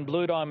Group 1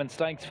 Blue Diamond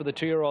Stakes for the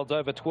 2-year-olds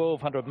over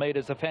 1,200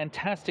 metres. A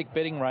fantastic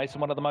betting race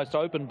and one of the most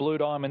open Blue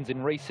Diamonds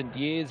in recent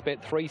years.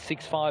 Bet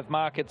 365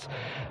 markets.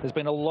 There's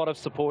been a lot of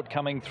support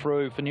coming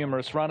through for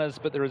numerous runners,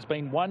 but there has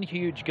been one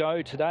huge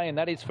go today, and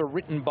that is for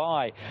Written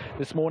By.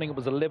 This morning it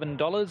was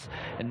 $11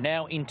 and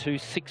now into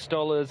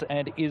 $6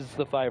 and is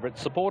the favourite.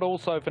 Support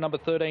also for number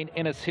 13,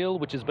 Ennis Hill,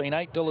 which has been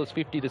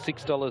 $8.50 to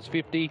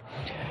 $6.50.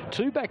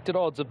 Two backed at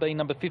odds have been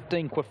number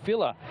 15,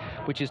 Quafilla,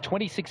 which is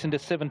 $26 into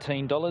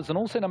 $17, and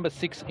also number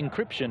 6,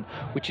 Encryption,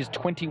 which is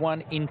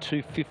 $21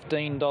 into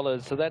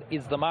 $15. So that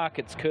is the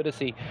market's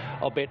courtesy.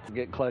 I'll bet to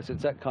get close.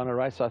 It's that kind of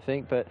race, I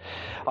think. But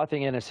I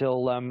think Ennis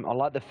Hill, I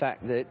like the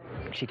fact that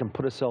she can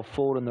put herself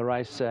forward in the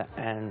race,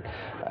 and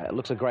it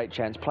looks a great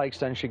chance.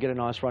 Plaguestone should get a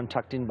nice run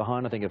tucked in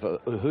behind. I think if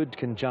Hood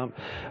can jump,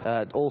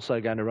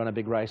 also going to run a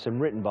big race. And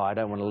Written By, I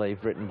don't want to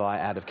leave Written By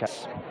out of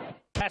case.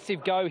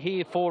 Massive go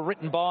here for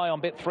Written By on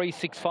Bet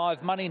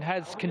 365. Money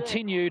has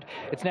continued.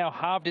 It's now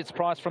halved its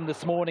price from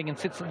this morning and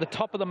sits at the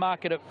top of the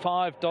market at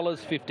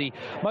 $5.50.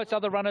 Most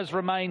other runners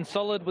remain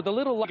solid with a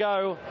little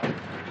go.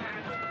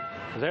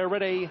 They're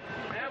ready.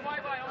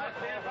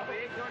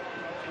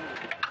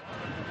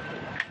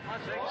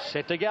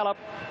 Set to gallop.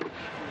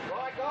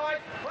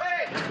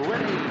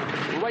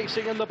 Ready,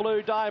 racing in the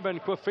Blue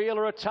Diamond.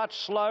 Quafila a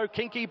touch slow.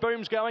 Kinky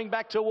Boom's going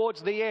back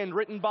towards the end.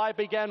 Written By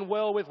began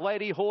well with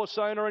Lady Horse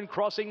Owner and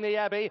crossing the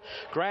Abbey.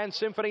 Grand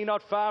Symphony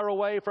not far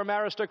away from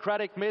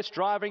Aristocratic Miss,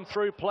 driving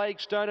through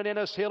Plaguestone and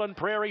Ennis Hill and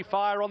Prairie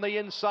Fire on the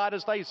inside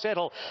as they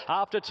settle.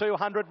 After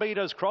 200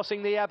 metres,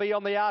 crossing the Abbey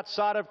on the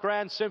outside of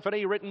Grand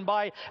Symphony. Written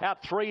By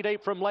out 3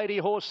 deep from Lady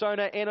Horse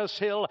Owner, Ennis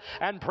Hill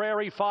and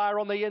Prairie Fire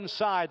on the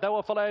inside. They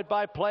were followed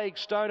by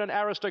Plaguestone and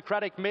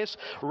Aristocratic Miss.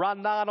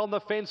 Runnan on the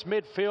fence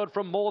midfield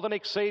from More Than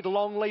Exceed,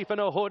 Longleaf and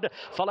a Hood,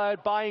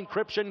 followed by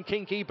Encryption,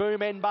 Kinky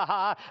Boom, En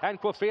Bahar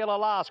and Quafila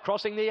last.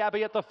 Crossing the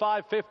Abbey at the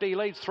 550,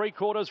 leads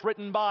 3/4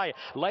 Written By.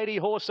 Lady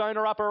Horse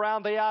Owner up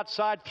around the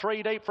outside,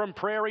 3 deep from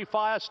Prairie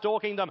Fire,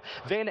 stalking them.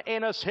 Then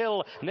Ennis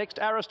Hill, next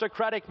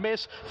Aristocratic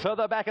Miss.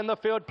 Further back in the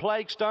field,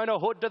 Plaguestone, a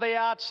Hood to the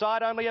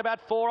outside, only about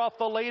 4 off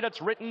the lead.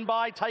 It's Written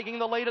By taking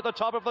the lead at the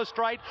top of the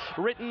straight.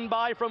 Written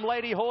By from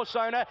Lady Horse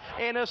Owner,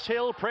 Ennis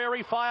Hill,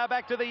 Prairie Fire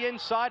back to the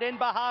inside. En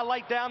Bahar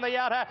late down the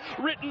outer.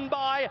 Written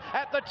by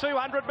at the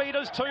 200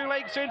 metres, 2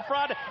 lengths in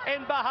front.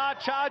 Enbahar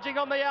charging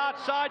on the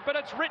outside, but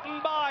it's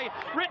written by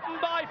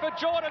for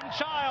Jordan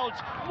Childs.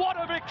 What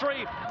a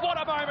victory,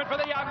 what a moment for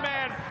the young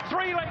man.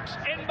 3 lengths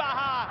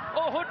Enbahar,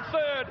 Uhud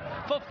third,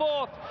 for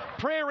fourth.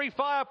 Prairie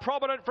Fire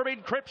Prominent from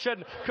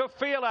Encryption,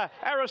 Kafila,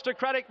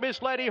 Aristocratic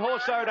Miss Lady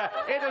Horse Owner,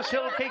 Edis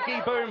Hill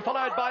Kinky Boom,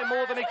 followed by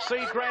More Than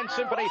Exceed Grand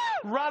Symphony.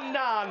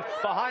 Rundown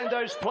behind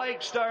those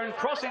Plaguestone,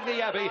 crossing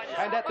the Abbey,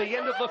 and at the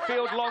end of the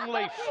field,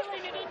 Longleaf.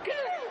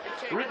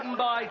 Written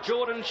by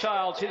Jordan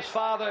Childs. His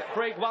father,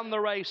 Greg, won the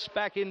race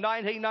back in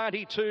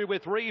 1992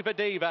 with Reva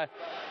Diva.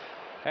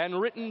 And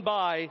written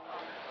by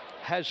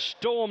has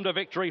stormed a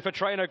victory for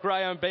trainer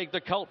Graham Begg, the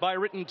colt by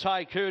Written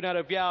Tycoon out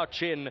of Yao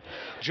Chin.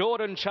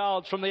 Jordan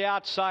Childs from the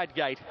outside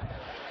gate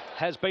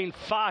has been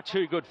far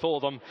too good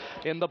for them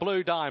in the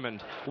Blue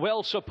Diamond.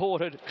 Well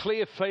supported,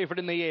 clear favourite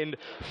in the end.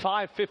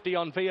 550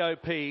 on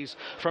VOPs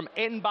from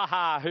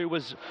Enbahar, who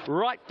was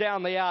right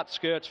down the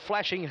outskirts,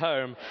 flashing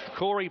home.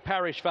 Corey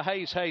Parrish for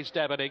Hayes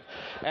Dabernig,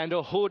 and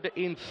a hood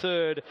in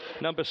third.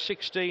 Number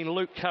 16,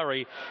 Luke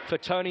Curry for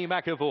Tony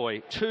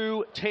McAvoy.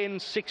 2, 10,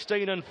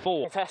 16 and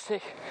 4.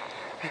 Fantastic.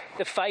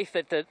 The faith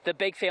that the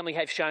Begg family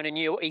have shown in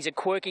you. He's a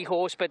quirky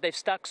horse, but they've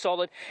stuck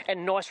solid,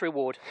 and nice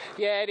reward.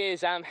 Yeah, it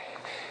is.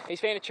 He's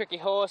been a tricky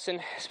horse,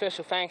 and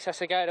special thanks has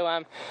to go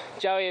to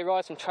Joey, who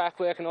rides some track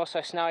work, and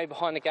also Snowy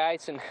behind the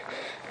gates, and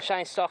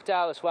Shane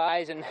Stockdale as well,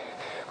 and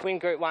win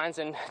Group 1s,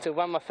 and to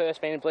win my first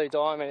being in Blue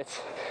Diamond.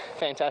 It's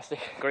fantastic.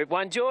 Group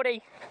 1,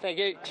 Geordie. Thank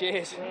you.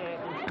 Cheers.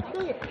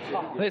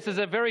 This is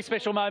a very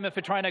special moment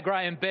for trainer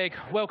Graham Begg.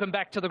 Welcome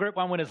back to the Group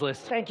 1 winners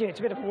list. Thank you. It's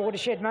a bit of a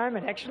watershed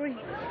moment, actually.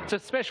 It's a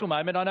special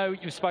moment. I know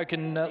you've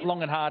spoken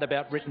long and hard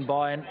about Written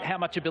By and how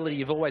much ability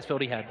you've always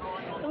felt he had.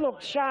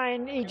 Look,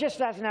 Shane, he just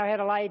doesn't know how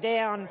to lay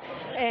down.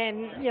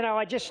 And, you know,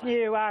 I just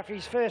knew after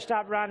his first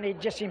up run,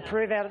 he'd just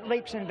improve out at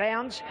leaps and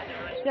bounds.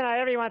 You know,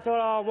 everyone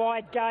thought, oh,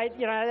 wide gate,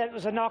 you know, that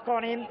was a knock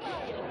on him.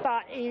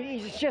 But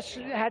he's just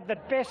had the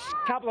best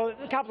couple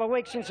of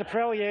weeks since the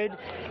prelude,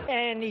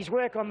 and his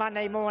work on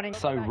Monday morning.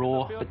 So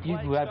raw, but you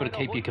were able to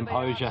keep your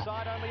composure.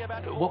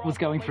 What was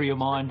going through your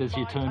mind as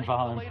you turned for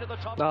home?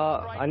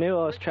 I knew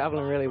I was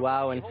travelling really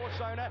well, and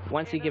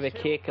once he gave a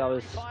kick, I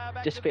was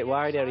just a bit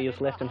worried that he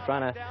was left in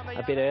front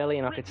a bit early,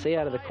 and I could see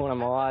out of the corner of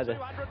my eye the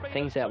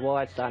things out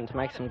wide starting to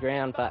make some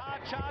ground, but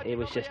it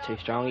was just too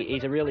strong.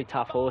 He's a really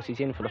tough horse. He's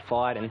in for the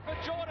fight, and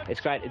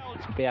it's great to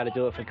be able to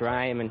do it for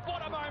Graham, and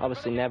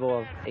obviously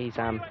Neville, he's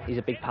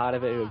a big part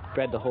of it, who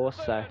bred the horse,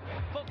 so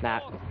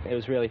it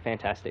was really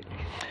fantastic.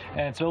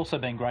 And it's also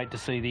been great to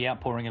see the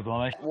outpouring of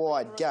emotion.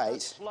 Wide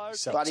gate,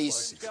 but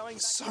he's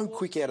so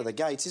quick out of the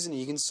gates, isn't he?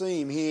 You can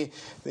see him here,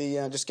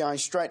 just going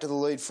straight to the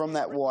lead from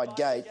that wide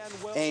gate.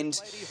 And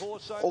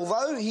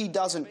although he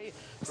doesn't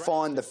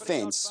find the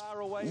fence,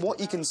 what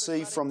you can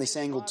see from this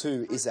angle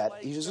too is that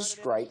it is a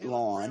straight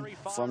line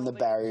from the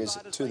barriers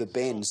to the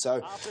bend.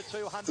 So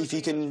if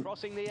you can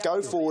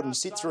go forward and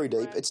sit through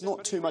deep, it's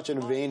not too much an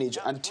advantage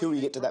until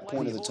you get to that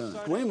point of the turn.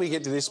 When we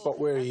get to this spot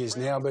where he is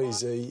now,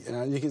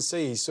 BZ, you can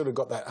see he's sort of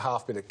got that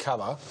half bit of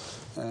cover,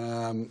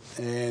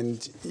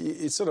 and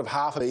it's sort of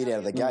half a beat out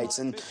of the gates.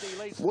 And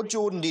what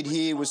Jordan did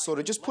here was sort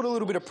of just put a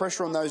little bit of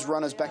pressure on those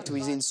runners back to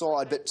his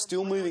inside, but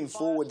still moving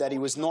forward, that he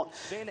was not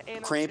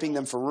cramping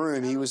them for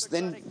room. He was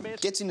then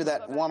gets into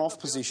that one-off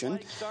position,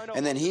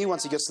 and then here,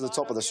 once he gets to the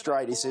top of the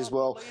straight, he says,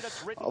 well,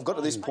 I've got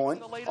to this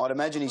point. I'd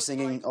imagine he's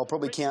thinking, I'll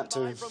probably count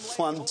to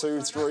 1,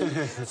 2, 3,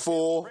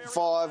 4,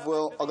 5.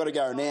 Well, I've got to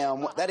go now.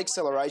 And that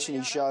acceleration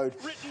he showed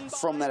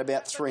from that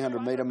about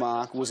 300-metre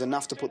mark was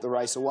enough to put the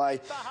race away.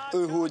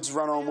 Uhud's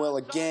run on well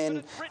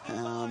again.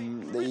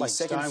 The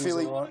second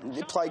filly,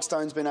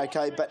 Plaguestone's been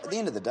okay, but at the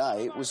end of the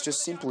day, it was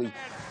just simply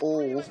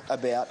all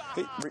about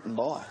Written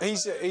By.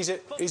 He's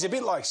a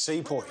bit like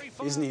Seapoint,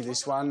 isn't he,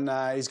 this one?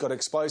 He's got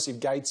explosive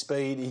gate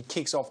speed, he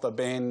kicks off the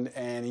bend,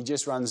 and he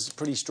just runs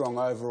pretty strong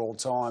overall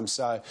time.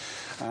 So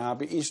it'll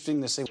be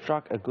interesting to see.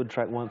 Struck a good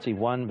track once he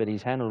won, but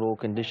he's handled all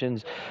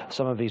conditions.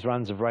 Some of his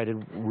runs have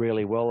rated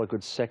really well. A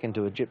good second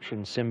to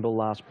Egyptian Symbol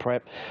last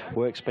prep.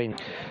 Work's been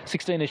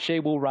 16 is She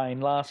Will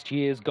Reign, last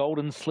year's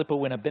Golden Slipper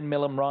winner. Ben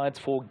Millam rides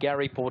for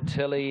Gary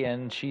Portelli,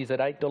 and she's at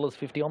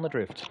 $8.50 on the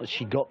drift.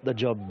 She got the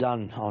job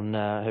done on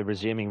her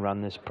resuming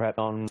run this prep.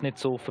 On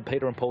Schnitzel for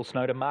Peter and Paul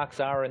Snowden. Mark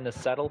Zara in the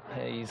saddle.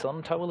 He's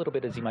on toe a little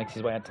bit as he makes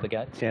his way out to the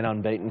gates. And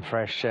unbeaten,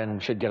 fresh,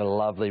 and should get a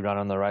lovely run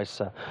on the race.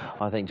 So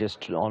I think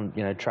just on,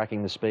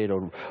 tracking the speed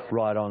or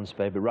right on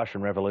speed, but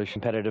Russian Revolution,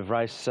 competitive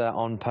race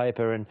on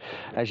paper, and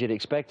as you'd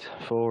expect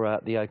for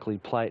the Oakley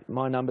Plate.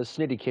 My number's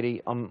Snitty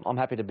Kitty. I'm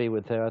happy to be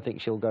with her. I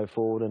think she'll go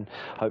forward and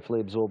hopefully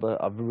absorb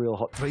a real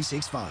hot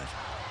 365.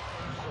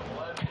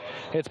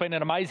 It's been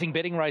an amazing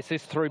betting race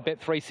this through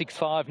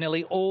Bet365.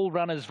 Nearly all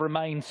runners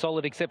remain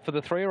solid except for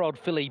the 3-year-old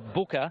filly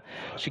Booker.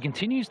 She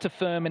continues to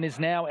firm and is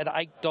now at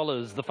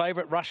 $8. The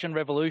favourite Russian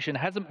Revolution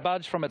hasn't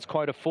budged from its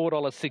quote of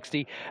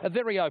 $4.60. A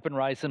very open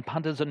race, and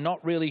punters are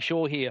not really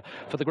sure here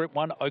for the Group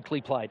 1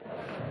 Oakley Plate.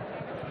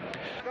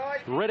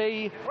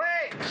 Ready,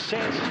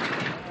 set,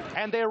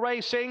 and they're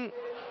racing.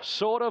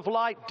 Sort of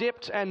Light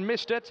dipped and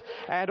missed it,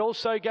 and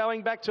also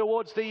going back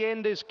towards the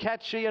end is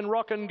Catchy and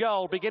Rock and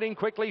Gold. Beginning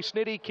quickly,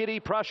 Snitty Kitty,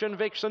 Prussian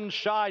Vixen,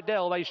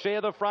 Scheidel. They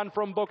share the front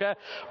from Booker.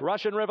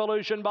 Russian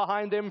Revolution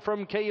behind them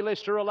from Key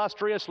Lister,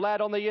 Illustrious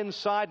Lad on the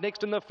inside.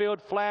 Next in the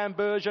field,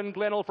 Flamberge and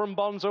Glenelg from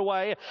Bonds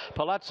Away.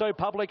 Palazzo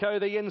Publico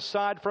the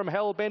inside from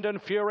Hellbent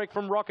and Furyk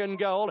from Rock and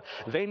Gold.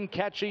 Then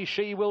Catchy,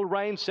 She Will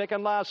Reign.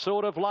 Second last,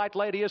 Sort of Light.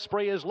 Lady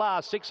Esprit is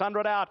last.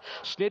 600 out.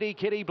 Snitty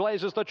Kitty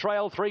blazes the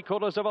trail.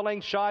 3/4 of a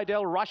length.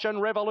 Scheidel. Russian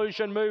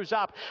Revolution moves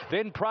up.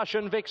 Then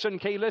Prussian Vixen.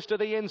 Key Lister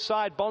the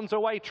inside. Bonds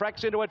Away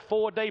tracks into it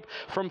 4 deep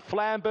from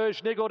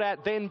Flamberge, niggled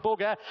at. Then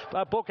Booker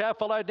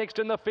followed next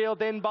in the field,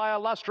 then by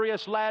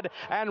Illustrious Lad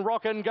and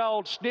Rock and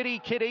Gold.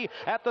 Snitty Kitty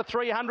at the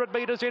 300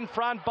 metres in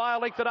front by a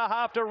length and a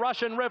half to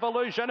Russian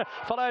Revolution,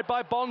 followed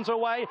by Bonds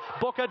Away.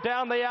 Booker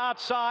down the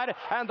outside,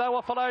 and they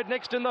were followed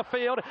next in the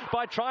field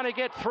by trying to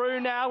get through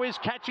now is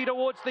Catchy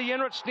towards the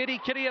inlet.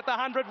 Snitty Kitty at the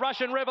 100.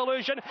 Russian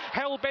Revolution.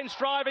 Hellbent's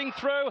driving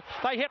through.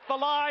 They hit the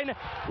line.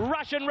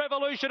 Russian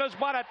Revolution has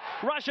won it.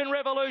 Russian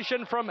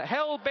Revolution from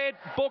Hellbent,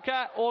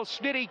 Booker or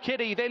Snitty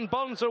Kitty. Then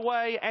Bonds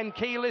Away and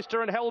Key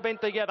Lister and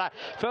Hellbent together.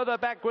 Further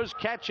back was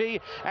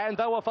Catchy, and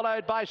they were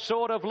followed by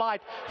Sort of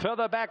Light.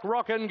 Further back,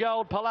 Rock and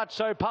Gold,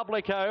 Palazzo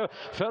Publico.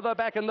 Further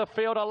back in the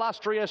field,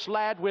 Illustrious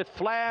Lad with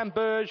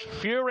Flamberge.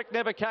 Furyk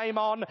never came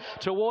on.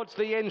 Towards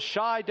the end,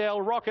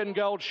 Scheidel, Rock and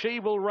Gold, She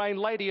Will Reign,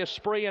 Lady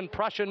Esprit and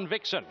Prussian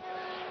Vixen.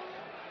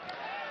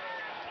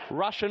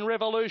 Russian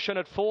Revolution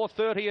at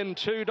 $4.30 and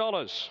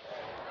 $2.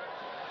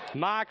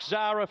 Mark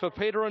Zara for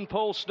Peter and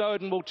Paul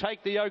Snowden will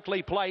take the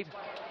Oakley plate.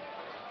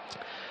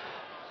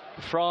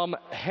 From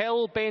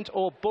Hellbent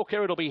or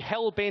Booker, it'll be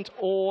Hellbent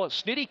or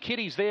Snitty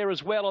Kitty's there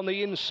as well on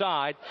the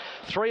inside.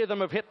 3 of them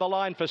have hit the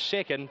line for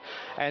second,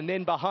 and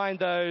then behind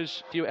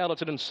those, Hugh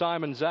Ellerton and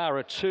Simon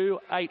Zara,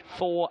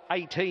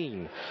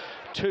 2.84.18.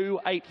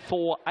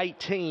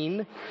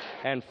 2.84.18,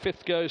 and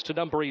 5th goes to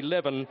number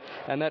 11,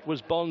 and that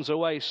was Bonds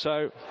Away.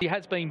 So he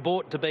has been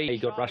bought to be. He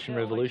got Russian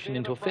Revolution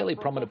into a fairly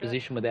prominent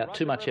position without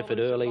too much effort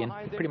early, and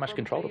pretty much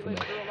controlled it from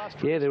there.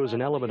 Yeah, there was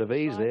an element of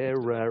ease there.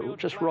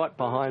 Just right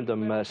behind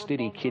them,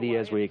 Snitty Kitty,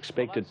 as we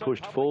expected,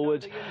 pushed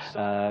forwards.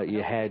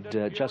 You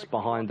had just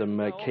behind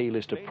them Key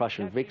List of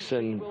Prussian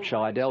Vixen,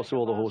 Scheidel, so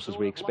all the horses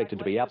we expected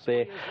to be up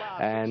there,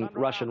 and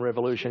Russian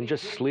Revolution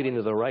just slid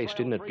into the race,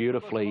 didn't it,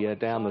 beautifully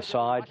down the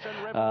side.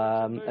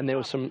 And there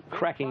were some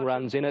cracking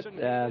runs in it.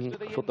 I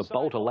thought the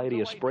Bolter,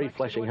 Lady Esprit,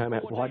 flashing home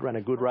out wide, ran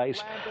a good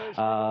race.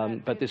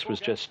 But this was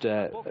just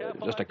a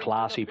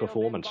classy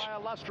performance.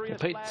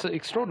 Pete, it's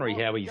extraordinary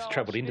how he's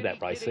travelled into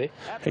that race there.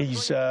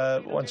 He's,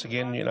 once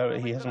again, you know,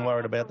 he hasn't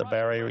worried about the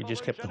barrier. He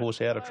just kept the horse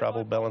out of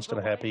trouble, balanced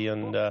and happy,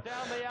 and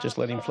just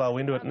let him flow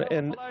into it.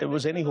 And it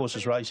was any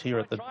horse's race here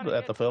at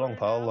the furlong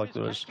pole. Like,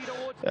 there was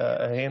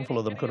a handful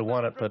of them could have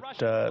won it, but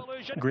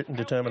grit and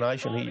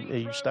determination.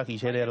 He stuck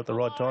his head out at the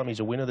right time. He's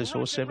a winner, this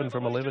horse, 7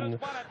 from 11.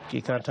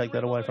 You can't take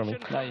that away from him.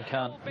 No, you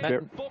can't.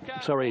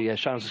 Sorry,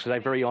 Sean, to say,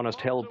 very honest,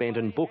 Hellbent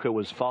and Booker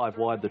was 5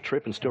 wide the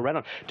trip and still ran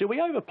on. Do we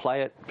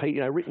overplay it, Pete?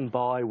 You know, Written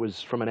By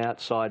was from an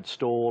outside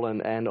stall,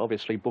 and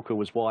obviously Booker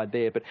was wide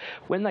there. But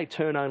when they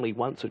turn only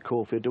once at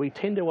Caulfield, do we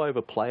tend to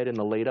overplay it in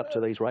the lead up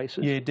to these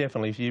races? Yeah,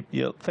 definitely. If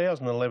you're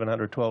 1,000,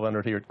 1,100,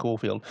 1,200 here at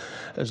Caulfield,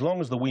 as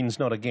long as the wind's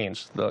not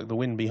against, the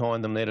wind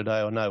behind them there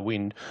today or no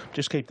wind,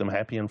 just keep them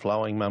happy and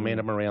flowing,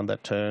 momentum around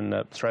that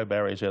turn, throw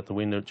barriers out the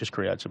window, it just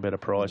creates a better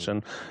price.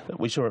 And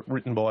we saw it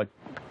Written By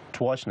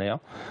twice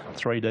now,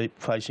 3 deep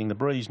facing the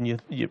breeze,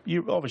 and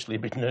you're obviously a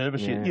bit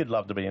nervous. Yeah. You'd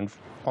love to be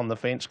on the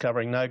fence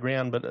covering no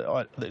ground,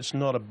 but it's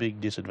not a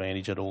big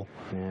disadvantage at all.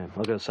 Yeah, I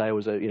was going to say it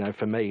was,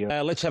 for me.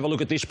 Let's have a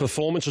look at this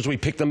performance as we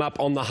pick them up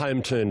on the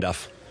home turn,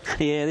 Duff.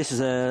 Yeah, this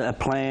is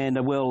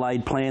a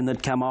well-laid plan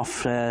that come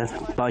off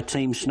by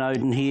Team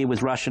Snowden here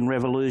with Russian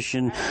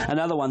Revolution.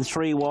 Another one,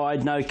 3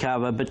 wide, no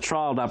cover, but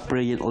trialled up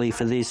brilliantly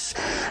for this.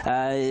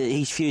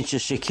 His future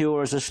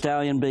secure as a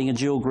stallion, being a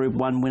dual Group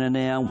 1 winner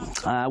now.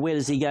 Where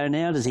does he go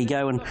now? Does he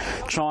go and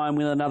try and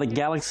win another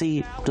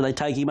Galaxy? Do they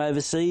take him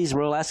overseas,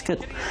 Royal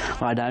Ascot?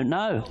 I don't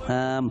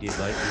know.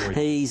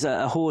 He's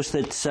a horse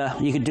that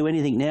you could do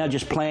anything now,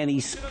 just plan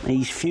his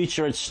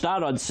future at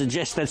stud. I'd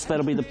suggest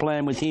that'll be the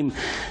plan with him.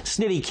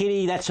 Snitty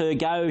Kitty, that's her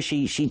go.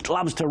 She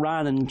loves to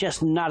run and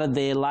just nutted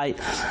there late.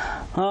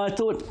 I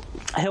thought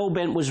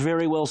Hellbent was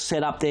very well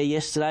set up there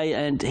yesterday,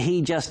 and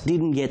he just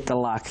didn't get the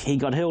luck. He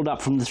got held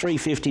up from the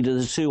 350 to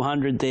the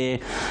 200 there,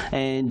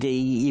 and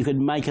you could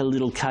make a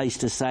little case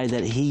to say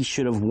that he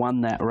should have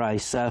won that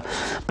race. So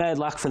bad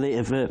luck for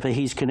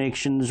his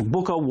connections.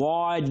 Booker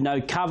wide,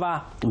 no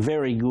cover,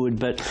 very good,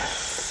 but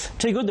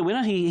too good the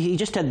winner. He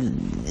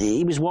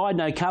was wide,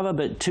 no cover,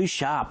 but too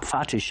sharp,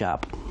 far too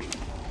sharp.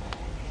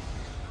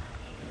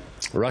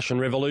 Russian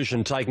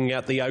Revolution taking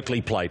out the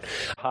Oakley plate.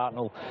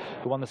 Hartnell,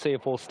 who won the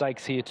CF4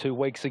 Stakes here 2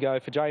 weeks ago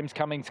for James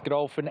Cummings,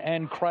 Godolphin,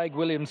 and Craig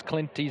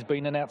Williams-Clint. He's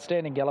been an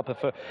outstanding galloper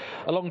for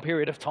a long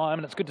period of time,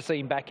 and it's good to see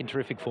him back in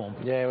terrific form.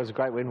 Yeah, it was a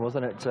great win,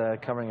 wasn't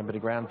it? Covering a bit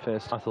of ground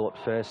first. I thought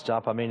first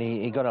up. I mean,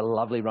 he got a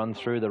lovely run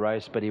through the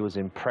race, but he was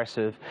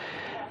impressive.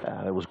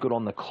 It was good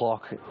on the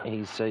clock.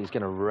 He's going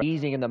to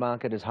easing in the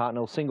market is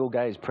Hartnell. Single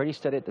gaze pretty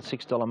steady at the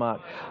 $6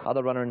 mark.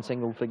 Other runner in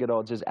single figured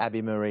odds is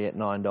Abby Marie at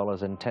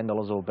 $9 and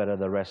 $10 or better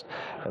the rest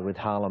with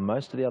Harlem.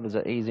 Most of the others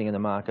are easing in the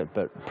market,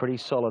 but pretty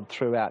solid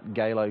throughout.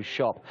 Galo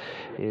Shop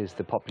is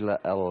the popular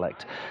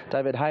elect.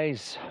 David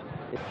Hayes.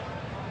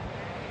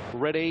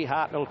 Ready,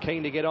 Hartnell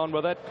keen to get on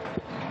with it.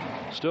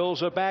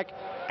 Stills are back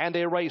and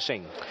they're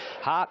racing.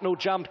 Hartnell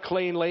jumped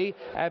cleanly.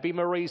 Abby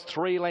Marie's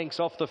 3 lengths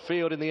off the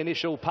field in the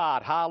initial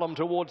part. Harlem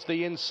towards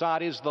the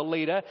inside is the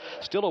leader.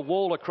 Still a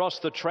wall across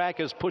the track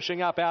as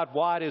pushing up out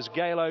wide is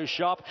Galo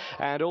Shop,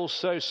 and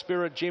also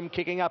Spirit Jim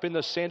kicking up in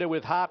the centre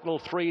with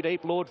Hartnell 3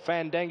 deep. Lord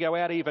Fandango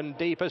out even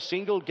deeper.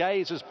 Single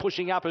Gaze is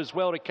pushing up as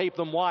well to keep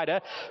them wider.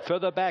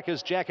 Further back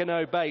is Jack and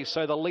Obey.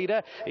 So the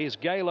leader is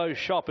Galo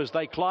Shop as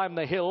they climb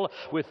the hill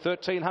with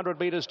 1,300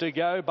 metres to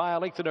go by a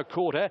length and a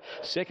quarter.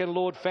 Second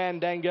Lord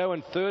Fandango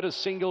and third is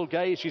Single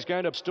Gaze. She's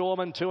going to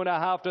storm, and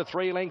 2.5 to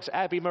 3 lengths.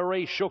 Abby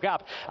Marie shook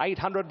up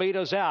 800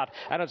 metres out,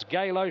 and it's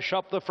Galo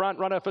Shop the front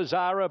runner for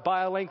Zara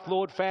by a length.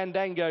 Lord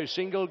Fandango,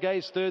 Single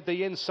Gaze third,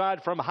 the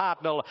inside from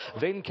Hartnell.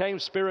 Then came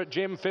Spirit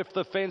Jim, fifth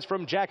the fence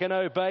from Jack and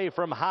Obey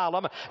from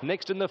Harlem.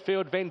 Next in the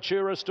field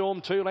Ventura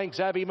Storm, 2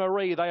 lengths Abby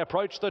Marie. They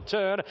approach the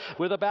turn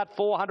with about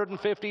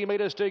 450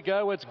 metres to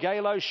go. It's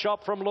Galo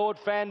Shop from Lord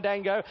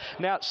Fandango.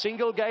 Now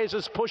Single Gaze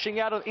is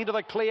pushing out into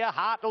the clear.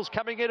 Hartnell's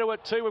coming into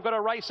it too. We've got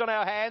a race on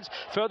our hands.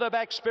 Further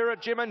back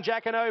Spirit Jim and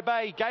Jack and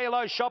Obey.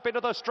 Galo Shop into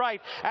the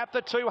straight at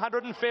the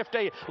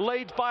 250.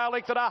 Leads by a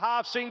length and a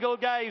half. Single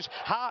Gaze.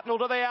 Hartnell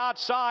to the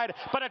outside,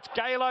 but it's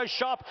Galo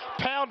Shop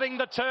pounding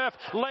the turf.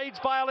 Leads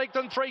by a length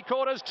and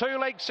 3/4. 2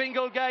 lengths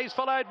Single Gaze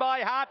followed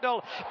by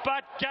Hartnell.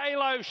 But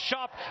Galo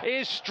Shop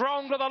is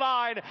strong to the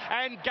line,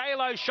 and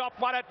Galo Shop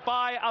won it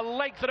by a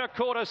length and a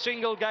quarter.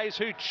 Single Gaze,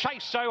 who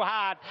chased so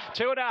hard.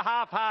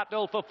 2.5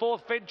 Hartnell for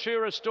fourth.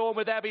 Ventura Storm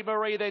with Abby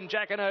Marie, then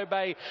Jack and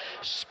Obey,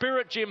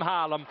 Spirit Jim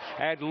Harlem,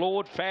 and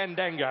Lord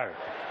Fandango.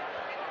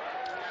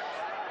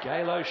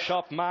 Galo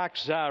Shop, Mark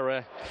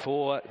Zara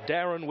for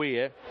Darren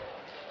Weir.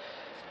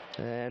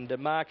 And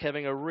Mark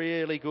having a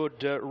really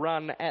good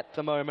run at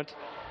the moment.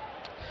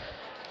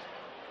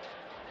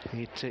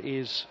 It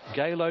is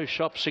Galo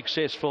Shop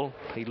successful.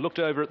 He looked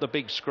over at the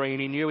big screen.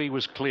 He knew he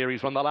was clear.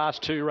 He's won the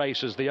last 2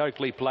 races, the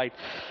Oakley Plate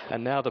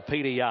and now the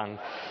Peter Young.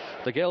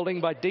 The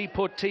gelding by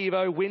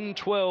Deportivo, win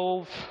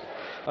 12.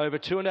 Over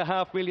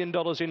 $2.5 million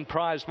in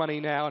prize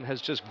money now, and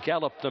has just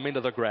galloped them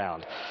into the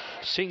ground.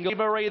 Single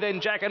Marie, then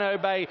Jack and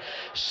Obey,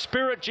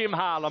 Spirit Jim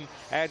Harlem,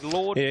 and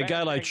Lord... Yeah,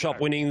 Galo Shop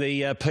winning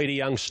the Peter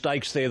Young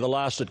Stakes there, the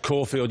last at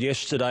Caulfield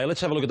yesterday. Let's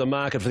have a look at the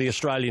market for the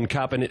Australian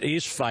Cup, and it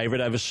is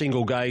favourite over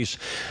Single Gaze.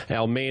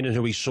 Our man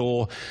who we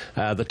saw,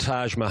 the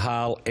Taj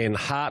Mahal, and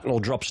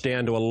Hartnell drops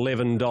down to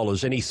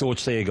 $11. Any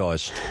thoughts there,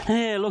 guys?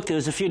 Yeah, look, there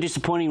was a few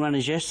disappointing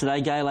runners yesterday.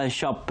 Galo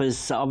Shop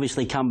has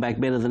obviously come back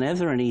better than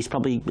ever, and he's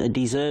probably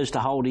deserves to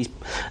hold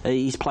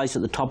his place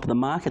at the top of the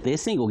market there.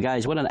 Single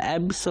Gaze, what an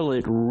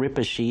absolute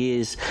ripper she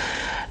is.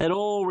 It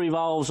all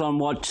revolves on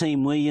what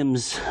Team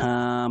Williams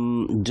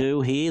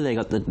do here. They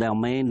got the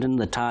Dalmandan,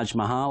 the Taj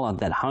Mahal,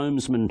 that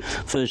Homesman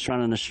first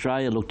run in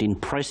Australia looked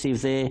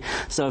impressive there.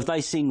 So if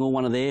they single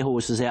one of their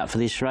horses out for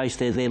this race,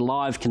 they're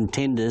live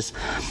contenders.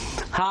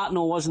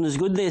 Hartnell wasn't as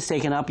good there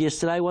second up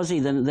yesterday, was he,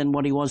 than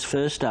what he was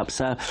first up.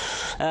 So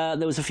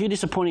there was a few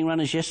disappointing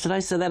runners yesterday,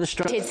 so that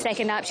Australia...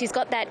 Second up, she's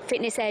got that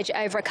fitness edge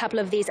over a couple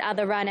of these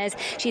other runners.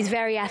 She's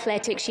very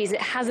athletic. She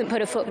hasn't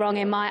put a foot wrong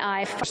in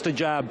my eye. Mr.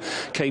 Jab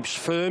keeps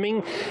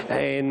firming,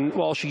 and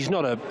while she's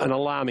not an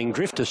alarming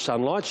drifter,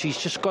 Sunlight, she's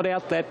just got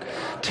out that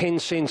 10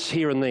 cents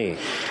here and there.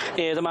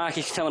 Yeah, the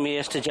market's telling me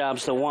Esther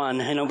Jab's the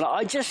one, and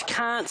I just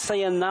can't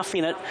see enough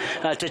in it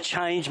to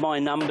change my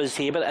numbers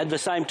here. But at the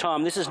same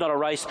time, this is not a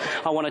race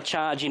I want to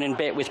charge in and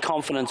bet with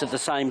confidence at the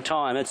same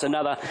time. It's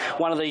another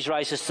one of these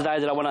races today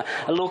that I want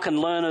to look and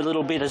learn a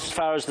little bit as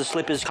far as the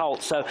slippers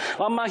colt. So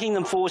I'm marking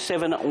them 4,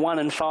 7, 1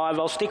 and 5.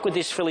 I'll stick with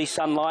this filly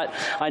Sunlight.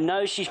 I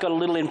know she's got a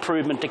little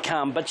improvement to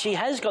come, but she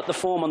has got the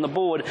form on the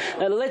board.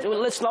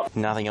 Let's not...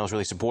 Nothing else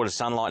really supported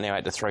Sunlight now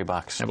at the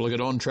 $3. Have a look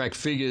at on-track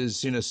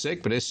figures in a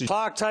sec, but Esther...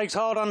 Clark takes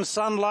hold on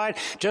Sunlight,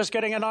 just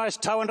getting a nice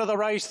toe into the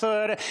race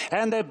third,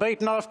 and they're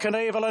beaten off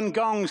Knievel and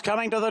Gongs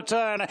coming to the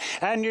turn,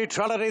 and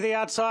Neutrality the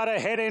outsider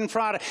head in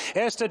front.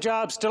 Esther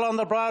Jab still on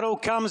the bridle,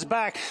 comes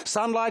back.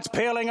 Sunlight's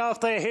peeling off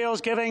their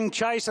heels, giving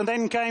chase, and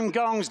then came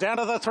Gongs down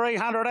to the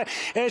 300.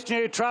 It's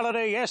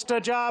Neutrality, Esther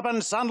Jab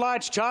and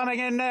Sunlight's chiming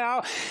in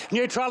now.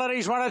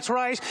 Neutrality's run its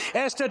race.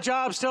 Esther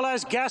Jab still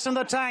has gas in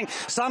the tank.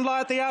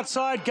 Sunlight the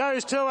outside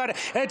goes to it.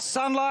 It's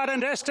Sunlight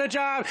and Esther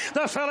Jab.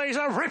 The fillies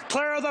are ripped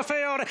clear of the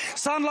field.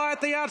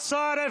 Sunlight the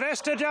outside of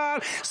Esther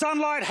Jab.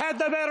 Sunlight had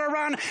the better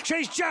run.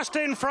 She's just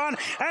in front,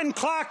 and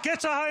Clark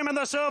gets her home in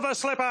the silver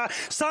slipper.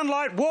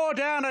 Sunlight wore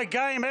down a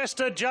game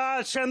Esther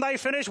Jab, and they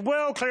finished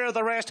well clear of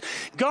the rest.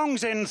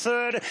 Gongs in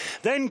third.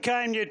 Then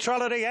came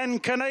Neutrality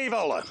and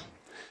Knievel.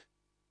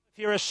 If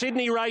you're a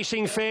Sydney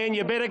racing fan,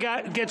 you better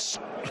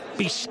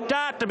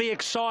start to be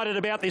excited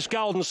about this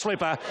Golden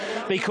Slipper,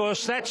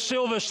 because that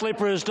Silver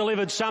Slipper has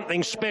delivered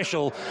something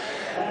special.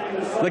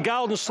 The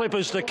Golden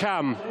Slipper's to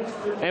come,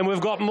 and we've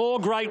got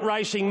more great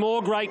racing,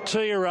 more great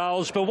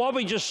 2-year-olds. But what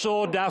we just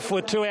saw, Duff,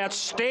 were 2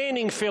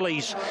 outstanding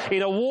fillies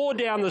in a war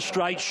down the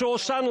straight. Sure,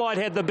 Sunlight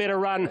had the better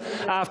run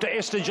after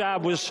Esther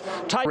Jarb was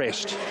taken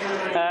rest.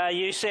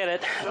 You said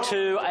it,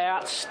 2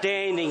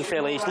 outstanding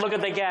fillies. Look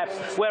at the gap.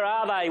 Where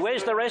are they?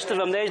 Where's the rest of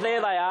them? There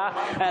they are,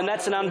 and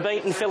that's an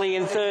unbeaten filly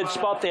in 3rd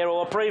spot there,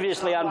 or a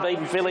previously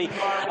unbeaten filly.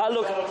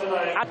 Look.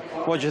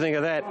 What do you think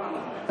of that?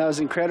 That was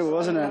incredible,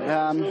 wasn't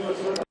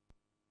it?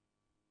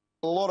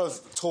 A lot of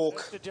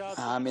talk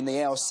in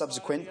the hours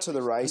subsequent to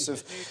the race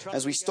of,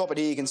 as we stop it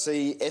here, you can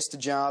see Esther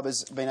Jarb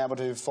has been able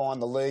to find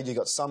the lead. You've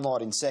got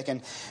Sunlight in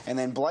 2nd, and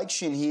then Blake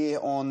Shin here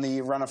on the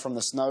runner from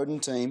the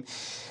Snowden team.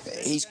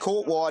 He's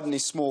caught wide in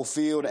his small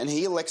field, and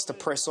he elects to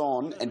press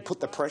on and put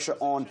the pressure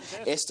on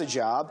Esther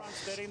Jarb.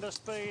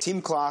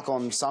 Tim Clark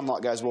on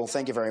Sunlight goes, well,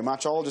 thank you very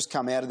much. I'll just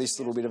come out of this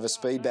little bit of a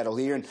speed battle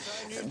here. And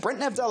Brent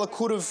Navdala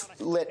could have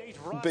let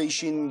B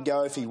Shin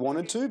go if he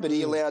wanted to, but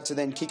he allowed to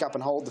then kick up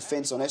and hold the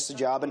fence on Esther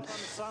Jarb. And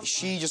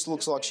she just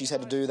looks like she's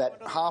had to do that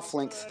half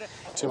length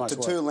to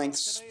 2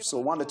 lengths, so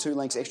 1 to 2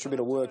 lengths extra bit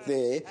of work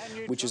there,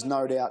 which is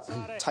no doubt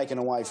taken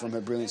away from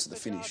her brilliance at the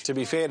finish. To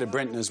be fair to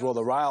Brenton as well,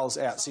 the rail's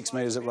out 6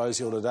 metres at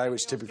Rosehill today,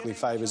 which typically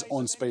favours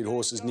on-speed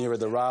horses nearer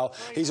the rail.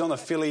 He's on a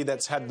filly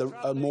that's had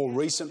a more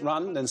recent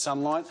run than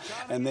Sunlight,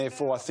 and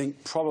therefore I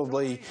think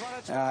probably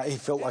he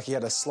felt like he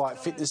had a slight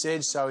fitness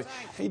edge, so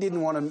he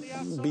didn't want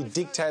to be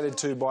dictated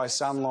to by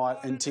Sunlight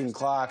and Tim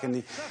Clark,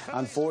 and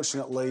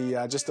unfortunately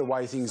just the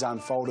way things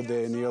unfolded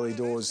there in the early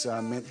doors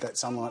meant that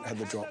Sunlight had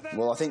the drop.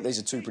 Well, I think these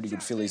are 2 pretty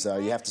good fillies, though.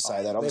 You have to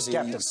say that. Obviously,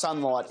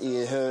 Sunlight,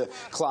 her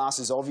class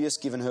is obvious,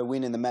 given her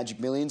win in the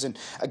Magic Millions, and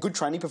a good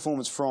training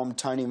performance from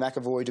Tony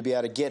McAvoy to be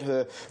able to get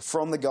her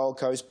from the Gold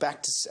Coast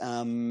back to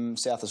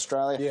South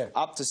Australia,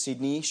 up to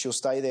Sydney. She'll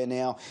stay there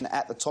now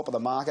at the top of the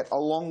market,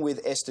 along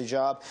with Esther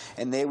Jarb,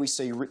 and there we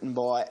see Written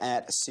By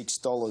at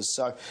 $6.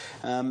 So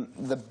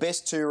the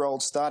best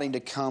 2-year-olds starting to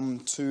come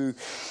to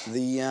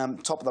the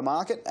top of the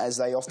market, as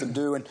they often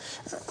do. And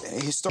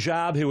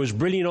Jarb, who was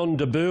brilliant on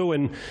debut,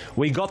 and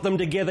we got them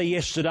together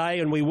yesterday,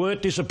 and we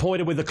weren't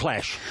disappointed with the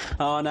clash.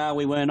 Oh, no,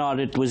 we were not.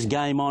 It was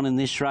game on in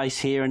this race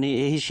here, and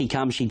here she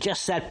comes. She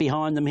just sat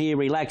behind them here,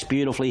 relaxed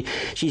beautifully.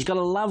 She's got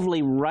a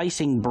lovely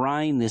racing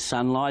brain, this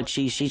Sunlight.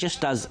 She just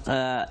does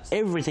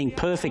everything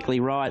perfectly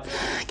right.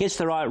 Gets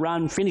the right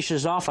run,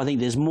 finishes off. I think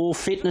there's more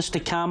fitness to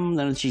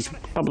come. She's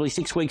probably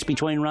 6 weeks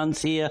between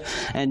runs here,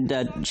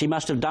 and she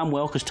must have done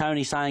well, because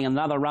Tony's saying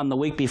another run the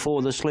week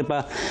before the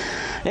slipper.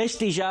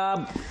 Esther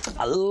Jarb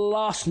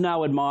lost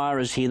no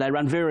admirers here. They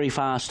run very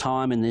fast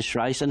time in this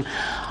race, and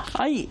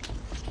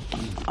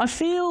I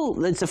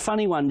feel it's a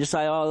funny one to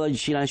say, oh,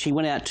 you know, she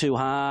went out too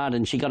hard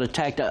and she got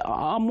attacked.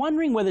 I'm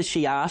wondering whether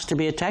she asked to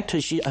be attacked.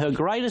 Her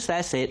greatest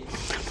asset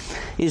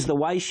is the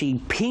way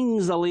she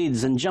pings the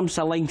lids and jumps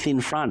a length in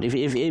front.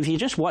 If you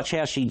just watch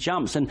how she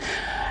jumps, and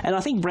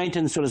I think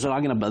Brenton sort of said,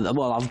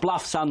 I've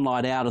bluffed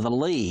Sunlight out of the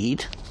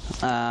lead,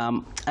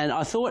 and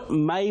I thought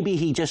maybe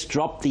he just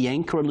dropped the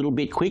anchor a little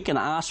bit quick and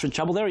asked for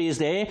trouble. There he is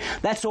there.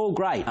 That's all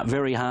great.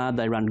 Very hard.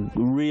 They run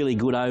really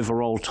good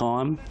overall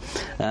time.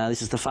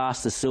 This is the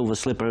fastest Silver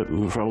Slipper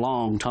for a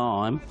long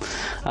time.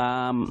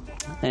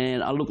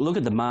 And I look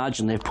at the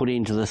margin they've put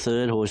into the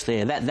 3rd horse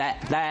there.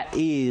 That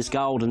is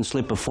Golden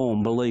Slipper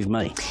form, believe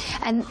me.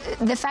 And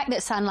the fact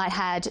that Sunlight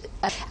had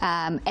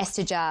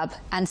Esther Jarb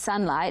and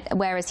Sunlight,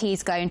 whereas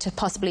he's going to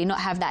possibly not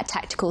have that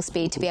tactical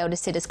speed to be able to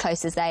sit as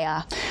close as they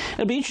are.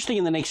 It'll be interesting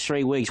in the next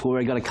 3 weeks, where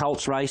we've got a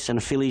Colts race and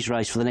a Fillies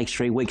race for the next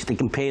 3 weeks, to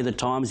compare the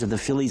times. If the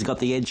Fillies got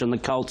the edge on the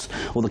Colts,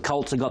 or the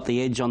Colts have got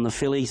the edge on the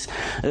Fillies.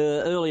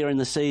 Earlier in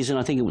the season,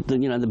 I think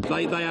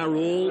they are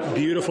all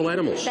beautiful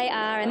animals. They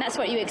are, and that's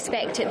what you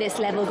expect at this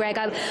level, Greg.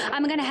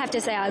 I'm going to have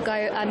to say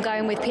I'm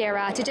going with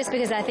Pierata, just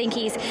because I think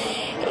he's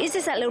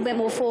just that little bit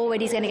more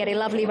forward. He's going to get a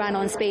lovely run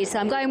on speed, so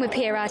I'm going with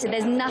Pierata.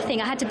 There's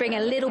nothing. I had to bring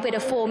a little bit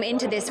of form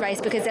into this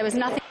race because there was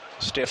nothing.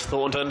 Steph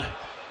Thornton.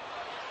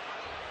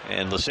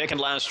 And the second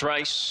last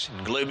race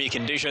in gloomy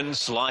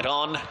conditions, light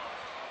on.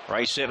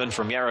 Race 7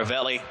 from Yarra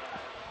Valley.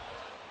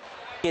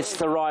 Gets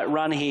the right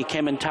run here,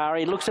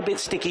 Kementari. Looks a bit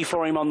sticky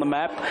for him on the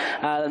map,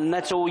 and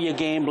that's all you're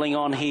gambling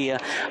on here.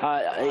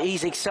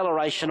 His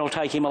acceleration will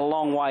take him a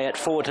long way at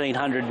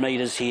 1,400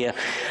 metres here.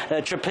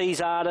 Trapeze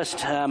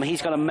Artist,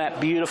 he's got a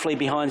map beautifully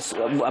behind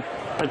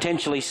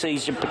potentially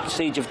Siege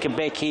of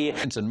Quebec here.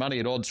 And money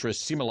at odds for a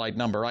Simulate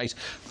number 8,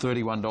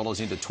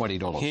 $31 into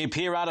 $20. Here,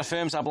 Pierata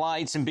firms up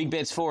late. Some big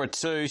bets for it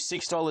too.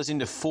 $6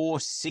 into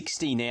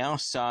 $4.60 now,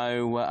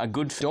 so a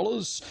good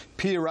 $.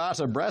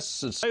 Pierata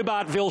Brass. It's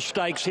Hobartville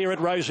Stakes here at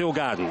Rosehill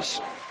Gardens.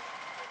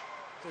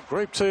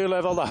 Group 2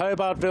 level, the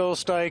Hobartville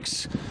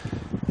Stakes,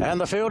 and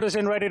the field is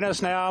in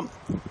readiness now.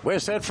 We're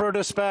set for a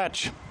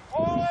dispatch.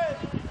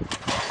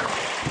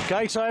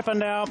 Gates open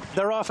now.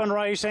 They're off and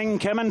racing.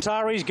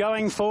 Kementari's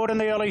going forward in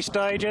the early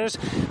stages.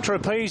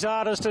 Trapeze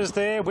Artist is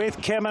there with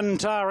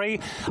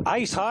Kementari.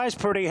 Ace High's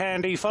pretty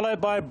handy,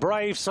 followed by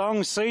Brave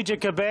Song. Siege of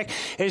Quebec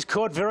is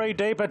caught very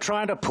deep at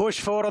trying to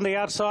push forward on the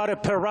outside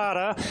of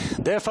Pirata.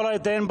 They're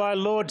followed then by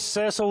Lord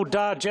Cecil,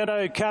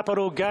 D'Argento,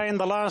 Capital Gain.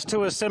 The last two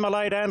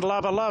Assimilate and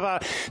Lover Lover.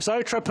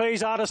 So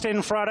Trapeze Artist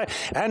in front,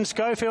 and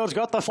Schofield's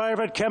got the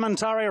favourite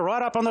Kementari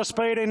right up on the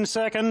speed in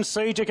second.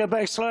 Siege of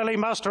Quebec slowly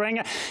mustering,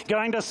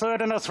 going to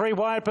third in a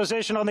three-wide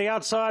position on the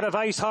outside of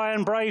Ace High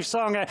and Brave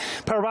Song.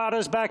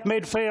 Pirata's back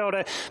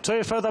midfield,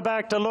 two further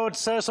back to Lord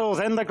Cecil,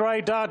 then the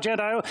grey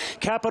D'Argento.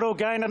 Capital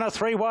Gain in a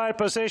three-wide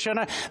position,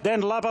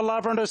 then Lover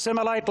Lover and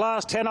Assimilate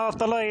last 10 off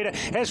the lead.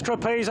 It's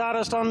Trapeze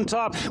Artist on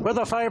top with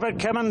the favourite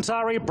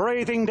Kementari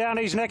breathing down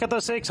his neck at the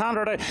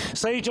 600.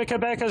 Siege of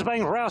Quebec is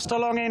being roused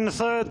along in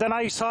third, then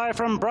Ace High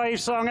from Brave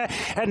Song,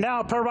 and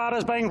now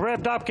Pirata's being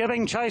revved up,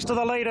 giving chase to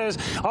the leaders.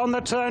 On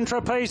the turn,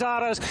 Trapeze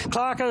Artist.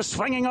 Clark is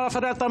swinging off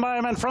it at the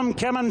moment from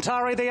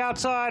Kementari the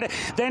outside,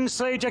 then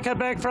Siege of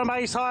Quebec from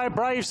Ace High,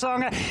 Brave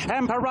Song,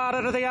 and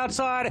Pirata to the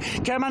outside.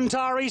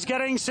 Kementari's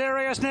getting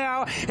serious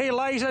now. He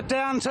lays it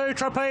down to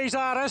Trapeze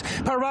Artist.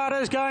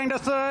 Pirata's going to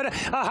third.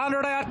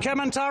 100 out.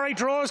 Kementari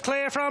draws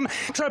clear from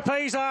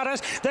Trapeze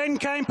Artist. Then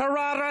came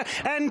Pirata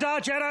and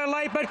D'Argento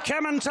late, but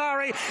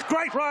Kementari.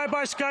 Great ride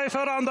by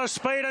Schofield on the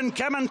speed, and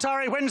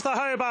Kementari wins the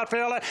Hobart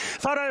field.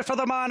 Photo for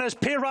the miners,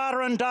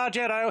 Pirata and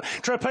D'Argento.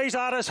 Trapeze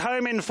Artist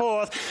home in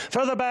fourth.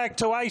 Further back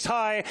to Ace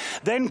High.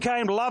 Then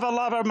came Lover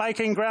Lover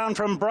making ground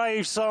from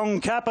Brave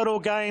Song. Capital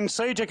Gain.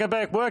 Siege of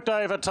Quebec worked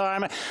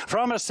overtime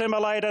from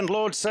Assimilate, and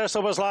Lord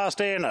Cecil was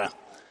last in.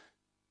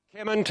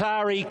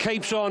 Kementari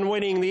keeps on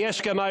winning. The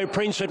Eskimo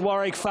Prince at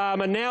Warwick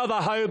Farm, and now the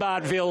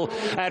Hobartville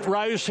at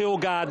Rosehill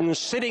Gardens,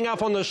 sitting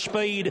up on the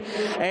speed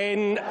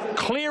and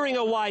clearing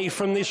away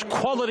from this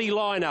quality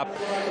lineup.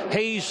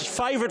 He's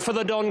favourite for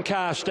the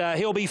Doncaster.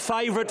 He'll be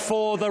favourite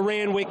for the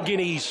Randwick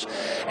Guineas,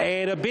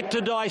 and a bit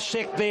to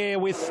dissect there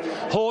with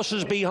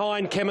horses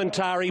behind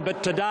Kementari,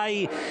 but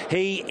today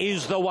he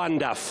is the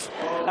one-duff.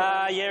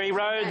 Yeah, he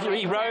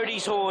rode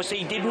his horse.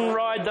 He didn't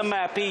ride the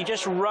map. He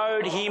just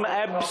rode him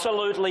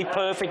absolutely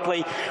perfectly.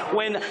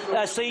 When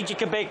Siege of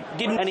Quebec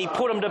didn't, and he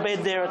put them to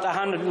bed there at the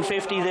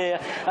 150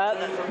 there.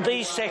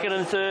 These second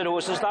and third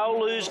horses, they'll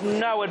lose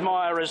no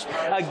admirers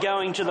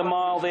going to the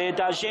mile there.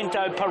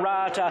 D'Argento,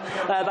 Pirata,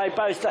 they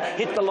both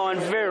hit the line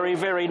very,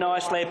 very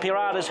nicely.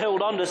 Pirata's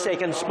held on to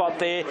second spot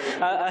there,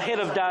 ahead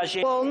of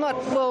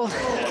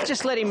D'Argento.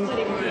 Just let him,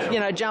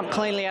 jump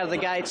cleanly out of the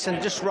gates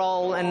and just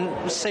roll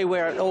and see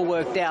where it all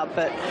worked out.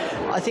 But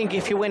I think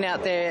if you went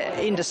out there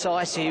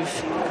indecisive,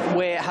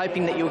 we're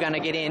hoping that you were going to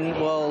get in,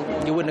 well,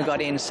 you wouldn't have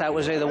got in, so it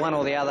was either one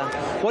or the other.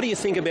 What do you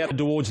think about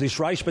towards this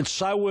race? But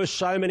so were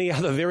so many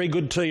other very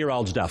good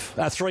two-year-olds, Duff,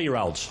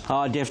 three-year-olds.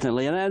 Oh,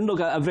 definitely, and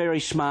look, a very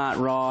smart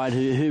ride.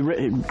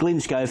 Glenn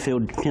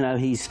Schofield,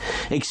 his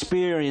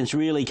experience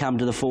really come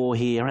to the fore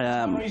here.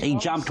 He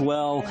jumped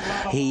well.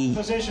 He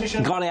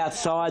got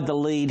outside the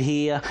lead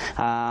here.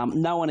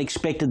 No one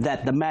expected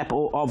that. The map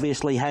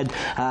obviously had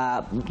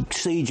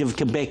Siege of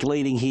Quebec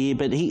leading here,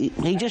 but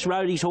he just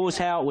rode his horse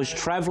how it was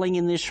travelling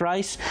in this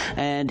race,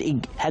 and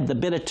he had the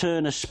better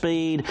turn of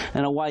speed,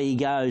 and away he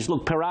goes.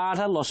 Look,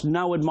 Pirata lost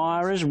no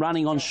admirers,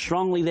 running on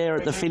strongly there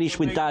at the finish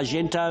with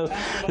D'Argento,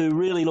 who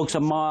really looks a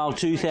mile,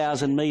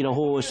 2,000 metre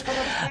horse.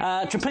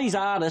 Trapeze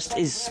Artist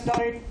is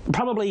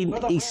probably,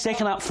 his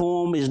second up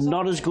form is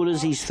not as good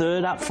as his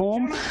third up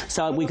form,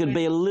 so we could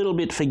be a little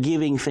bit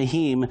forgiving for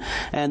him.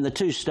 And the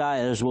two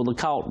stayers, well, the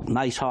colt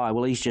Ace High,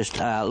 well, he's just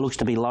looks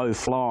to be low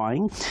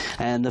flying,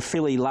 and the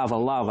filly Lover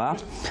Lover,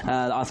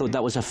 I thought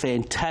that was a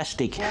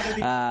fantastic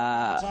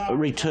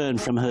return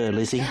from her,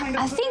 Lizzie.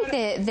 I think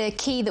the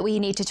key that we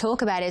need to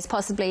talk about is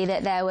possibly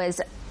that there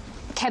was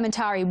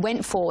Kementari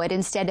went forward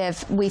instead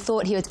of, we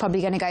thought he was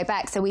probably going to go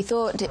back, so we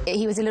thought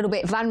he was a little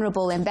bit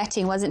vulnerable in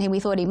betting, wasn't he? We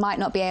thought he might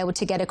not be able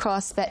to get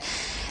across, but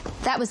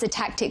that was the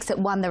tactics that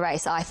won the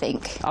race, I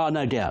think. Oh,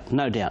 no doubt,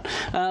 no doubt.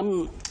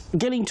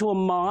 Getting to a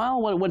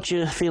mile, what's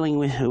your feeling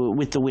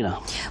with the winner?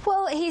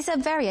 Well, he's a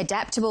very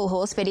adaptable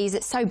horse, but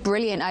he's so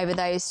brilliant over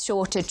those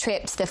shorter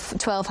trips, the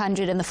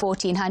 1,200 and the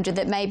 1,400,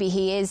 that maybe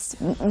he is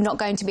not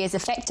going to be as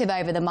effective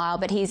over the mile,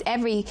 but he's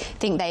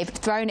everything they've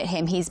thrown at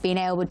him, he's been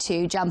able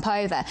to jump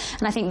over.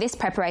 And I think this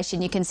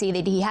preparation, you can see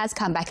that he has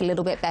come back a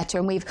little bit better,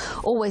 and we've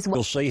always...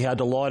 We'll see how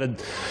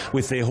delighted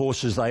with their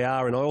horses they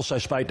are, and I also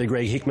spoke to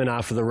Greg Hickman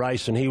after the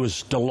race, and he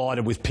was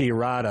delighted with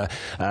Pirata.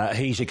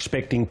 He's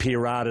expecting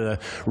Pirata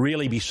to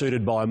really be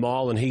suited by a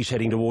mile, and he's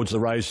heading towards the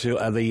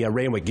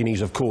Randwick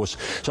Guineas, of course.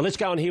 So let's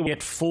go and hear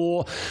it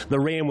for the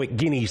Randwick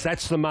Guineas.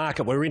 That's the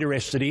market we're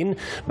interested in,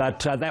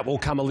 but that will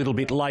come a little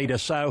bit later.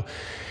 So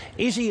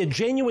is he a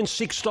genuine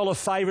 $6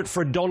 favourite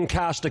for a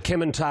Doncaster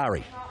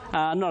Kementari?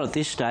 Not at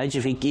this stage.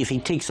 If he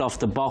ticks off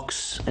the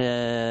box,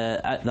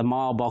 at the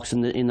mile box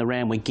in the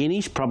Randwick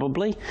Guineas,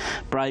 probably.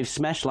 Brave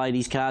Smash laid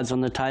his cards on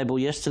the table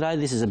yesterday.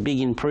 This is a big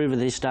improver,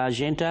 this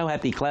D'Argento.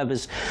 Happy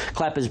Clapper's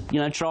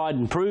tried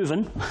and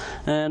proven,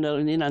 and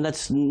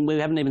that's, we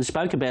haven't even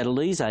spoke about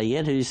Elise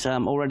yet, who's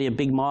already a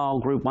big mile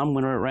Group 1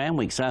 winner at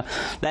Randwick. So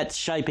that's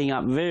shaping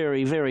up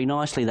very, very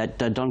nicely, that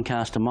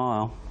Doncaster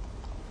mile.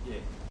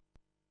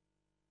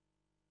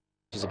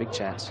 is a big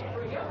chance.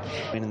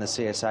 In the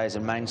CSAs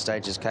and main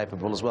stage is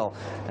capable as well.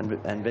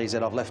 And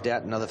BZ, I've left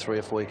out another 3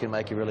 or 4 you can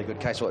make a really good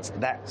case. Well, it's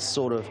that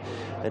sort of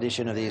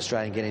edition of the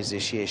Australian Guineas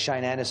this year.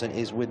 Shane Anderson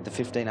is with the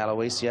 15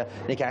 Aloysia,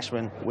 Nick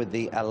Ashman with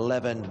the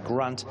 11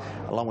 Grunt,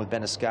 along with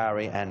Ben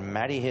Ascari, and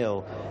Matty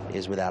Hill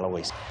is with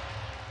Aloysia.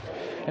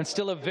 And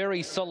still a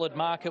very solid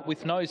market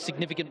with no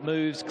significant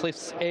moves.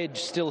 Cliff's Edge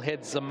still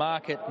heads the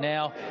market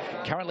now,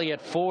 currently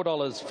at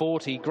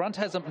 $4.40. Grunt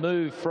hasn't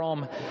moved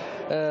from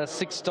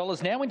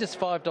 $6, now into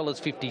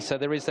 $5.50, so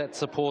there is that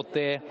support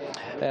there.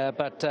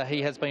 But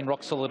he has been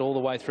rock solid all the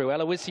way through.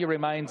 Aloysia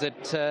remains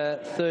at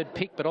third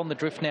pick, but on the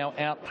drift now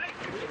out.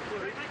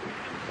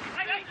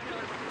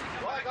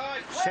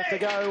 Set to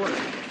go.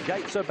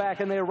 Gates are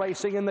back and they're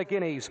racing in the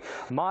Guineas.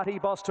 Mighty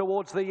Boss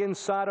towards the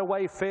inside,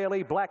 away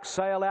fairly. Black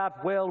Sail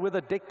out well with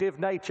Addictive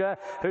Nature,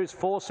 who's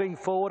forcing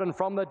forward, and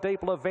from the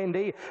deep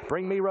Lavendi.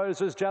 Bring Me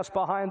Roses just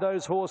behind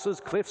those horses.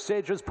 Cliff's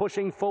Edge is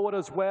pushing forward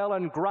as well,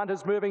 and Grunt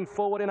is moving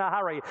forward in a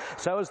hurry.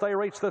 So as they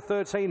reach the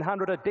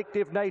 1300,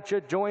 Addictive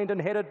Nature joined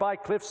and headed by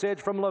Cliff's Edge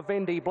from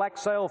Lavendi. Black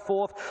Sail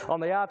fourth on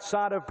the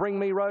outside of Bring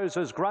Me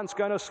Roses. Grunt's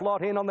going to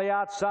slot in on the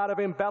outside of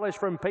Embellish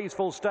from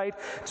Peaceful State.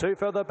 2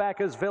 further back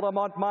is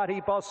Villamont,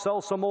 Mighty Boss,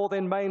 Salsa More,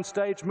 then main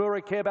stage,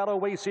 Murakeb,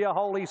 Aloysia,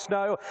 Holy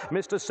Snow.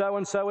 Mr.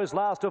 So-and-so is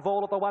last of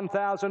all at the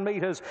 1,000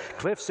 metres.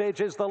 Cliff's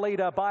Edge is the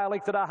leader by a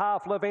length and a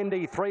half.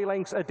 Lavendi, 3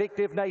 lengths,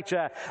 Addictive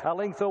Nature. A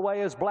length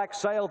away is Black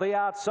Sail, the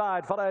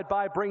outside, followed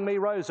by Bring Me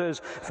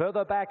Roses.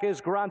 Further back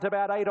is Grunt,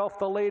 about 8 off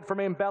the lead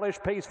from Embellish,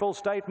 Peaceful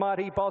State,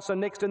 Mighty Boss,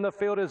 and next in the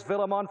field is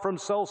Villamont from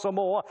Salsa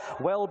More.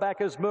 Well back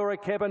is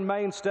Murakeb and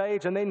main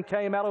stage, and then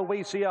came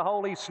Aloysia,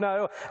 Holy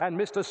Snow, and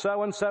Mr.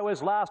 So-and-so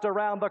is last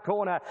around the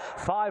corner.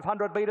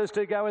 500 metres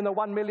to go in the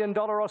 $1 million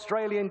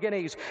Australian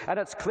Guineas, and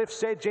it's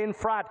Cliff's Edge in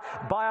front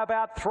by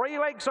about 3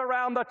 lengths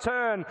around the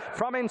turn.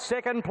 From in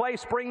second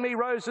place, Bring Me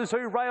Roses,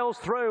 who rails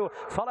through,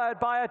 followed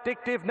by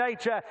Addictive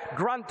Nature.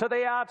 Grunt to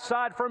the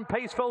outside from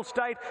Peaceful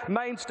State.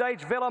 Main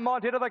stage,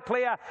 Villamont into the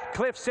clear.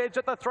 Cliff's Edge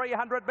at the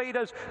 300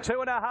 metres.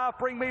 2.5,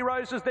 Bring Me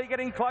Roses, they're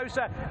getting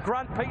closer.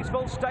 Grunt,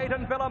 Peaceful State,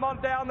 and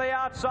Villamont down the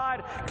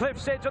outside.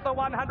 Cliff's Edge at the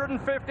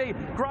 150.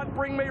 Grunt,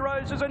 Bring Me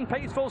Roses, and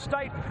Peaceful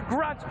State.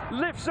 Grunt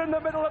lifts in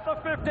the middle at the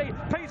 50.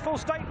 Peaceful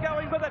State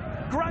going with it.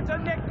 Grunt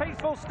and neck,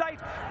 Peaceful State.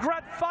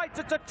 Grunt fights,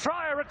 it's a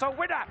trier, it's a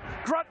winner.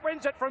 Grunt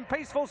wins it from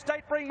Peaceful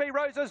State. Bring Me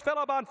Roses,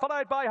 Villamont,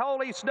 followed by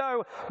Holy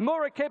Snow.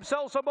 Murakeb,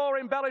 Salsa More,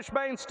 Embellish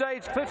main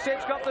stage. Cliff's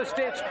Edge got the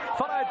stitch,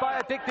 followed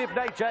by Addictive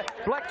Nature.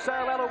 Black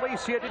Sail,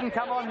 Aloysia didn't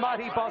come on.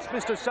 Mighty Boss,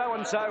 Mr.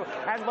 So-and-so,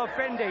 and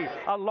Lavendi,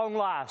 a long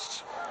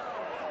last.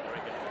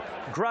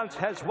 Grunt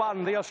has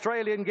won the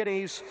Australian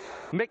Guineas.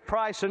 Mick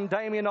Price and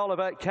Damien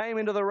Oliver came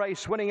into the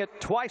race winning it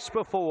twice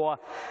before,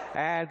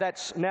 and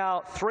that's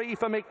now 3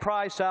 for Mick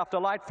Price after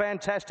Light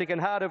Fantastic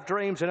and Heart of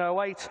Dreams in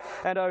 08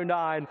 and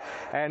 09,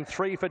 and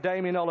 3 for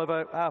Damien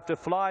Oliver after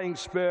Flying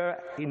Spur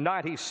in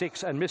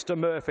 96 and Mr.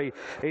 Murphy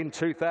in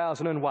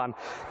 2001.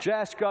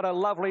 Just got a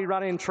lovely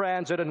run in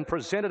transit and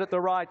presented at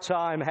the right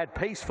time, had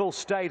Peaceful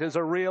State as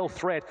a real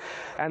threat,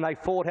 and they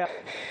fought out.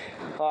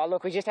 Oh,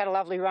 look, we just had a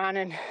lovely run,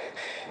 and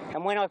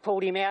when I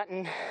pulled him out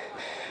and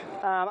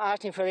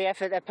asked him for the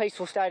effort, that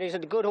Peaceful State, who's a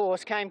good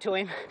horse, came to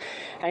him,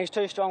 and he's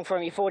too strong for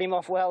him. He fought him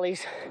off well.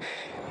 He's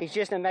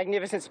just a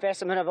magnificent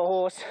specimen of a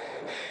horse,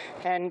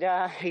 and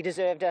he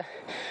deserved a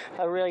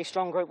really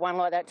strong Group 1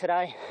 like that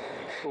today.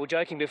 We were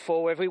joking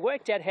before, have we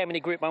worked out how many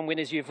Group 1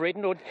 winners you've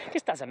ridden, or it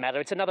just doesn't matter,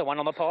 it's another one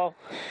on the pile?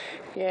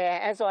 Yeah,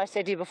 as I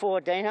said to you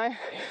before, Dino,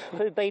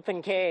 who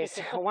beeping cares?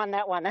 I won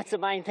that one, that's the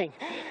main thing.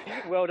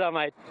 Well done,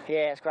 mate.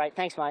 Yeah, it's great.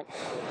 Thanks, mate.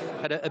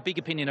 Had a big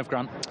opinion of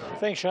Grunt.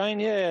 Thanks, Shane.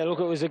 Yeah, look,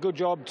 it was a good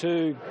job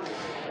to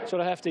sort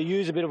of have to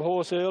use a bit of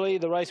horse early.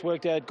 The race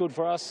worked out good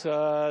for us.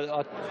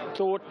 I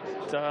thought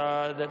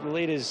that the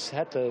leaders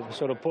had to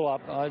sort of pull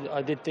up.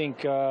 I did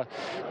think a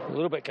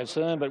little bit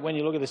concerned, but when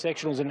you look at the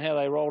sectionals and how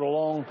they rolled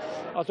along,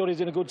 I thought he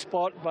was in a good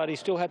spot, but he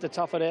still had to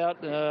tough it out.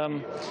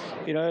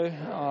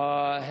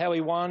 How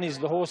he won is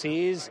the horse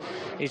he is.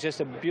 He's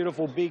just a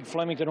beautiful, big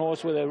Flemington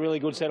horse with a really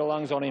good set of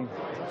lungs on him.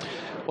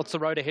 What's the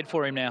road ahead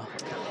for him now?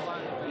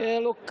 Yeah,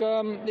 look,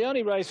 the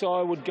only race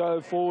I would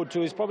go forward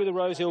to is probably the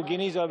Rosehill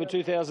Guineas over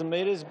 2,000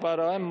 metres, but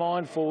I'm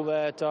mindful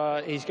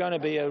that he's going to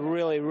be a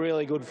really,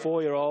 really good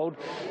 4-year-old.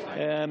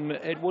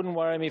 It wouldn't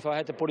worry me if I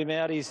had to put him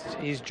out.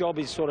 His job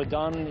is sort of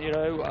done,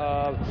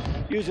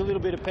 use a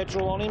little bit of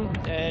petrol on him,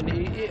 and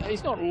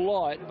he's not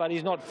light, but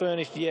he's not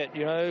furnished yet,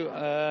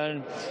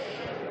 and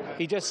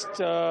he just,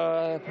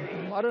 I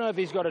don't know if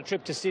he's got a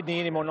trip to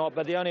Sydney in him or not,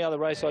 but the only other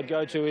race I'd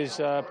go to is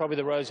probably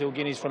the Rosehill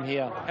Guineas from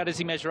here. How does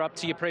he measure up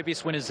to your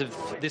previous winners of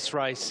this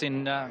race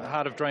in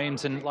Heart of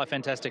Dreams and Life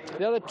Fantastic?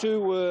 The other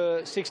two were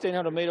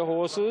 1,600 metre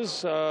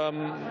horses. They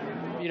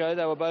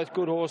were both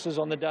good horses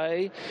on the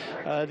day.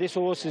 This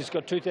horse has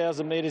got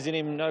 2,000 metres in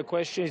him, no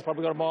question. He's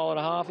probably got 1.5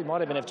 miles. He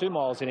might even have 2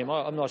 miles in him.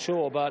 I'm not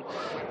sure, but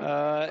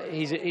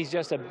he's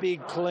just a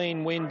big,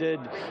 clean-winded,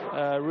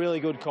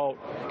 really good colt.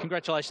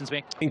 Congratulations,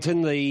 Mick.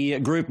 The the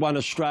Group 1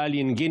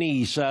 Australian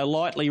Guineas.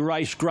 Lightly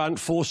raced grunt,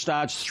 4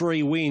 starts,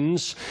 3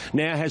 wins.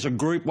 Now has a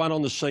Group 1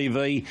 on the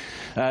CV.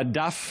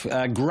 Duff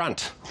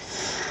Grunt.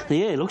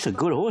 Yeah, he looks a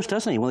good horse,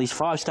 doesn't he? Well, he's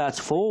 5 starts,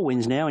 4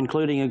 wins now,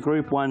 including a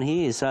Group 1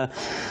 here. So,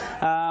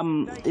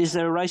 is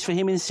there a race for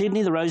him in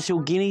Sydney? The Rosehill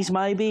Guineas,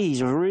 maybe?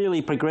 He's a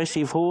really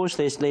progressive horse.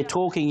 They're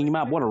talking him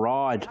up. What a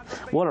ride!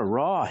 What a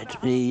ride!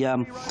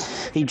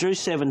 He drew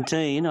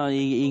 17.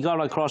 He got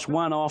across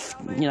one off,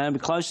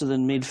 closer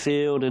than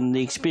midfield, and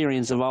the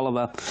experience of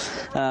Oliver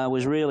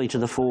was really to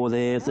the fore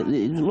there. It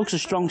looks a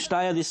strong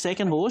stayer, this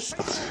second horse,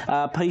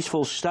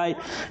 Peaceful State,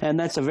 and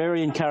that's a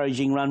very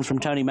encouraging run from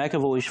Tony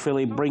McAvoy's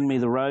filly, Bring Me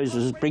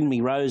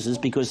Roses,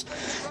 because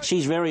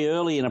she's very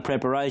early in her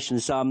preparation.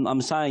 So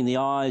I'm saying the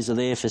eyes are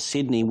there for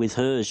Sydney with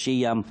hers.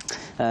 She ran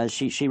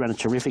a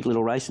terrific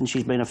little race, and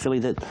she's been a filly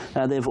that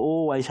they've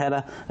always had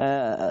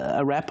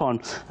a rap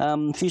on.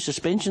 A few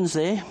suspensions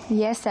there.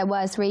 Yes, there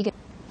was. Regan.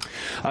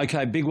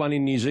 OK, big one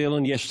in New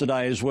Zealand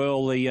yesterday as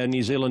well, the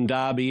New Zealand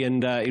Derby,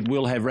 and it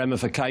will have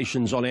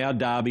ramifications on our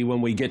Derby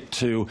when we get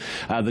to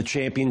the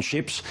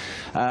championships.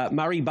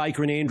 Murray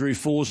Baker and Andrew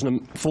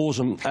Forsman,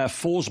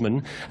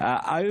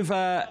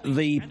 over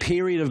the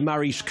period of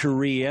Murray's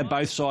career,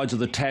 both sides of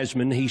the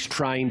Tasman, he's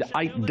trained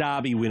 8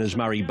 Derby winners,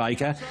 Murray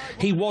Baker.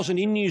 He wasn't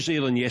in New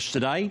Zealand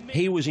yesterday.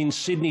 He was in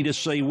Sydney to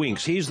see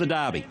Winks. Here's the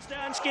Derby.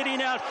 Dance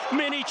getting out.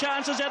 Many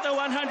chances at the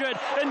 100.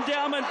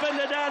 Endowment,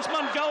 Binder Dance,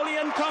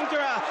 Mongolian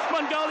Conqueror.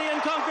 Mongolian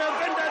Conqueror,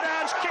 Binder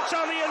Dance kicks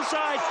on the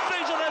inside.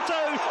 These are the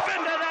two.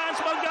 Binder Dance,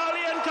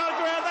 Mongolian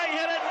Conqueror. They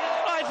hit it.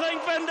 I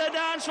think Binder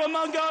Dance for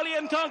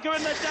Mongolian Conqueror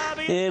in the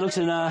Derby. Yeah, looks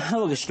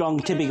a strong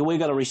typical. We've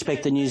got to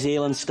respect the New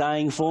Zealand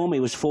staying form. He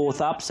was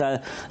 4th up, so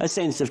a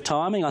sense of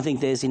timing. I think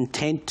there's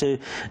intent to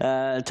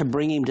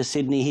bring him to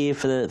Sydney here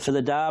for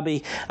the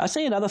Derby. I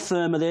see another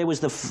firmer there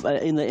was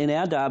in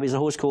our Derby is a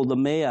horse called the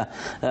Mare,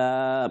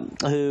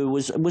 who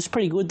was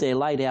pretty good there,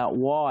 laid out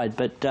wide.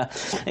 But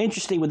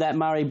interesting with that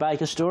Murray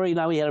Baker story.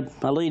 He had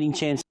a leading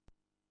chance.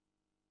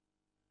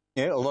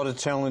 Yeah, a lot of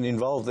talent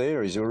involved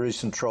there. He's a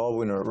recent trial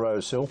winner at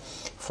Rosehill,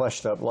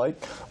 flashed up late.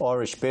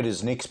 Irish Bet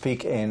is next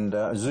pick, and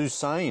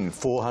Zusane,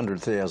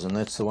 400,000.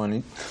 That's the one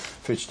he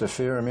fetched a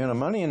fair amount of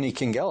money, and he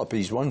can gallop.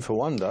 He's 1 for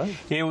 1, though.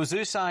 Yeah, well,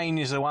 Zusane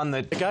is the one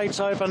that... The gates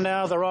open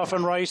now, they're off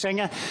and racing,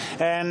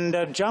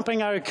 and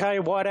jumping OK,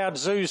 wide out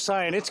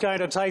Zusane. It's going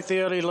to take the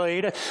early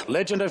lead.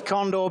 Legend of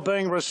Condor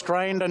being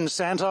restrained, and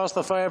Santos,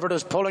 the favourite,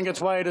 is pulling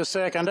its way to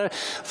second.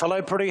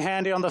 Followed pretty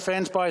handy on the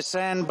fence by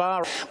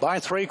Sandbar. By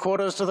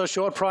 3/4 to the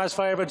short price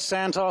favourite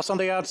Santos on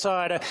the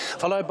outside,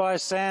 followed by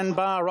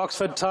Sandbar,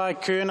 Oxford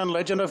Tycoon, and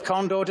Legend of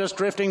Condor just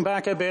drifting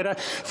back a bit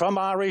from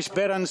Irish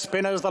Bet and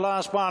Spinners, the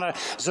last one.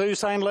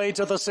 Zusane leads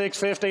at the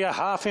 650, a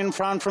half in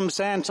front from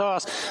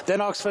Santos,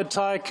 then Oxford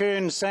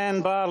Tycoon,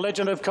 Sandbar,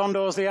 Legend of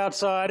Condor's the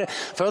outside,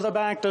 further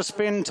back to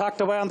Spin,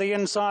 tucked away on the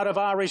inside of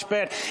Irish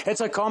Bet.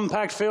 It's a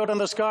compact field in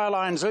the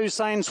skyline.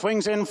 Zusane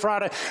swings in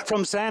front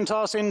from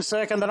Santos in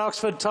second, then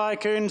Oxford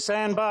Tycoon,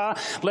 Sandbar,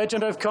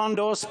 Legend of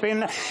Condor,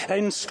 Spin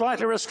in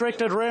slightly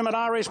restricted room, and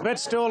Irish Bet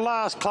still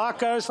last. Clark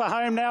goes for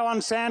home now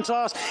on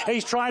Santos.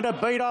 He's trying to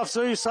beat off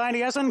Zusane. He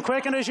hasn't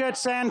quickened as yet,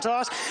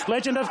 Santos.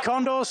 Legend of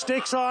Condor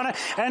sticks on,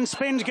 and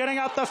Spin's getting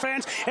up the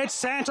fence. It's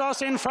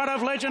Santos in front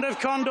of Legend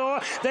of Condor.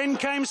 Then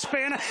came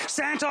Spin.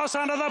 Santos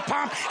under the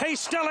pump. He's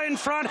still in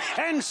front,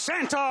 and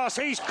Santos,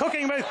 he's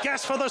cooking with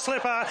gas for the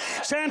slipper.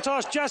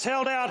 Santos just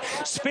held out.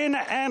 Spin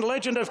and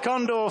Legend of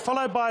Condor,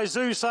 followed by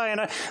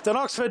Zusane, then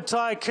Oxford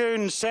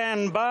Tycoon,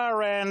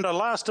 Sandbar, and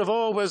last of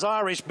all was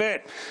Irish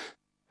Bet.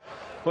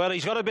 Well,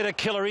 he's got a bit of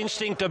killer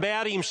instinct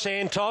about him,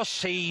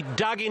 Santos. He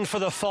dug in for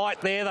the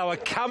fight there. They were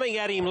coming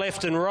at him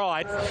left and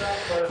right,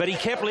 but he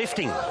kept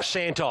lifting,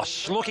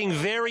 Santos, looking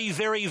very,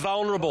 very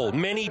vulnerable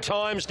many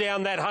times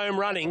down that home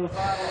running,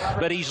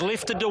 but he's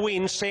lifted to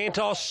win.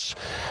 Santos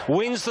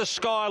wins the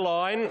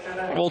Skyline.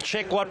 We'll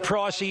check what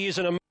price he is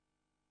in a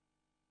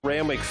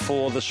Randwick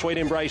for the Sweet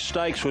Embrace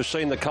Stakes. We've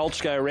seen the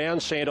Colts go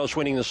round. Santos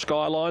winning the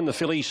Skyline. The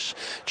fillies'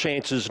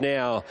 chances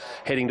now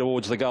heading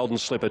towards the Golden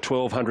Slipper,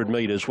 1,200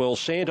 metres. Well,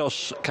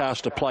 Santos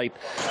cast a plate.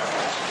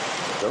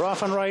 They're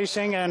off and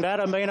racing, and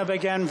Adamina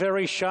began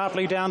very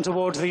sharply down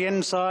towards the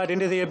inside,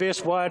 into the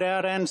abyss, wide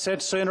out, and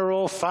Setsuna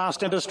all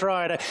fast into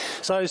stride.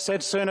 So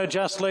Setsuna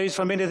just leads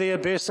from into the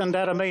abyss, and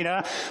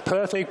Adamina,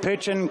 perfect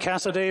pitch, and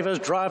Casadiva's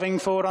driving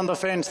forward on the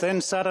fence.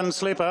 Then Saturn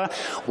Slipper,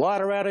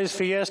 wider out is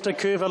Fiesta,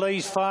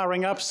 Cuvaliers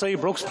firing up,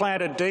 Seabrooks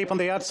planted deep on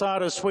the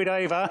outside of Sweet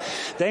Ava.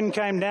 Then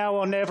came Now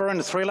or Never,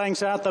 and 3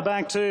 lengths out the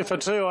back, 2 for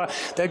 2.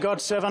 They've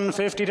got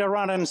 750 to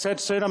run, and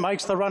Setsuna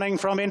makes the running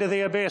from into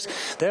the abyss.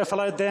 They're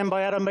followed then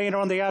by Adamina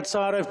on the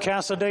outside of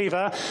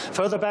Casadiva.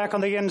 Further back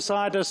on the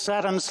inside to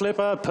Saturn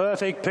Slipper,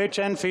 Perfect Pitch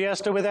and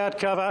Fiesta without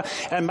cover.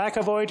 And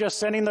McAvoy just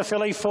sending the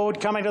filly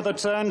forward, coming to the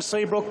turn.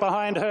 Seabrook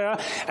behind her.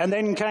 And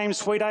then came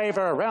Sweet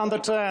Ava around the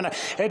turn.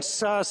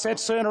 It's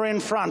Setsuna in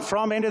front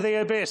from Into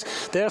the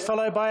Abyss. They're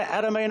followed by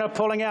Adamina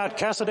pulling out.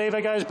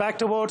 Casadiva goes back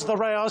towards the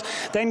rails.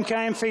 Then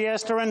came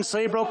Fiesta and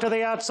Seabrook to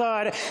the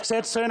outside.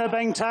 Setsuna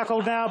being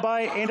tackled now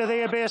by Into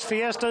the Abyss.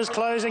 Fiesta's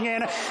closing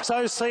in.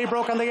 So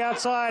Seabrook on the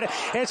outside.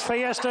 It's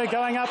Fiesta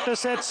going up to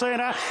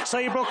Setsuna.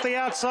 Seabrook the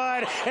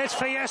outside. It's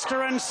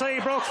Fiesta and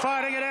Seabrook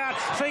fighting it out.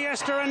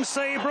 Fiesta and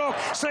Seabrook.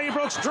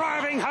 Seabrook's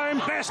driving home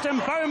best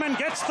and Bowman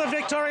gets the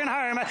Victorian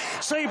home.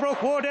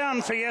 Seabrook wore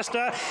down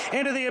Fiesta.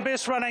 Into the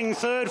Abyss running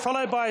third,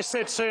 followed by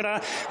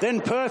Setsuna. Then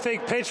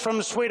Perfect Pitch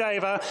from Sweet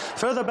Ava.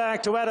 Further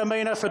back to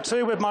Adamina for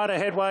two with Mitre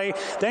Headway.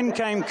 Then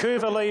came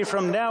Kuvalee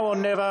from Now or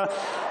Never.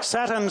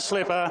 Saturn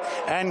Slipper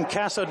and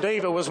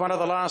Casadiva was one of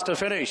the last to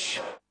finish.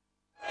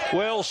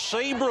 Well,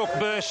 Seabrook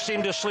bursts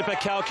into slipper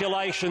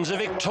calculations. A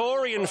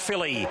Victorian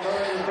filly,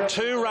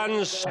 2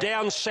 runs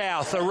down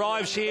south,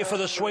 arrives here for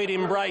the Sweet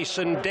Embrace,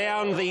 and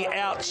down the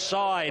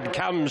outside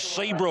comes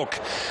Seabrook.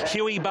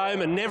 Huey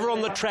Bowman, never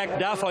on the track,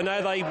 Duff. I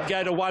know they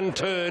go to one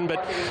turn,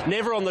 but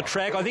never on the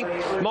track. I think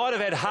might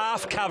have had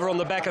half cover on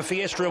the back of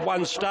Fiesta at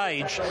one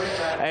stage,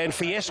 and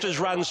Fiesta's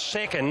run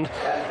second.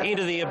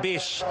 Into the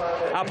Abyss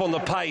up on the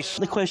pace.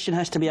 The question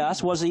has to be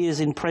asked, was he as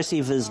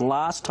impressive as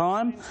last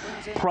time?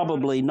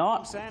 Probably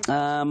not.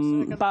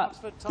 But,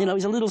 you know,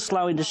 he's a little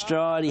slow into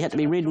stride. He had to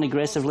be ridden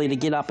aggressively to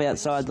get up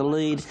outside the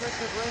lead.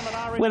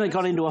 When it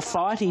got into a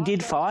fight, he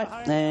did fight.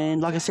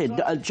 And, like I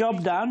said, a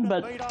job done,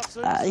 but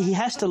he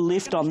has to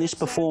lift on this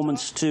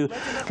performance to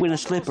win a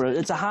slipper.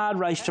 It's a hard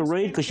race to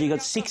read because you've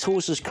got 6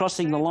 horses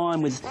crossing the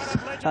line with,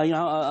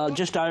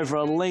 just over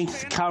a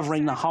length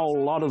covering the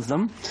whole lot of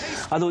them.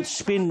 I thought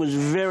Spin was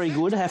very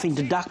good, having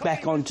to duck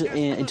back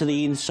into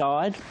the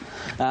inside,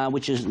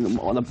 which is,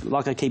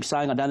 like I keep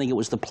saying, I don't think it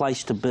was the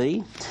place to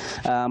be.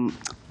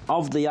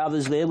 Of the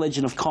others there,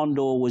 Legend of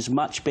Condor was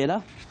much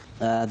better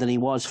than he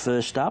was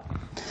first up.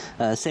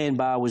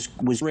 Sandbar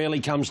was rarely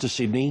comes to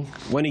Sydney.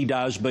 When he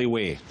does,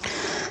 beware.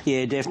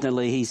 Yeah,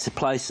 definitely. He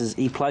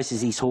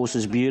places his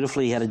horses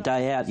beautifully. He had a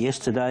day out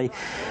yesterday.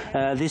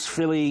 This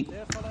filly,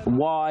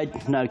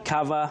 wide, no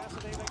cover.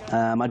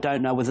 I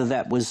don't know whether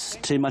that was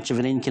too much of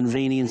an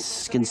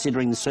inconvenience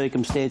considering the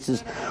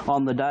circumstances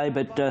on the day,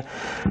 but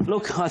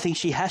look, I think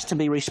she has to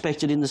be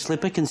respected in the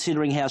slipper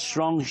considering how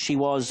strong she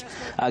was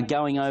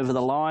going over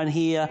the line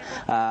here.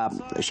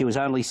 She was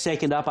only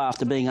second up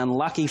after being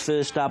unlucky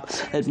first up.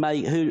 It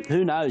may,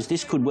 who knows,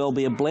 this could well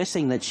be a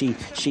blessing that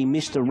she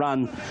missed a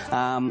run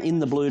in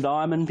the Blue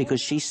Diamond, because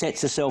she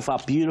sets herself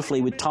up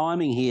beautifully with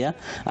timing here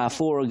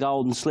for a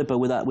golden slipper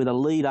with a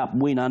lead-up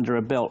win under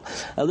her belt.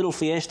 Little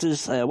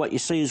Fiestas, what you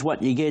see is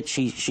what you get.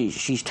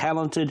 She's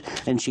talented,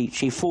 and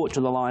she fought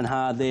to the line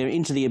hard there.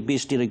 Into the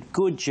Abyss did a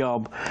good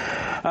job.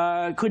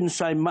 Couldn't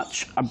say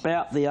much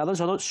about the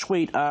others. I thought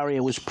Sweet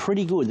Aria was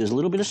pretty good. There's a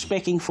little bit of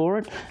specking for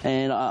it,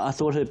 and I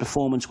thought her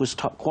performance was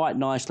quite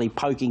nicely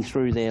poking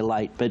through there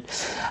late. But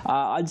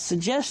I'd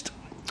suggest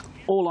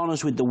all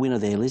honours with the winner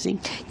there, Lizzie.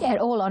 Yeah,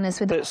 all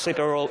honours with the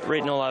slipper all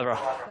written all over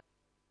her.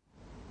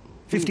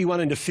 51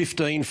 into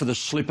 15 for the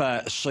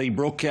slipper,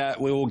 Seabrook.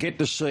 We will get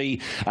to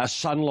see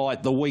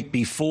Sunlight the week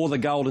before the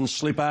Golden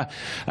Slipper.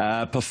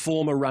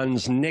 Performer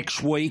runs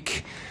next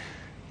week.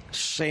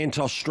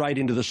 Santos straight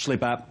into the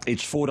slipper.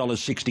 It's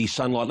 $4.60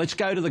 Sunlight. Let's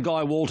go to the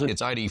Guy Walton.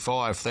 It's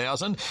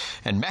 85,000,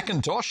 and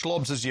McIntosh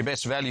lobs as your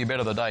best value bet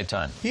of the day,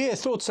 Tone. Yeah,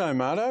 thought so,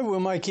 Marto. We'll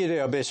make it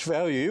our best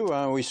value.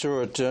 We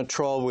saw it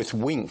trial with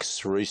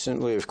Winks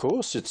recently, of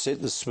course. It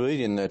set the speed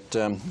in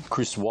that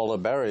Chris Waller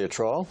barrier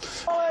trial.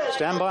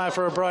 Stand by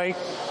for a break.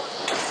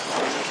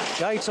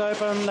 Gates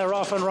open, they're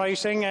off and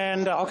racing,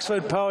 and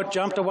Oxford Poet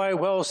jumped away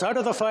well. So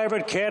did the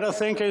favourite, Care to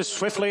Think, is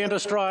swiftly into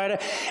stride.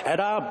 And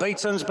our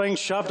Beatson's being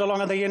shoved along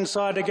on the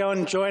inside to go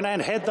and join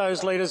and head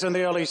those leaders in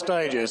the early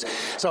stages.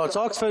 So it's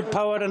Oxford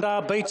Poet and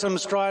our Beatson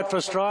stride for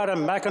stride,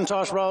 and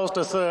McIntosh rolls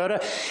to third.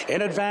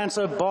 In advance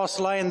of Boss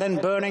Lane, then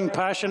Burning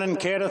Passion and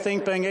Care to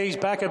Think being eased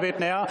back a bit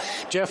now.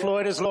 Jeff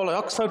Lloyd is low.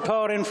 Oxford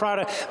Poet in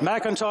front.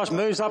 McIntosh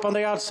moves up on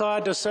the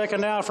outside to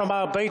second now from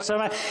our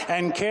Beatson,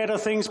 and Care to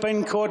Think's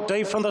been caught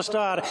deep from the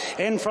start.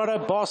 In front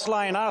of Boss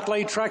Lane,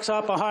 Artley tracks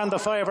up behind the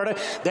favourite.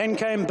 Then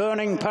came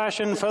Burning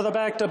Passion, further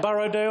back to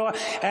Burradoo,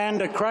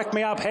 and Crack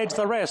Me Up heads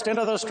the rest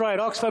into the straight.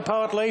 Oxford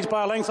Poet leads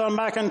by a length on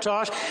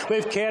McIntosh,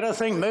 with Care to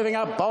Think moving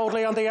up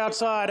boldly on the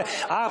outside.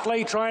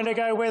 Artley trying to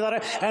go with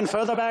it, and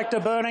further back to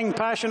Burning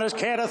Passion as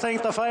Care to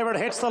Think, the favourite,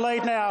 hits the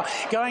lead now.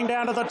 Going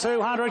down to the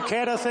 200,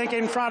 Care to Think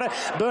in front.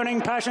 Burning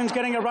Passion's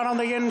getting a run on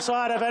the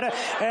inside of it,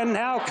 and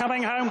now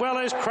coming home well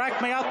is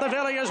Crack Me Up, the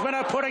Villiers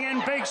winner, putting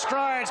in big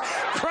strides.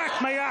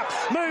 Crack Me Up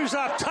moves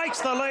up,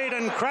 takes the lead,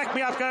 and Crack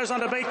Me Up goes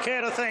on to beat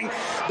Care to Think.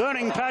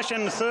 Burning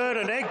Passion third,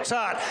 and Egg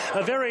Tart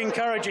a very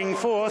encouraging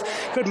fourth.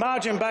 Good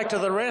margin back to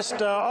the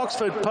rest.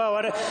 Oxford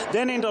Poet,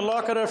 then into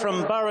Lockiter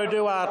from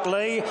Burradoo,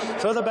 Artley.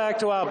 Further back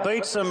to our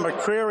beats, and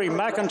McCreary.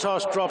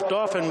 McIntosh dropped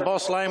off, and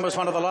Boss Lane was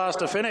one of the last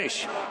to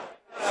finish.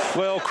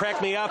 Well,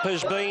 Crack Me Up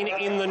has been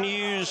in the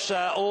news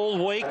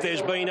all week.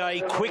 There's been a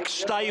quick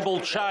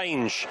stable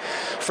change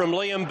from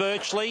Liam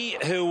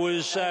Birchley, who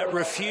was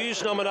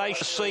refused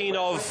nomination. Scene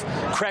of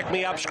Crack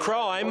Me Up's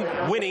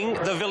crime, winning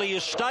the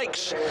Villiers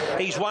Stakes.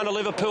 He's won a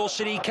Liverpool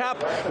City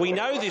Cup. We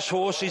know this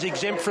horse is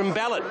exempt from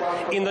ballot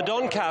in the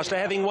Doncaster,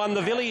 having won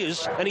the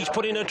Villiers, and he's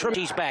put in a trip.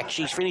 She's back.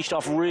 She's finished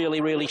off really,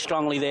 really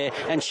strongly there,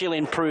 and she'll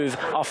improve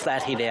off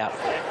that hit out.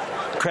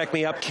 Crack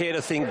Me Up, Care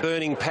to Think,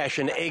 Burning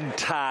Passion, Egg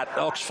Tart,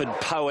 Oxford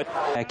Poet.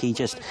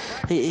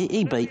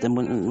 He beat them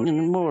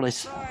more or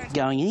less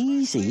going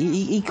easy.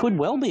 He could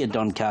well be a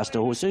Doncaster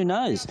horse, who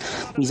knows?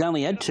 He's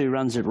only had 2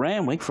 runs at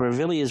Randwick for a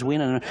Villiers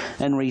win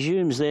and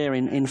resumes there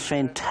in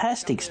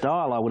fantastic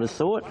style, I would have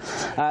thought.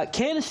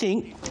 Care to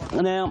Think,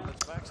 now,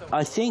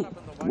 I think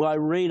I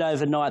read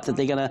overnight that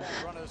they're going to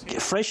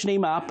freshen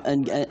him up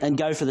and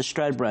go for the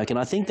Stradbroke, and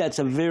I think that's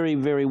a very,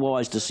 very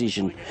wise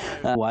decision.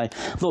 I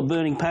thought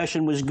Burning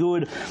Passion was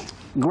good.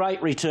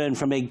 Great return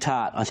from Egg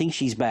Tart. I think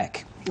she's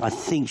back. I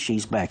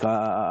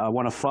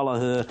want to follow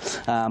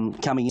her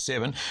coming in.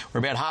 7. We're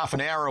about half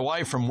an hour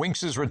away from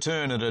Winx's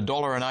return at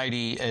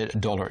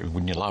 $1.80.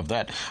 Wouldn't you love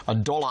that?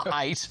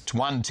 $1.08 to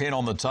 1.10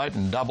 on the tote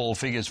and double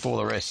figures for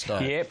the rest.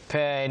 Yep,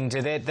 and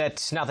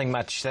that's nothing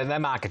much.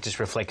 That market just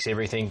reflects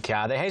everything.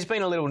 There has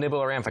been a little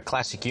nibble around for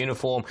Classic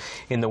Uniform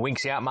in the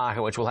Winx out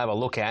market, which we'll have a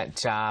look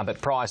at,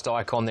 but priced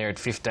Icon there at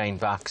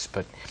 $15.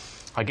 But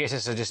I guess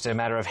it's just a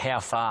matter of how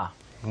far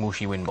will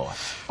she win by.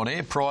 On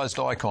air, prized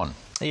Icon.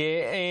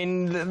 Yeah,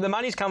 and the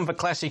money's come for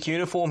Classic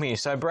Uniform here,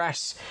 so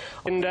Brass.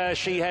 And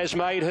she has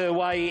made her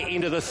way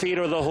into the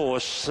theatre of the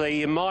horse.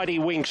 The mighty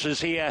Winx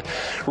is here,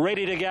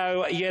 ready to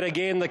go yet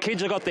again. The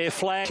kids have got their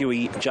flag.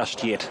 Huey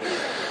just yet.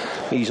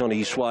 He's on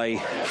his way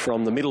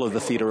from the middle of the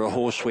theatre of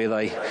horse where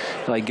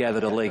they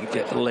gathered a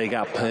leg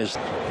up.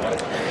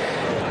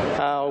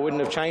 I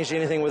wouldn't have changed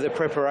anything with the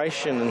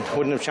preparation and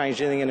wouldn't have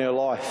changed anything in her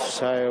life.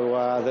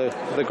 So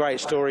the great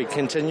story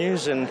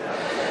continues, and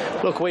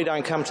look, we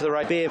don't come to the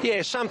race.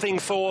 Yeah, something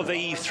for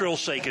the thrill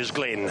seekers,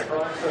 Glenn.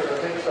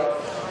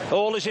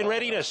 All is in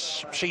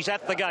readiness. She's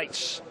at the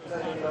gates,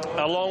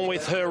 along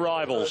with her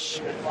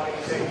rivals.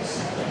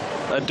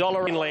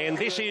 $1 inland.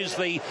 This is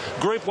the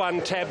Group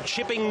 1 tab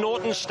Chipping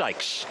Norton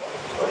Stakes.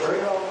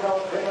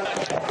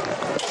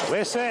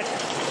 We're set.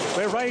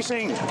 We're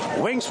racing.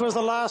 Winx was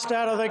the last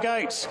out of the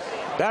gates.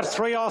 About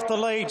 3 off the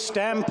lead.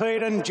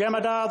 Stampede and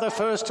Jemadar, the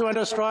first 2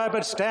 into stride,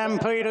 but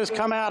Stampede has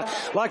come out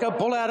like a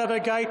bull out of a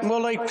gate and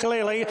will lead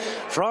clearly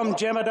from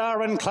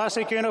Jemadar and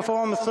Classic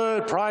Uniform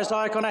third. Prized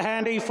Icon a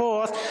handy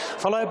fourth,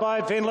 followed by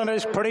Vinland,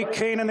 who's pretty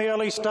keen in the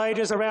early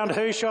stages around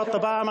Who Shot the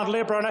Barman,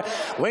 Libran.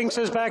 Winx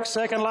is back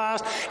second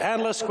last,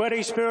 and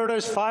Lasquetti Spirit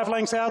is 5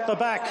 lengths out the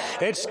back.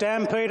 It's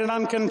Stampede, an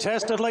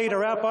uncontested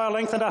leader, out by a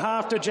length and a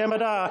half to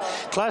Jemadar.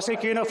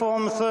 Classic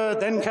Uniform third,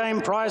 then came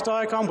Prized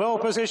Icon, well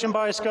positioned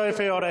by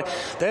Schofield.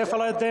 They're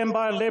followed then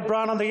by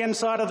Libran on the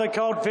inside of the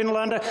colt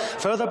Vinland.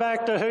 Further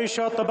back to Who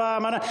Shot the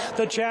Barman.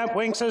 The champ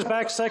Winx is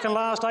back second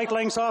last, 8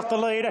 lengths off the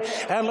lead,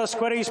 and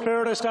Lasquetti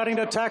Spirit is starting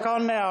to tack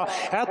on now.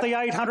 At the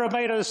 800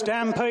 metres,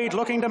 Stampede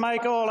looking to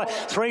make all.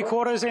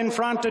 3/4 in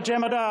front to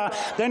Jemadar.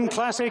 Then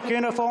Classic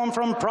Uniform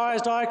from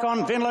Prized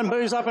Icon. Vinland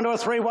moves up into a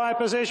 3-wide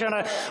position,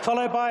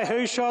 followed by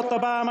Who Shot the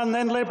Barman,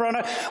 then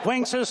Libran.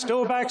 Winx is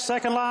still back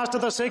second last to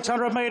the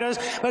 600 metres,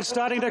 but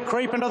starting to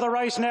creep into the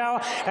race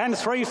now, and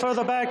 3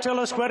 further back to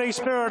Lasquetti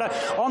Spirit.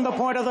 On the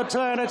point of the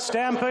turn, it's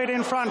Stampede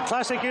in front.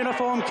 Classic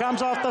Uniform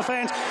comes off the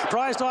fence.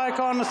 Prized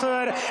Icon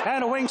third,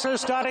 and Winx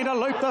is starting to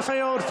loop the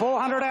field.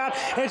 400 out,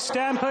 it's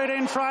Stampede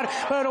in front,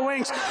 but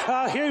Winx,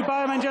 Hugh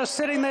Bowman just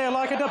sitting there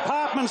like a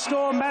department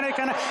store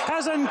mannequin,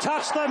 hasn't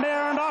touched the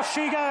mare, and off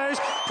she goes.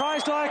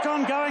 Prized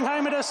Icon going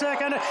home in a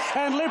second,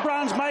 and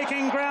Libran's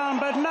making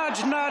ground, but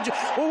nudge, nudge,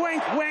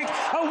 wink, wink,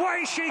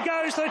 away she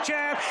goes, the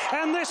champ,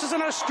 and this is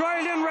an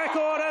Australian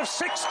record of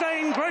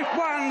 16 Group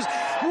 1s.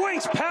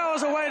 Winx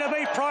powers away to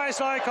beat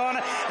Prized Icon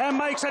and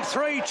makes it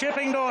 3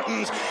 Chipping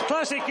Nortons.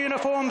 Classic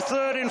Uniform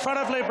third in front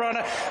of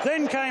Libran.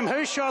 Then came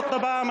Who Shot the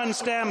Barman,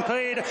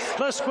 Stampede,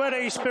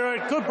 Lasquetti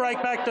Spirit, good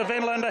break back to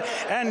Vinland,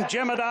 and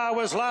Jemadar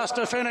was last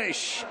to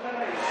finish.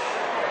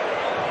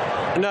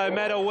 No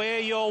matter where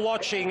you're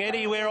watching,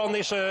 anywhere on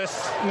this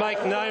earth,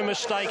 make no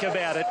mistake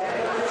about it,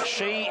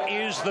 she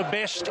is the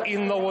best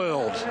in the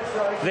world.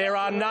 There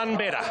are none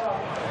better.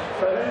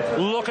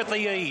 Look at the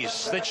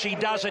ease that she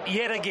does it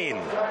yet again.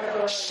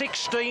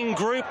 16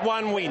 Group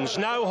 1 wins.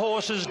 No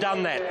horse has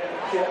done that.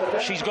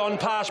 She's gone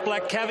past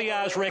Black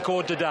Caviar's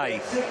record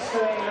today.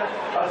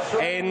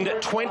 And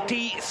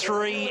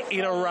 23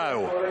 in a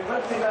row.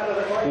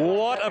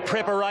 What a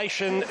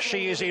preparation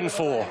she is in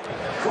for.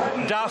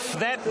 Duff,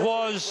 that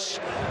was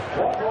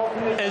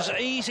as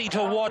easy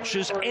to watch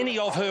as any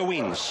of her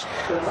wins.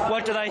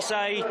 What do they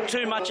say?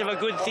 Too much of a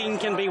good thing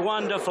can be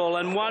wonderful,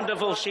 and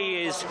wonderful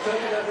she is.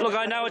 Look,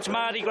 I know it's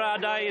Mardi Gras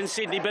Day in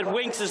Sydney, but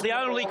Winx is the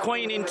only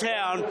queen in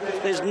town.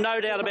 There's no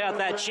doubt about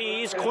that.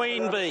 She is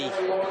Queen Bee.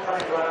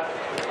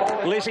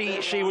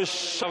 Lizzie, she was...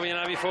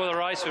 before the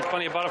race with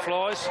plenty of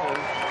butterflies,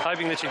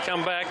 hoping that she'd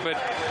come back, but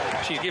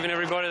she's given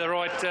everybody the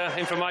right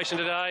information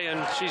today,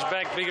 and she's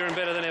back bigger and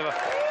better than ever.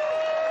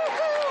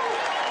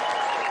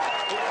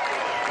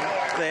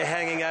 They're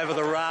hanging over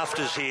the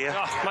rafters here.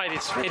 Oh, mate,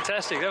 it's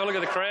fantastic. Have a look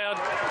at the crowd.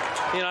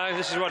 You know,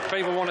 this is what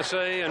people want to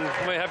see, and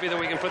we're happy that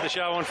we can put the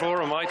show on for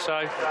them, mate.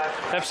 So,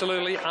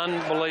 absolutely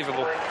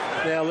unbelievable.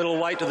 Now, a little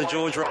wait to the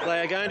George.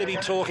 They are going to be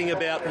talking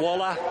about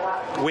Waller,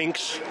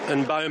 Winx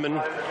and Bowman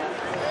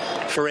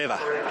forever.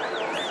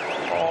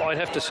 Oh, I'd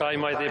have to say,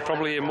 mate, they're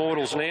probably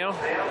immortals now,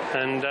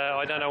 and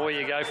I don't know where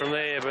you go from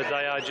there, but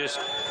they are just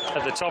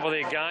at the top of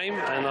their game,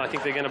 and I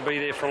think they're going to be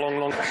there for a long,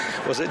 long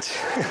time. Was it?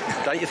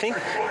 Don't you think?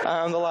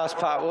 The last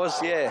part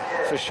was, yeah,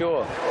 for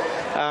sure.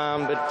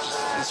 But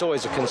it's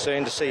always a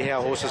concern to see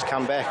how horses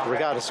come back,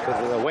 regardless of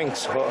whether they're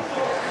Winx or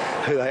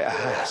who they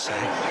are. So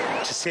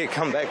to see it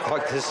come back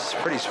like this is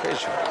pretty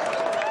special.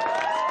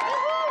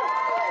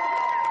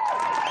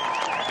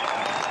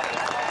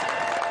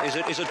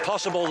 Is it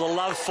possible the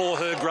love for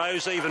her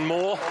grows even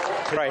more?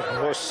 Great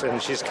horse,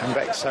 and she's come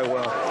back so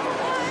well.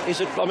 Is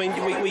it? I mean,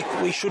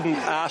 we shouldn't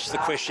ask the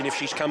question if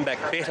she's come back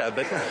better,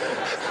 but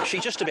she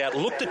just about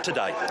looked it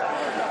today.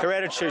 Her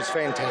attitude's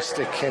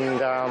fantastic, and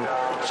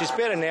she's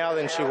better now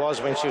than she was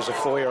when she was a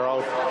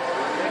 4-year-old.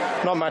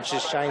 Not much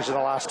has changed in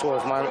the last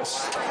 12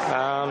 months.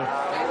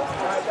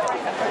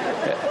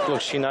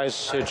 Look, she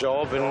knows her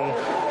job,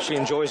 and she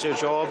enjoys her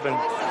job, and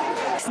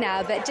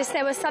now, but just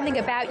there was something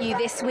about you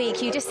this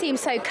week. You just seem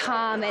so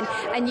calm,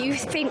 and you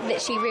think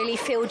that she really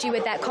filled you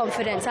with that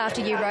confidence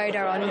after you rode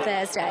her on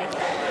Thursday.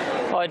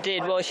 I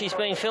did. Well, she's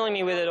been filling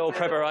me with it all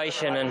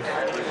preparation, and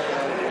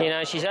you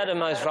know, she's at her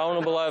most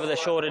vulnerable over the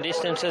shorter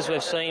distances.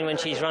 We've seen when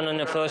she's running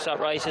the first up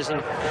races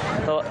in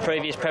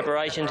previous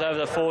preparations over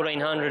the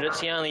 1400. It's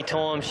the only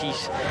time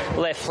she's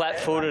left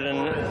flat-footed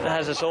and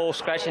has us all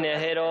scratching our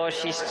head. Oh,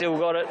 she's still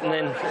got it, and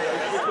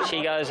then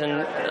she goes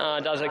and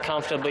does it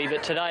comfortably.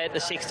 But today at the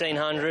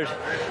 1600,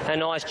 a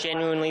nice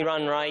genuinely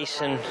run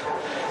race, and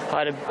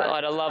I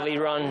had a lovely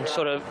run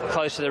sort of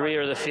close to the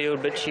rear of the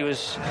field, but she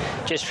was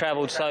just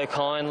travelled so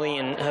kindly,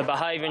 and her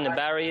behaviour in the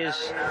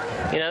barriers,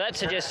 you know, that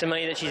suggests to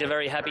me that she's a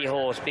very happy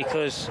horse,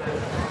 because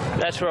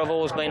that's where I've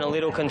always been a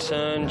little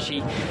concerned. She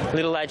a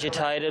little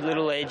agitated, a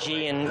little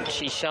edgy, and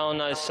she's shown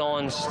those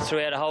signs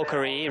throughout her whole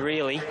career,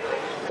 really.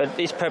 But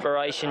this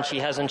preparation, she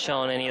hasn't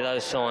shown any of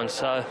those signs.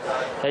 So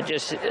it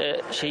just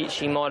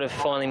she might have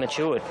finally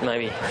matured,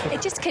 maybe.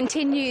 It just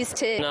continues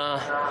to. Nah,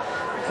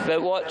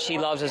 but what she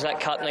loves is that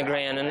cut in the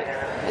ground,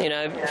 and you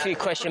know, a few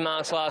question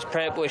marks last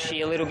prep. Was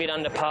she a little bit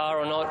under par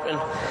or not? And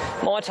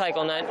my take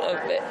on that,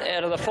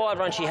 out of the 5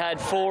 runs she had,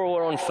 4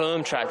 were on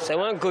firm tracks. They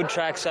weren't good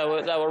tracks. They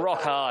were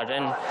rock hard,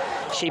 and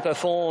she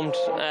performed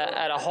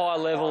at a high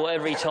level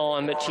every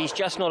time. But she's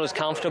just not as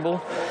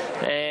comfortable.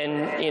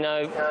 And you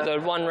know, the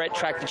one ret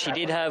track that she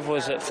did have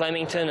was at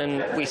Flemington,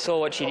 and we saw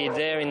what she did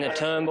there in the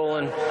Turnbull,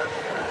 and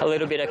a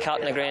little bit of cut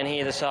in the ground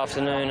here this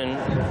afternoon,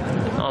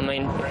 and I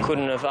mean,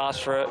 couldn't have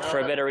asked for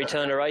a better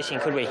return to racing,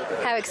 could we?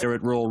 Here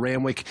at Royal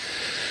Randwick.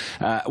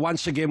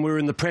 Once again, we're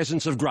in the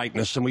presence of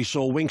greatness, and we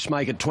saw Winx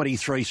make it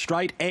 23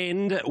 straight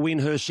and win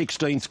her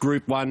 16th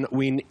Group 1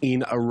 win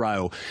in a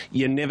row.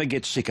 You never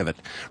get sick of it.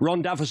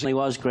 Ron Duffus. He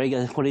was, Greg,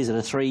 what is it, a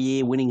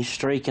 3-year winning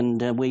streak,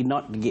 and we're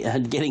not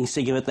getting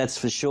sick of it, that's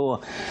for sure.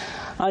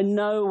 I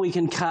know we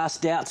can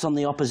cast doubts on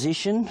the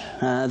opposition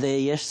there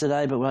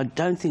yesterday, but I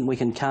don't think we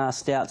can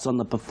cast doubts on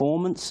the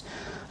performance.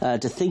 To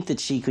think that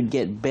she could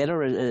get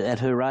better at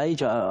her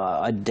age,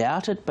 I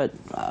doubt it, but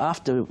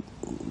after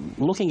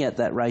looking at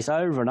that race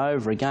over and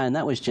over again,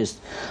 that was just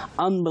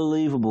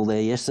unbelievable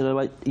there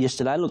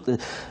yesterday. Look,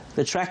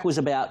 the track was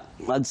about,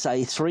 I'd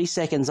say, 3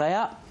 seconds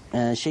out.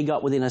 She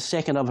got within a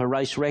second of her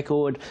race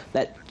record.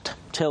 That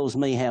tells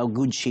me how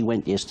good she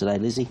went yesterday,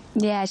 Lizzie.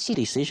 Yeah, she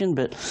decision,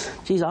 but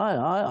geez,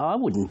 I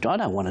wouldn't. I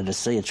don't want her to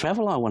see her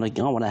travel. I want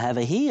to have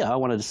her here. I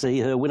wanted to see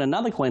her win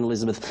another Queen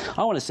Elizabeth.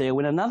 I want to see her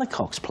win another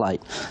Cox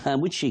Plate,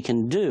 which she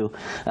can do.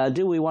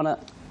 Do we want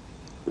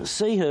to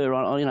see her,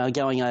 you know,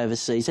 going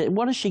overseas?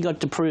 What has she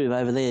got to prove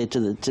over there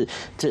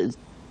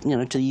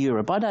to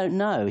Europe? I don't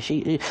know.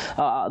 She,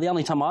 the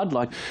only time I'd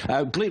like...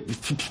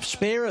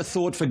 spare a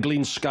thought for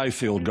Glyn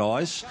Schofield,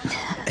 guys.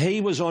 He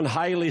was on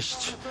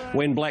Hay-List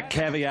when Black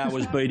Caviar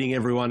was beating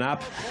everyone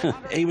up.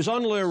 He was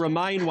on Le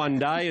Romain one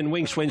day, and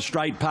Winx went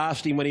straight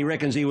past him when he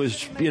reckons he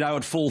was, you know,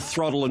 at full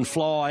throttle and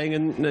flying.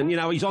 And you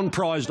know, he's on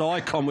Prized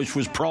Icon, which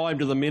was primed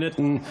to the minute,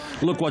 and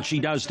look what she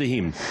does to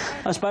him.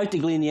 I spoke to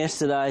Glyn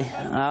yesterday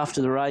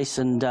after the race,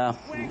 and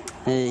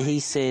he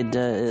said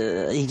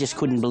he just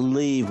couldn't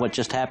believe what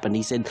just happened.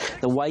 He said said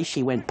the way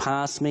she went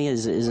past me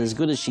is as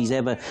good as she's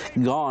ever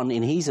gone,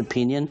 in his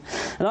opinion.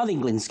 And I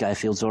think Glenn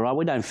Schofield's all right.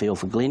 We don't feel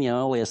for Glenn. You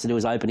know, all he has to do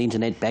is open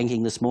internet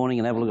banking this morning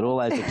and have a look at all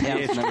those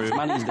accounts and how much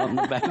money he's got in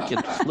the bank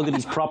and look at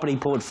his property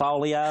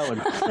portfolio.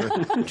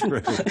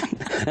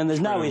 And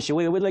there's no issue.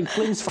 We're like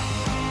Glenn's.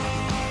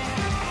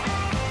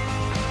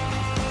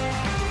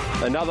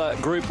 Another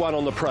Group 1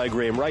 on the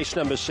program, race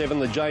number 7,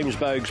 the James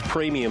Bogues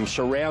Premium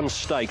Surround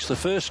Stakes. The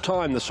first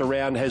time the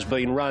Surround has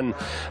been run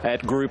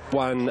at Group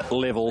 1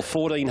 level,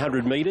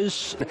 1,400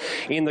 metres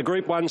in the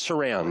Group 1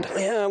 Surround.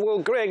 Yeah, well,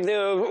 Greg,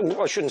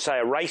 I shouldn't say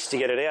a race to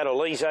get it out,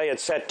 Elise.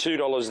 It's at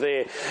 $2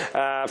 there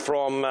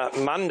from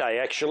Monday,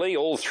 actually,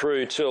 all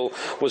through till,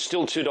 was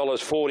still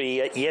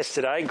 $2.40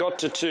 yesterday, got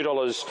to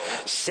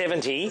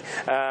 $2.70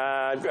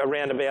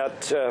 around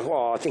about,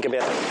 I think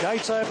about...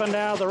 Gates open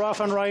now, they're off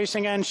and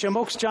racing, and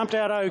Shamook's jumped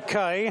out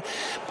okay,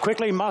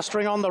 quickly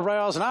mustering on the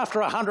rails, and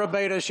after 100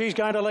 metres she's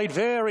going to lead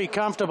very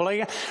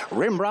comfortably.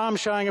 Rimram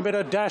showing a bit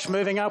of dash,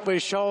 moving up with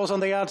Scholes on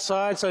the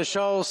outside, so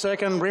Scholes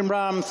second,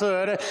 Rimram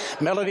third,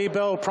 Melody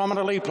Bell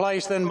prominently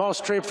placed, then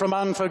Moss Trip from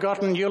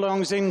Unforgotten,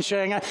 Yulong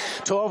Zincheng,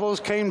 Torval's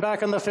keen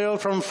back in the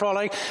field from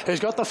Frolic, who's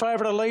got the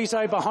favourite Elise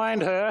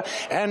behind her,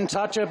 and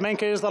Touch of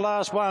Mink is the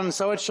last one,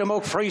 so it's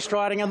Shamook free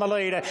striding in the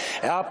lead,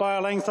 out by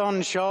a length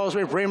on Scholes,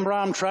 with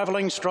Rimram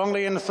travelling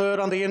strongly in third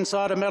on the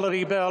inside of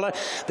Melody Bell.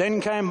 Then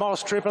came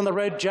Moss Trip in the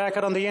red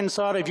jacket on the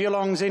inside of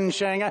Yulong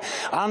Zincheng.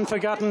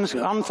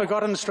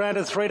 Unforgotten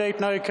stranded 3 deep,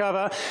 no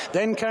cover.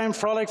 Then came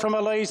Frolic from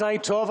Elise,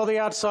 12 on the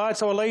outside,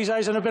 so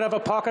Elise's in a bit of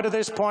a pocket at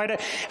this point,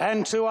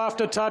 and 2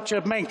 after Touch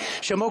of Mink.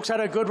 Shamook's had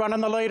a good run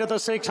in the lead at the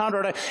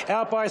 600,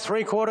 out by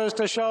 3/4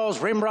 to Scholes.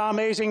 Rimram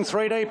easing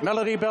 3 deep,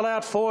 Melody Bell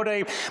out 4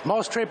 deep.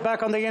 Moss Trip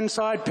back on the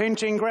inside,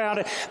 pinching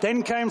ground.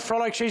 Then came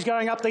Frolic, she's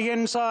going up the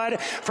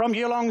inside from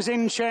Yulong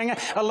Zincheng.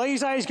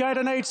 Elise's going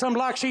to need some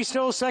luck, she's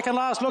still second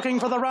last, looking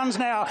for the runs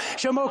now.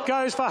 Shamook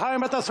goes for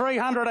home at the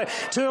 300.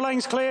 2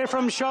 lengths clear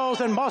from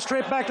Scholes, and Moss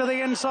Trip back to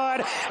the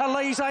inside.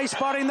 Elise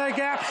spotting the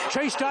gap.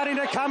 She's starting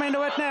to come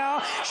into it now.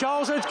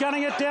 Scholes is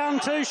gunning it down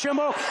to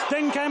Shamook.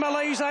 Then came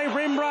Elise,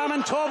 Rimram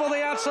and Torval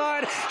the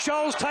outside.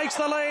 Scholes takes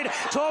the lead.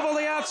 Torval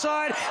the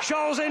outside.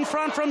 Scholes in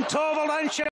front from Torval, and